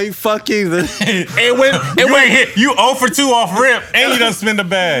you can't fuck either. and when You ain't hit. You 0 for 2 off rip, and you done spend a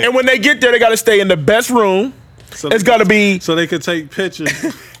bag. and when they get there, they gotta stay in the best room. So It's gotta be so they could take pictures.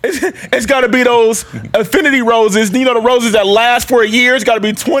 it's gotta be those affinity roses. You know the roses that last for a year. It's gotta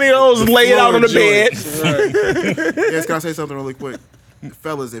be 20 of those laid out on the bed. Yes, can I say something really quick?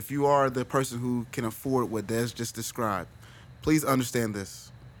 Fellas, if you are the person who can afford what Des just described, please understand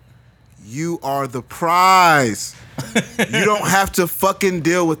this. You are the prize. You don't have to fucking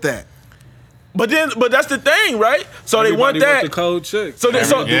deal with that. But that's the thing, right? So they want Everybody that. the cold chick. So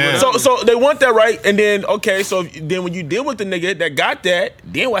Yeah. so they want that, right? And then okay, so then when you deal with the nigga that got that,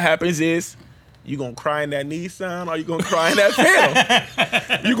 then what happens is you gonna cry in that Nissan or you gonna cry in that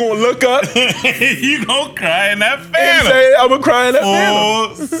Phantom? You gonna look up and You gon' cry in that phantom. say I'm gonna cry in that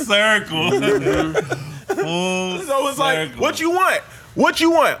Phantom. Full circle. Full So it's like, circle. what you want? What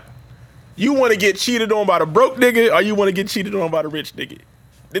you want? You want to get cheated on by the broke nigga, or you want to get cheated on by the rich nigga?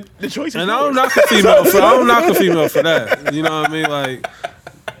 The choice is And I yours. don't knock a female for I don't knock a female for that. You know what I mean? Like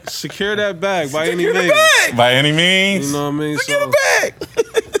secure that bag by any Secure the means. bag. By any means. You know what I mean? Secure So, the bag.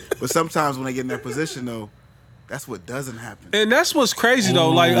 But sometimes when they get in that position, though, that's what doesn't happen. and that's what's crazy though.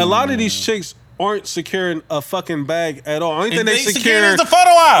 Like a lot of these chicks aren't securing a fucking bag at all. Only thing they securing securing, is the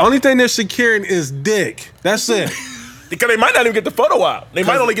photo op. only thing they're securing is dick. That's it. Because they might not even get the photo out. They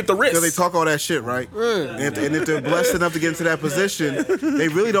might only get the wrist. Because they talk all that shit, right? And if they're blessed enough to get into that position, they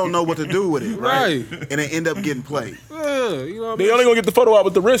really don't know what to do with it, right? Right. And they end up getting played. Yeah, you know what I They mean? only gonna get the photo out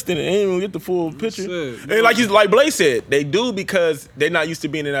with the wrist in it. They ain't gonna get the full picture. it. And like Blaze said, they do because they're not used to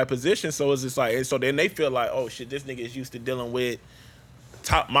being in that position. So it's just like, and so then they feel like, oh shit, this nigga is used to dealing with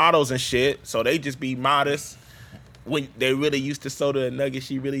top models and shit. So they just be modest. When they really used to soda and nuggets,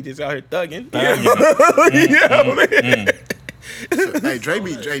 she really just out here thugging. Yeah. So, hey,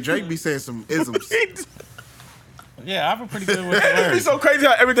 Drake be saying some isms. Yeah, I've been pretty good with the It's words. so crazy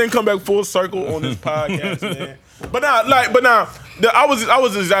how everything come back full circle on this podcast, man. But now, I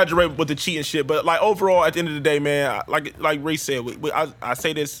was exaggerating with the cheating shit. But like overall, at the end of the day, man, like Ray said, I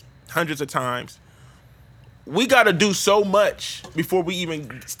say this hundreds of times. We got to do so much before we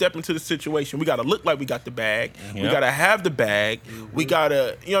even step into the situation. We got to look like we got the bag. We Yep. got to have the bag. We got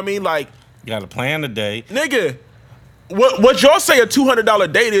to, you know what I mean? Like, You got to plan the day. nigga, what y'all say a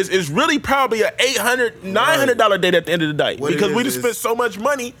 $200 date is really probably a $800, $900 date at the end of the day. What it because we is just spent so much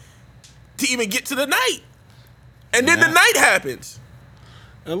money to even get to the night. And then Yeah. the night happens.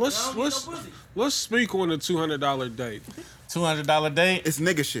 And let's don't need no pussy. let's speak on the $200 date. $200 date. It's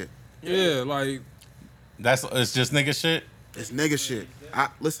nigga shit. Yeah, like It's just nigga shit. It's nigga shit.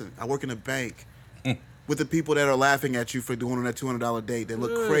 Listen, I work in a bank with the people that are laughing at you for doing on that $200 date. They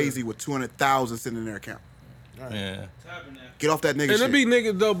look crazy with 200,000 sitting in their account. Yeah. Get off that nigga and shit. it be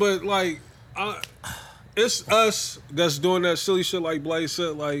niggas though, but like it's us that's doing that silly shit like Blaze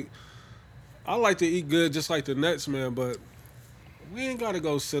said. Like I like to eat good just like the Nets, man, but we ain't gotta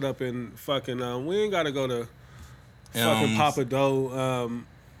go sit up and fucking we ain't gotta go to fucking Papa Dough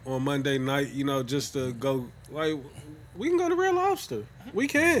on Monday night, you know, just to go like we can go to Red Lobster. We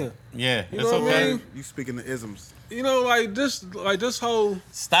can. Yeah. You It's know what I okay. mean? You speaking the isms. You know, like this whole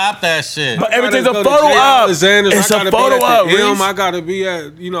Stop that shit. But everything's a gotta go to photo Jay op. Alexander's. It's I a gotta photo be op, at the M. Reese. I gotta be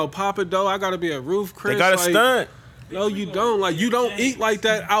at, you know, Papa Dough. I gotta be at Roof Chris. They got to like, stunt. No, you don't. Like, you don't eat like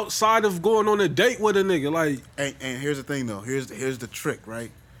that outside of going on a date with a nigga. Like, And here's the thing though. Here's the trick,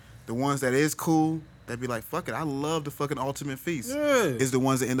 right? The ones that is cool, that be like, fuck it, I love the fucking ultimate feast. Yeah. Is the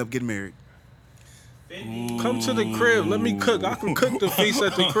ones that end up getting married. come to the crib. Let me cook. I can cook the feast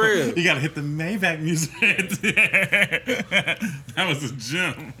at the crib. You gotta hit the Maybach music. That was a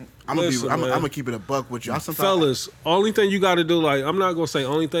gem. I'm Listen, man. gonna keep it a buck with you. I sometimes Fellas, only thing you got to do, like, I'm not gonna say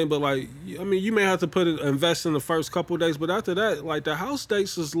only thing, but like, I mean, you may have to invest in the first couple of days, but after that, like, the house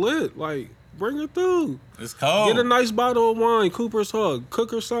dates is lit. Like, bring her through. It's cold. Get a nice bottle of wine, Cooper's Hawk. Cook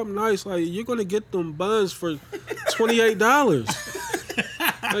her something nice. Like, you're gonna get them buns for $28.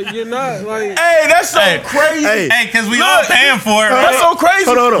 Like, you're not like. Hey, that's so crazy. Hey, because we all paying for it, right? That's so crazy.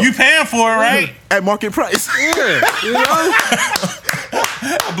 Hold on. You paying for it, right? At market price. Yeah, you know?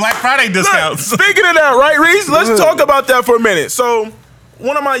 Black Friday discounts. Speaking of that, right, Reese? Let's talk about that for a minute. So,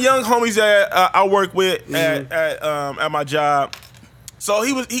 one of my young homies that I work with at my job, so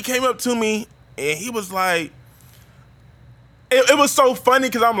he came up to me and he was like, it was so funny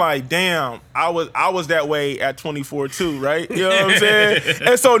because I'm like, damn, I was that way at 24 too, right? You know what I'm saying?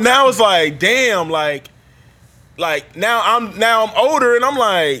 And so now it's like, damn, like now I'm older and I'm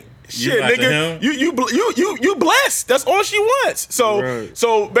like, shit, nigga, you blessed. That's all she wants. So Right.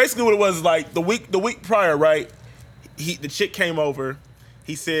 so basically what it was like the week prior, right? The chick came over.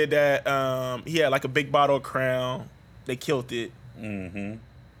 He said that he had like a big bottle of Crown. They killed it. Mm-hmm.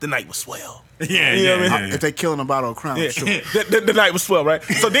 The night was swell. Yeah, You know what I mean? If they killing a bottle of Crown, Yeah. sure. The night was swell, right?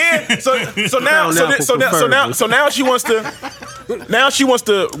 So then, so now, Crown apple so now she wants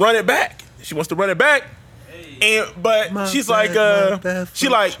to run it back. She wants to run it back, but she's like,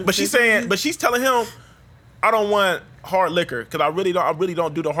 but she's telling him, I don't want hard liquor because I really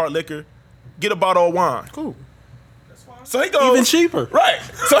don't do the hard liquor. Get a bottle of wine. Cool. So he goes Even cheaper. right?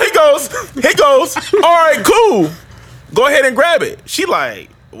 So he goes. All right, cool. Go ahead and grab it. She like,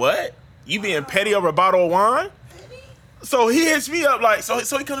 what? You being petty over a bottle of wine? So he hits me up like, so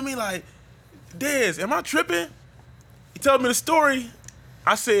he come to me like, Dez, am I tripping? He told me the story.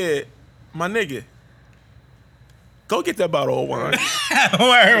 I said, my nigga, go get that bottle of wine. Wait.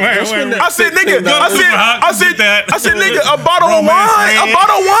 I said, nigga, I said, nigga, a bottle of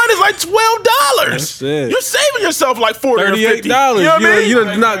wine is like $12. That's it. You're saving yourself like $40 or $50. $38. You know what I mean? You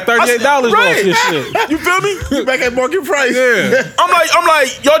done knocked $38 off your shit. You feel me? Back at market price. Yeah. I'm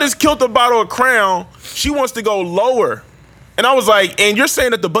like, y'all just killed a bottle of Crown. She wants to go lower. And I was like, and you're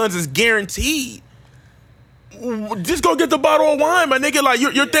saying that the buns is guaranteed. Just go get the bottle of wine, my nigga. Like,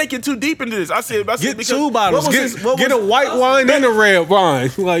 you're thinking too deep into this. I said Get because, two bottles. what was Get a white wine and a red wine.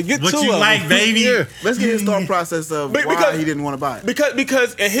 Like, get What two you of like, them. baby? Yeah. Let's get his thought process of why Because- he didn't want to buy it.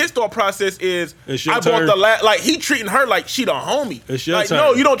 Because in his thought process is It's your I bought turn. the like he treating her like she the homie. It's your like turn.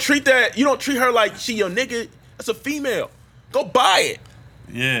 no, you don't treat her like she your nigga. That's a female. Go buy it.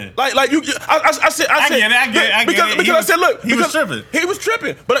 Yeah. Like you, I said, I get it. because He I said, look, he was because tripping. He was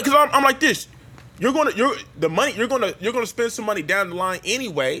tripping, but because I'm like this, you're gonna spend some money down the line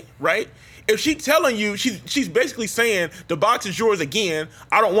anyway, right? If she telling you, she's basically saying the box is yours again.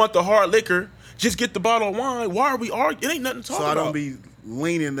 I don't want the hard liquor. Just get the bottle of wine. Why are we arguing? It ain't nothing to talk So about. I don't be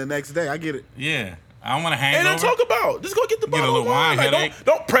leaning the next day. I get it. Yeah. I don't want to hang Ain't over. nothing to talk about. Just go get the Get a bottle of little wine. wine Like, headache.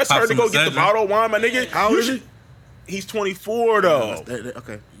 don't press Pop her to some go get the Excedrin. bottle of wine, my nigga. How old is he? He's 24 though.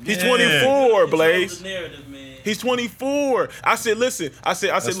 Okay. He's Yeah. 24, Blaze. The narrative, man. He's 24. I said, listen. I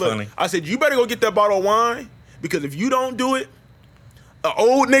said, look. funny. I said, you better go get that bottle of wine because if you don't do it, an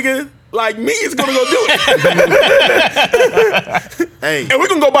old nigga like me is gonna go do it, Hey, and we're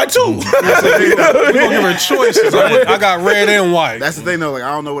gonna go buy two. We're gonna give her choices. I got red and white. that's the thing though. Like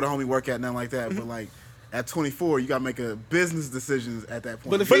I don't know where the homie work at, nothing like that. But like at 24, you gotta make a business decisions at that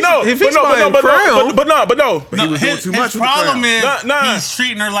point. But if But he- no, if but he's no, buying Crown- but no. he was doing too much His with the problem Crown. is Nah. he's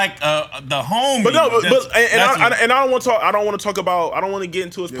treating her like the homie. But no, but That's what- I don't want to talk. I don't want to talk about. I don't want to get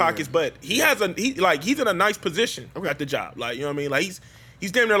into his pockets. But he's in a nice position at the job. Like, you know what I mean. Like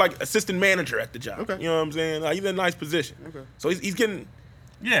he's damn near like assistant manager at the job. Okay. You know what I'm saying. Like, he's in a nice position. Okay. So he's getting.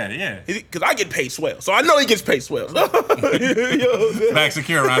 yeah. Because I get paid swell, so I know he gets paid swell. You know what I'm saying? Back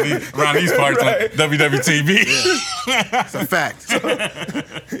secure around these parts Right. like WWTB. It's a fact.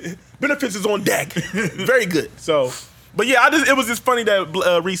 Benefits is on deck. Very good. So, but yeah, it was just funny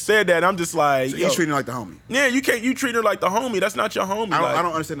that Reese said that. And I'm just like, yo, He's treating her like the homie. yeah, you treat her like the homie. That's not your homie. I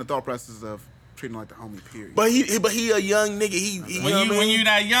don't understand the thought process of treating her like the homie. Period. But he a young nigga. He you know what I mean? When you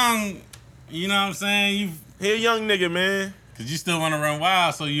that young, you know what I'm saying? He a young nigga, man. Cause you still want to run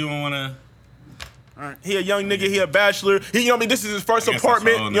wild, so you don't want to. He a young nigga. He a bachelor. He, you know what I mean? This is his first I guess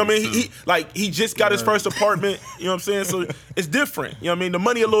apartment. that's You know what I mean? all niggas He just got his first apartment. You know what I'm saying? So it's different. You know what I mean? The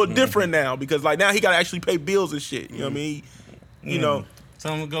money a little different now because like now he got to actually pay bills and shit. You know what I mean? You know.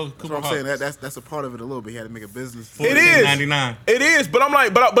 Tell him to go. That's what I'm saying. That's a part of it a little bit. He had to make a business. It is. $14.99. It is, but I'm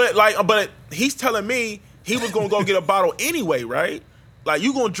like, but he's telling me he was gonna go get a bottle anyway, right? Like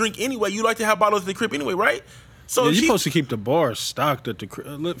you gonna drink anyway. You like to have bottles at the crib anyway, right? So Yeah, you're she, supposed to keep the bar stocked at the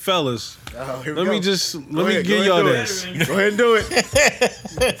crib. Fellas, Oh, here we let go. me just Go let me ahead, give go y'all ahead, this. Go ahead and do it.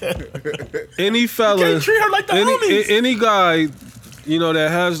 Any fella, can't treat her like the homies. any guy, you know, that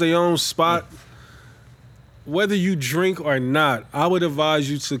has their own spot, whether you drink or not, I would advise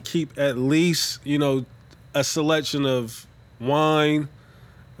you to keep at least, a selection of wine,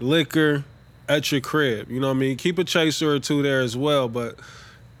 liquor at your crib. You know what I mean? Keep a chaser or two there as well, but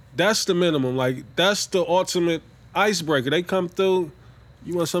that's the minimum. Like, that's the ultimate icebreaker. They come through,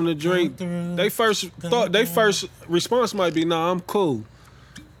 you want something to drink. They first response might be, nah, I'm cool.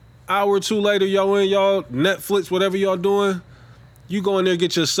 Hour or two later, y'all Netflix, whatever y'all doing, you go in there,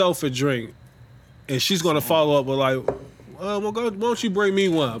 get yourself a drink. And she's gonna follow up with like, well, why don't you bring me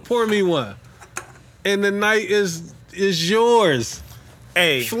one? Pour me one. And the night is yours.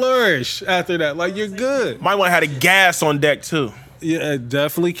 Hey, Flourish after that. Like, you're good. might want to have the gas on deck too. Yeah,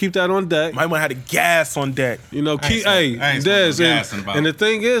 definitely keep that on deck. Might want to have the gas on deck. Keep I ain't Des, smoking gas in about and the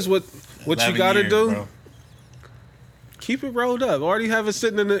thing is, what you 11 gotta years, do, bro. keep it rolled up. Already have it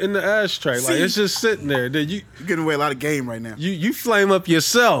sitting in the ashtray. Like, it's just sitting there. Then You're giving away a lot of game right now. you flame up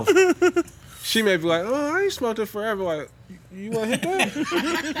yourself. She may be like, oh, I ain't smoked it forever. Like, you want to hit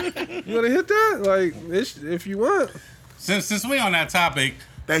that? You want to hit that? Like, if you want. Since we on that topic,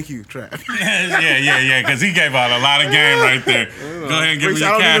 Thank you, Trav. yeah, because he gave out a lot of game right there. Go ahead and give me Reese, your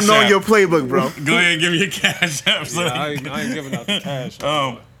I don't cash even know app. your playbook, bro. Go ahead and give me your cash app. So I ain't giving out the cash.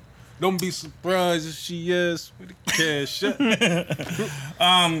 Don't be surprised if she is with the cash.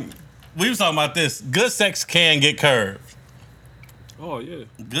 we was talking about this. Good sex can get curved. Oh, yeah,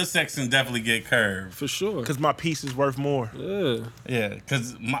 Good sex can definitely get curved. for sure. Cause my piece is worth more. Yeah. Yeah,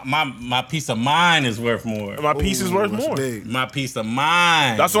 because my peace of mind is worth more. My piece is worth That's more. big. My peace of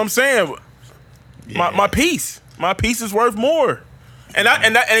mind. That's what I'm saying. My piece is worth more. And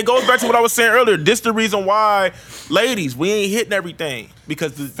it goes back to what I was saying earlier. This the reason why, ladies, we ain't hitting everything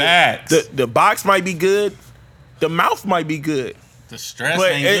because Facts. the box might be good, the mouth might be good, The stress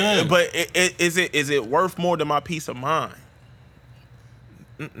but ain't good. is it worth more than my peace of mind?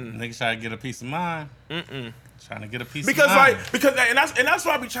 Niggas trying to get a piece of mind. Trying to get a piece Because of mind. and that's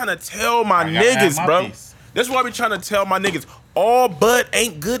why I be trying to tell my I gotta have niggas, my bro. piece. That's why I be trying to tell my niggas, all butt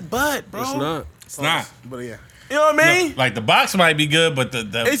ain't good butt, bro. It's not. It's not. But yeah. You know what I mean? Like the box might be good, but the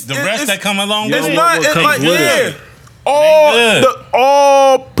rest that come along It's with not. it. It's comes like with it.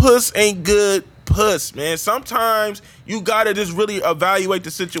 all puss ain't good puss, man. Sometimes you gotta just really evaluate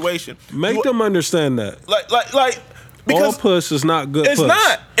the situation. Make them understand that. like All because puss is not good it's puss.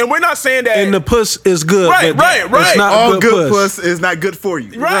 not, and we're not saying that. And the puss is good. Right, but right, right. It's not All good puss. puss is not good for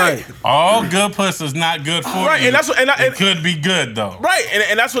you. right, All good puss is not good for Right, you. and that's what- and it could be good though. right,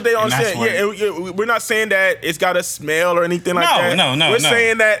 and that's what they And that's understand. what- Yeah, we're not saying that it's got to smell or anything like that. No. We're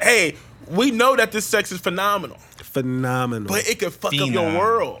saying that hey, we know that this sex is phenomenal, Phenomenal. but it could fuck up Phenom. your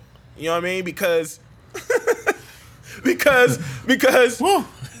world. You know what I mean? Because because Woo.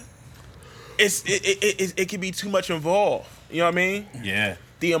 it can be too much involved. You know what I mean? Yeah.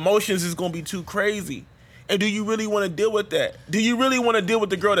 The emotions is gonna be too crazy. And do you really want to deal with that? Do you really want to deal with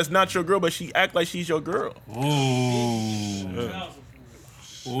the girl that's not your girl, but she act like she's your girl? Ooh.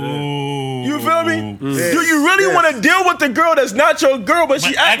 You feel me? Do you really want to deal with the girl that's not your girl, but she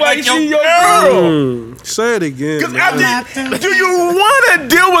But act like your she your girl? girl? Say it again. Because man. do you want to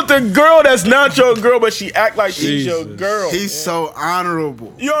deal with the girl that's not your girl, but she act like she's your Jesus. girl? He's so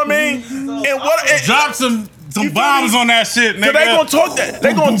honorable. You know what I mean? And what? And, Drop some feel bombs me? on that shit, nigga. so they gonna talk that.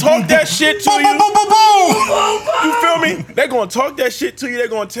 They gonna talk that shit to Boom, boom, you. boom, boom, boom. You feel me? They gonna talk that shit to you. They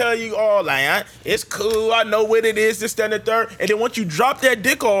gonna tell you all like, it's cool. I know what it is. This, that, and the third. And then once you drop that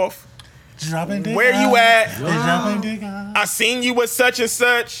dick off, Dropping dick where you out. at? Dropping dick out. I seen you with such and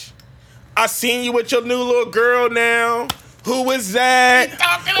such. I seen you with your new little girl now. Who was that?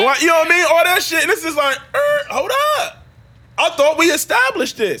 Well, you know what I mean? All that shit. And this is like, hold up. I thought we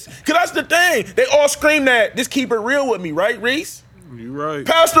established this. Because that's the thing. They all scream that, just keep it real with me, right, Reese? You right.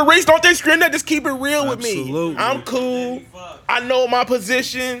 Pastor Reese, don't they scream that, just keep it real with me? Absolutely. I'm cool. I know my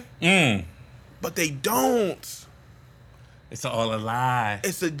position. But they don't. It's all a lie.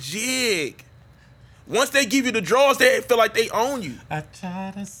 It's a jig. Once they give you the draws, they feel like they own you. I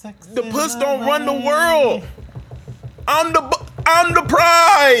try to sex The puss don't run the world. I'm the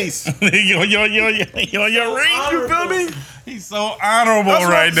prize. yo, Reese. You feel me? He's so honorable That's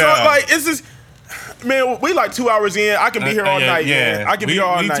what- right so, now. like, it's just, man, we like 2 hours in. I can be here all night, man. I can be here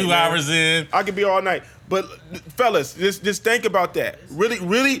all we night. 2 man. hours in. I can be all night. But fellas, just think about that.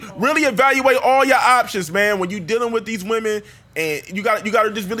 Really evaluate all your options, man. When you dealing with these women, and you got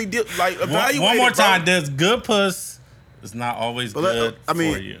to just really evaluate. One more it, bro. time, there's good puss. It's not always But good I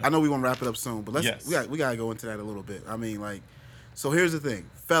mean, for you. I know we want to wrap it up soon, but Yes. we gotta go into that a little bit. I mean, like, so here's the thing,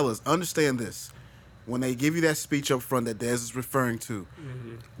 fellas, understand this. When they give you that speech up front that Dez is referring to,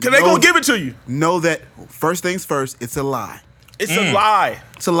 Cause they know- gonna give it to you. know that first things first, it's a lie. It's a lie.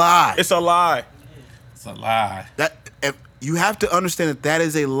 It's a lie. It's a lie. It's a lie. That if you have to understand that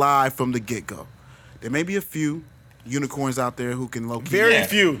is a lie from the get-go. There may be a few unicorns out there who can locate. Very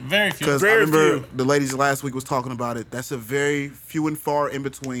few. Very few. Because I very remember few. the ladies last week was talking about it. That's a very few and far in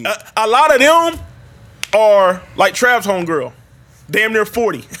between. A lot of them are like Trav's homegirl. Damn near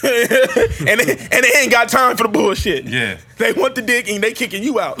 40. and they ain't got time for the bullshit. Yeah. They want the dick and they kicking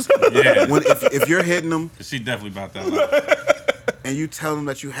you out. Yeah. If you're hitting them She definitely about that life. and you tell them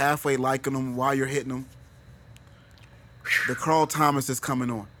that you halfway liking them while you're hitting them, the Carl Thomas is coming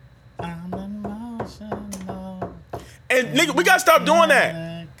on. And nigga, we gotta stop doing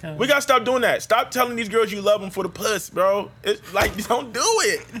that. We gotta stop doing that. Stop telling these girls you love them for the puss, bro. It's like, don't do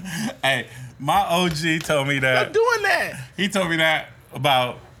it. Hey, my OG told me that. Stop doing that. He told me that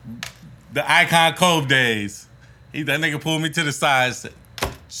about the Icon Cove days. That nigga pulled me to the side and said,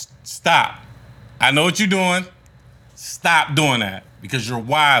 stop. I know what you're doing. Stop doing that because you're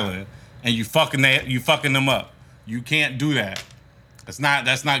wilding and you fucking them up. You can't do that. That's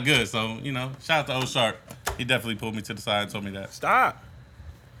not good. So, you know, shout out to O Sharp. He definitely pulled me to the side and told me that. Stop.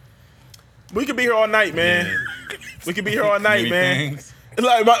 We could be here all night, man. Yeah. We could be here all night, Many man. things.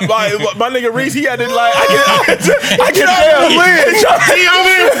 Like my nigga Reese, he had to like I can tell. He over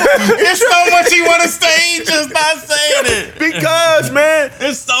here. There's so much he want to say, he just not saying it. Because man,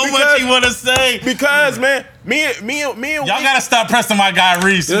 There's so much he want to say. because man, me and Y'all gotta stop pressing my guy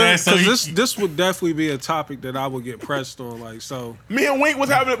Reese, man. So Because this would definitely be a topic that I would get pressed on. Like, so me and Wink was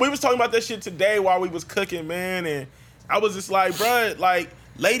we was talking about that shit today while we was cooking, man, and I was just like, bruh, like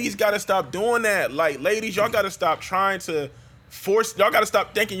ladies gotta stop doing that. Like ladies, y'all gotta stop trying to y'all gotta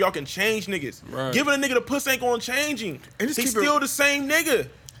stop thinking y'all can change niggas. Right. Giving a nigga the puss ain't gonna change him. And just He's keep it- still the same nigga.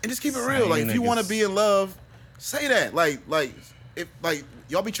 And just keep it real. Like, if you niggas. want to be in love, say that. Like if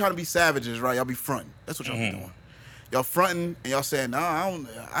y'all be trying to be savages, right? Y'all be fronting. That's what y'all be doing. Y'all fronting and y'all saying, nah,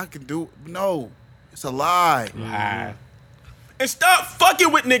 I can do. No, it's a lie. Lie. And stop fucking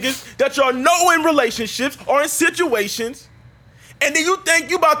with niggas that y'all know in relationships or in situations. And then you think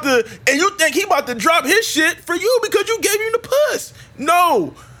he about to drop his shit for you because you gave him the puss.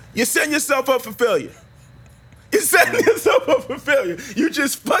 No, you're setting yourself up for failure. You're setting yourself up for failure. You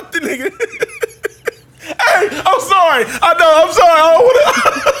just fucked the nigga. Hey, I'm sorry. I know. I'm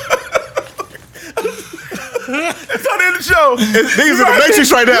sorry. It's on the end of the show. Niggas in the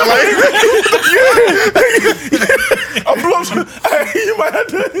Matrix right now. Like, Hey, you might have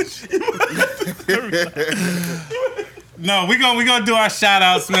to. No, we gonna do our shout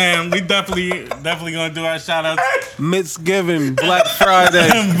outs, man. We definitely gonna do our shout outs. Mixgiven, Black Friday.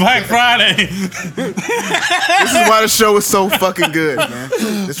 Black Friday. this is why the show is so fucking good, man.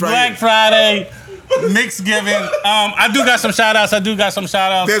 This right Black here. Friday. Mixed giving. I do got some shout outs. Des,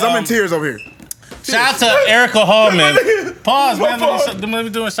 I'm in tears over here. Shout out to Erica Hallman. Pause, man. Let me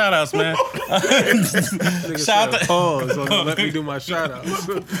do my shout outs, man. Shout out to Pause. So let me do my shout outs.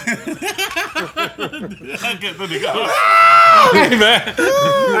 Hey, man.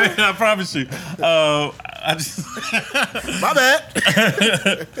 I promise you. I just My bad.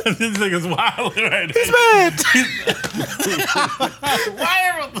 this nigga's wild right now. He's mad.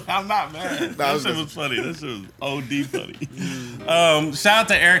 I'm not mad. Nah, That shit was funny. That shit was OD funny. Shout out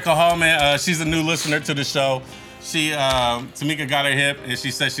to Erica Hallman. She's a new listener to the show. She Tamika got her hip and she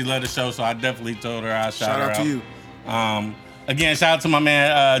said she loved the show, so I definitely told her I'll shout her out. Shout out to you. Again, shout out to my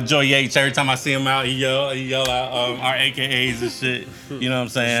man Joe Yates. Every time I see him out, he yell out our AKAs and shit. You know what I'm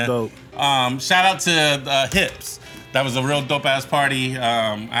saying? Dope. Shout out to Hips. That was a real dope ass party.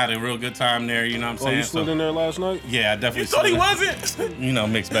 I had a real good time there. You know what I'm Oh, saying? you slid in there last night? Yeah, I definitely. You thought he slid. wasn't? You know,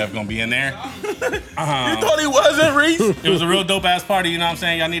 Mixed Bev gonna be in there. You thought he wasn't, Reese? It was a real dope ass party. You know what I'm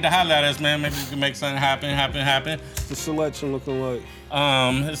saying? Y'all need to holler at us, man. Maybe we can make something happen. The selection looking like.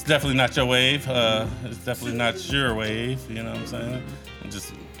 It's definitely not your wave. It's definitely not your wave. You know what I'm saying?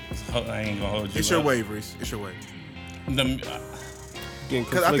 I ain't gonna hold you. It's your up. wave, Reese. It's your wave. Getting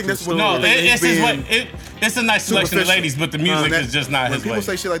 'Cause I think that's what- No, I think it's he's his way. being It's a nice selection of superficial. ladies, but the music is just not when his people way.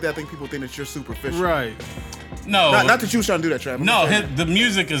 say shit like that, I think people think that you're superficial. Right. No, Not that you was trying to do that, Trav. I'm no, just saying. the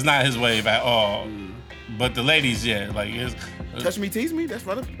music is not his wave at all. But the ladies, yeah, like it's. Touch me, tease me. That's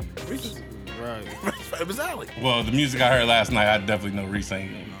right up Reese's. Right. Right up his alley. Well, the music I heard last night, I definitely know Reese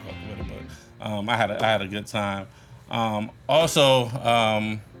ain't gonna fuck with it, but I had a good time. Also,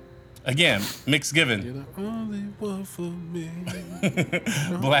 again, Mixed Giving. You're the only one for me.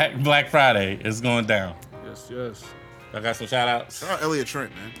 Black Friday is going down. Yes. I got some shout outs. Shout out Elliot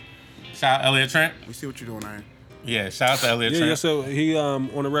Trent, man. Shout out Elliot Trent. We see what you're doing, Iron. Yeah, shout out to Elliot Yeah, Trent. yeah. So he on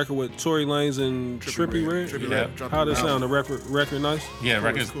the record with Tory Lanez and Trippie Redd. Trippie Yeah. Redd. dropped How'd it an album. sound? The record nice? Yeah,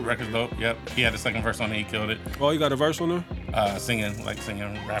 Cool, cool. record's dope. Yep, he had the second verse on it. He killed it. Oh, you got a verse on there? Singing,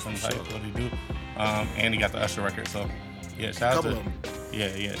 rapping type. What he do? And he got the Usher record. So yeah, shout out Couple to of 'em.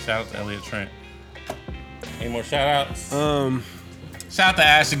 yeah. Shout out to Elliot Trent. Any more shout outs? Shout out to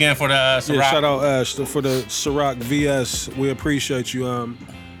Ash again for the Ciroc. Yeah, shout out Ash for the Ciroc VS. We appreciate you. I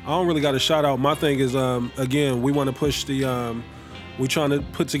don't really got a shout out. My thing is, again, we want to push the. We trying to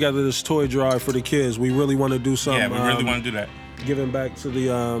put together this toy drive for the kids. We really want to do something. Yeah, we really want to do that. Giving back to the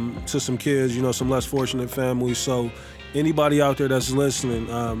to some kids, some less fortunate families. So anybody out there that's listening,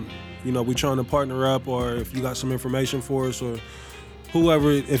 we trying to partner up, or if you got some information for us, or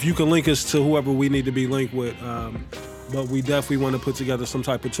whoever, if you can link us to whoever we need to be linked with. But we definitely want to put together some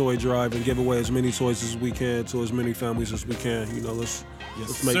type of toy drive and give away as many toys as we can to as many families as we can. Let's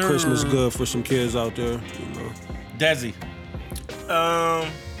make sir. Christmas good for some kids out there. Desi. Um,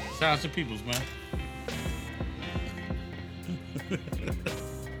 Shout out to Peoples, man.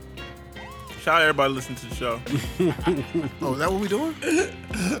 Shout out everybody listening to the show. Oh, is that what we doing?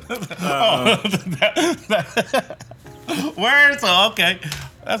 Word? So, okay.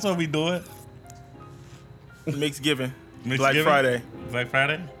 That's what we doing. Mixgiving. Mixgiving? Black Friday. Black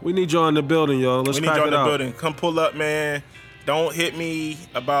Friday? We need y'all in the building, y'all. Let's We need pack y'all in it the out. building. Come pull up, man. Don't hit me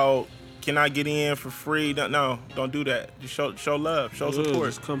about can I get in for free? No, don't do that. Just show love, show Yeah, support.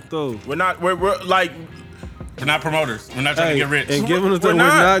 just come through. We're like We're not promoters. We're not trying to get rich. And giving us that We're we're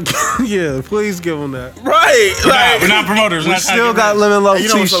not. not. Yeah, please give them that. right. We're not promoters. We're We not trying still to get got rich. Lemon Loaf You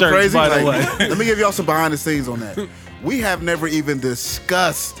know what's t-shirts, so crazy? by the Like, way. let me give y'all some behind the scenes on that. We have never even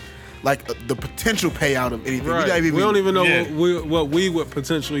discussed the potential payout of anything. Right. We don't even know Yeah. what we would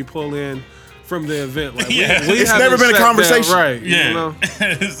potentially pull in from the event. Like, Yeah. we It's haven't never been a sat down, conversation. right? Yeah. You know?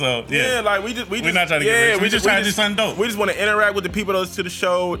 So, Yeah, yeah. like we just We're not trying to get rich. We just trying to do something dope. We just want to interact with the people that listen to the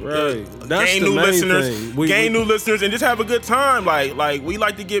show, Right. That's gain the new main listeners, thing. We- gain new listeners, and just have a good time. Like we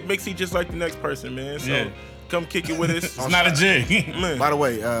like to get mixy just like the next person, man. So Yeah. come kick it with us. It's not a jig. Man. By the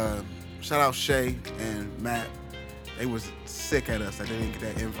way, shout out Shay and Matt. They was sick at us that they didn't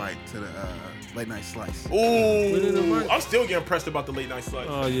get that invite to the late night slice. Ooh, I'm still getting pressed about the late night slice.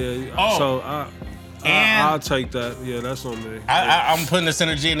 Oh yeah. Oh. So And- I'll take that. Yeah, that's on me. I'm putting this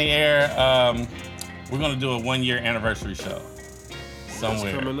energy in the air. We're going to do a 1-year anniversary show That's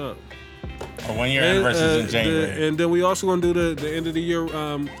somewhere. coming up. A 1-year anniversary is in January. And then we also gonna do the end of the year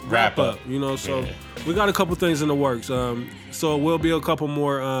wrap up. So Yeah. we got a couple things in the works. So it will be a couple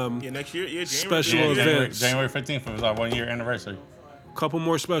more Yeah, next year, January. Special Yeah, events. January 15th was our 1-year anniversary. couple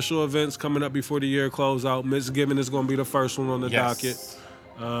more special events coming up before the year close out. Mixgiving is gonna be the first one on the docket.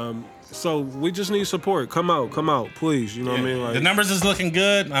 So we just need support. Come out, please. You know what I mean? Like, The numbers is looking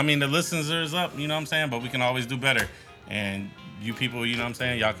good. I mean, the listeners is up, you know what I'm saying? But we can always do better. And you people, you know what I'm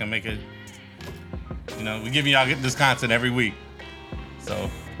saying? Y'all can make it, we give y'all this content every week. So,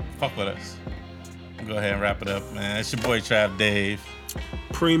 fuck with us. We'll go ahead and wrap it up, man. It's your boy, Trav Dave.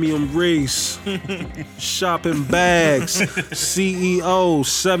 Premium Reese, shopping bags, CEO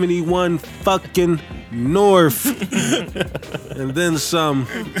 71 fucking North, and then some.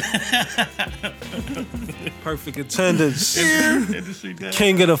 Perfect attendance, Industry Day.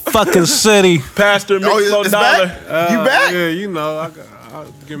 king of the fucking city. Pastor Mixlow it's Dollar. back? You back? Yeah,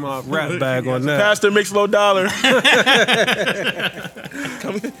 I'll give my rap bag on that. Pastor Mixlow Dollar.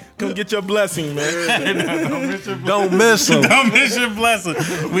 come get your blessing, man. Don't miss them. Don't miss your blessing.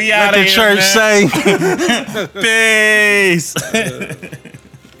 We Let out of the here, church man. say. Peace.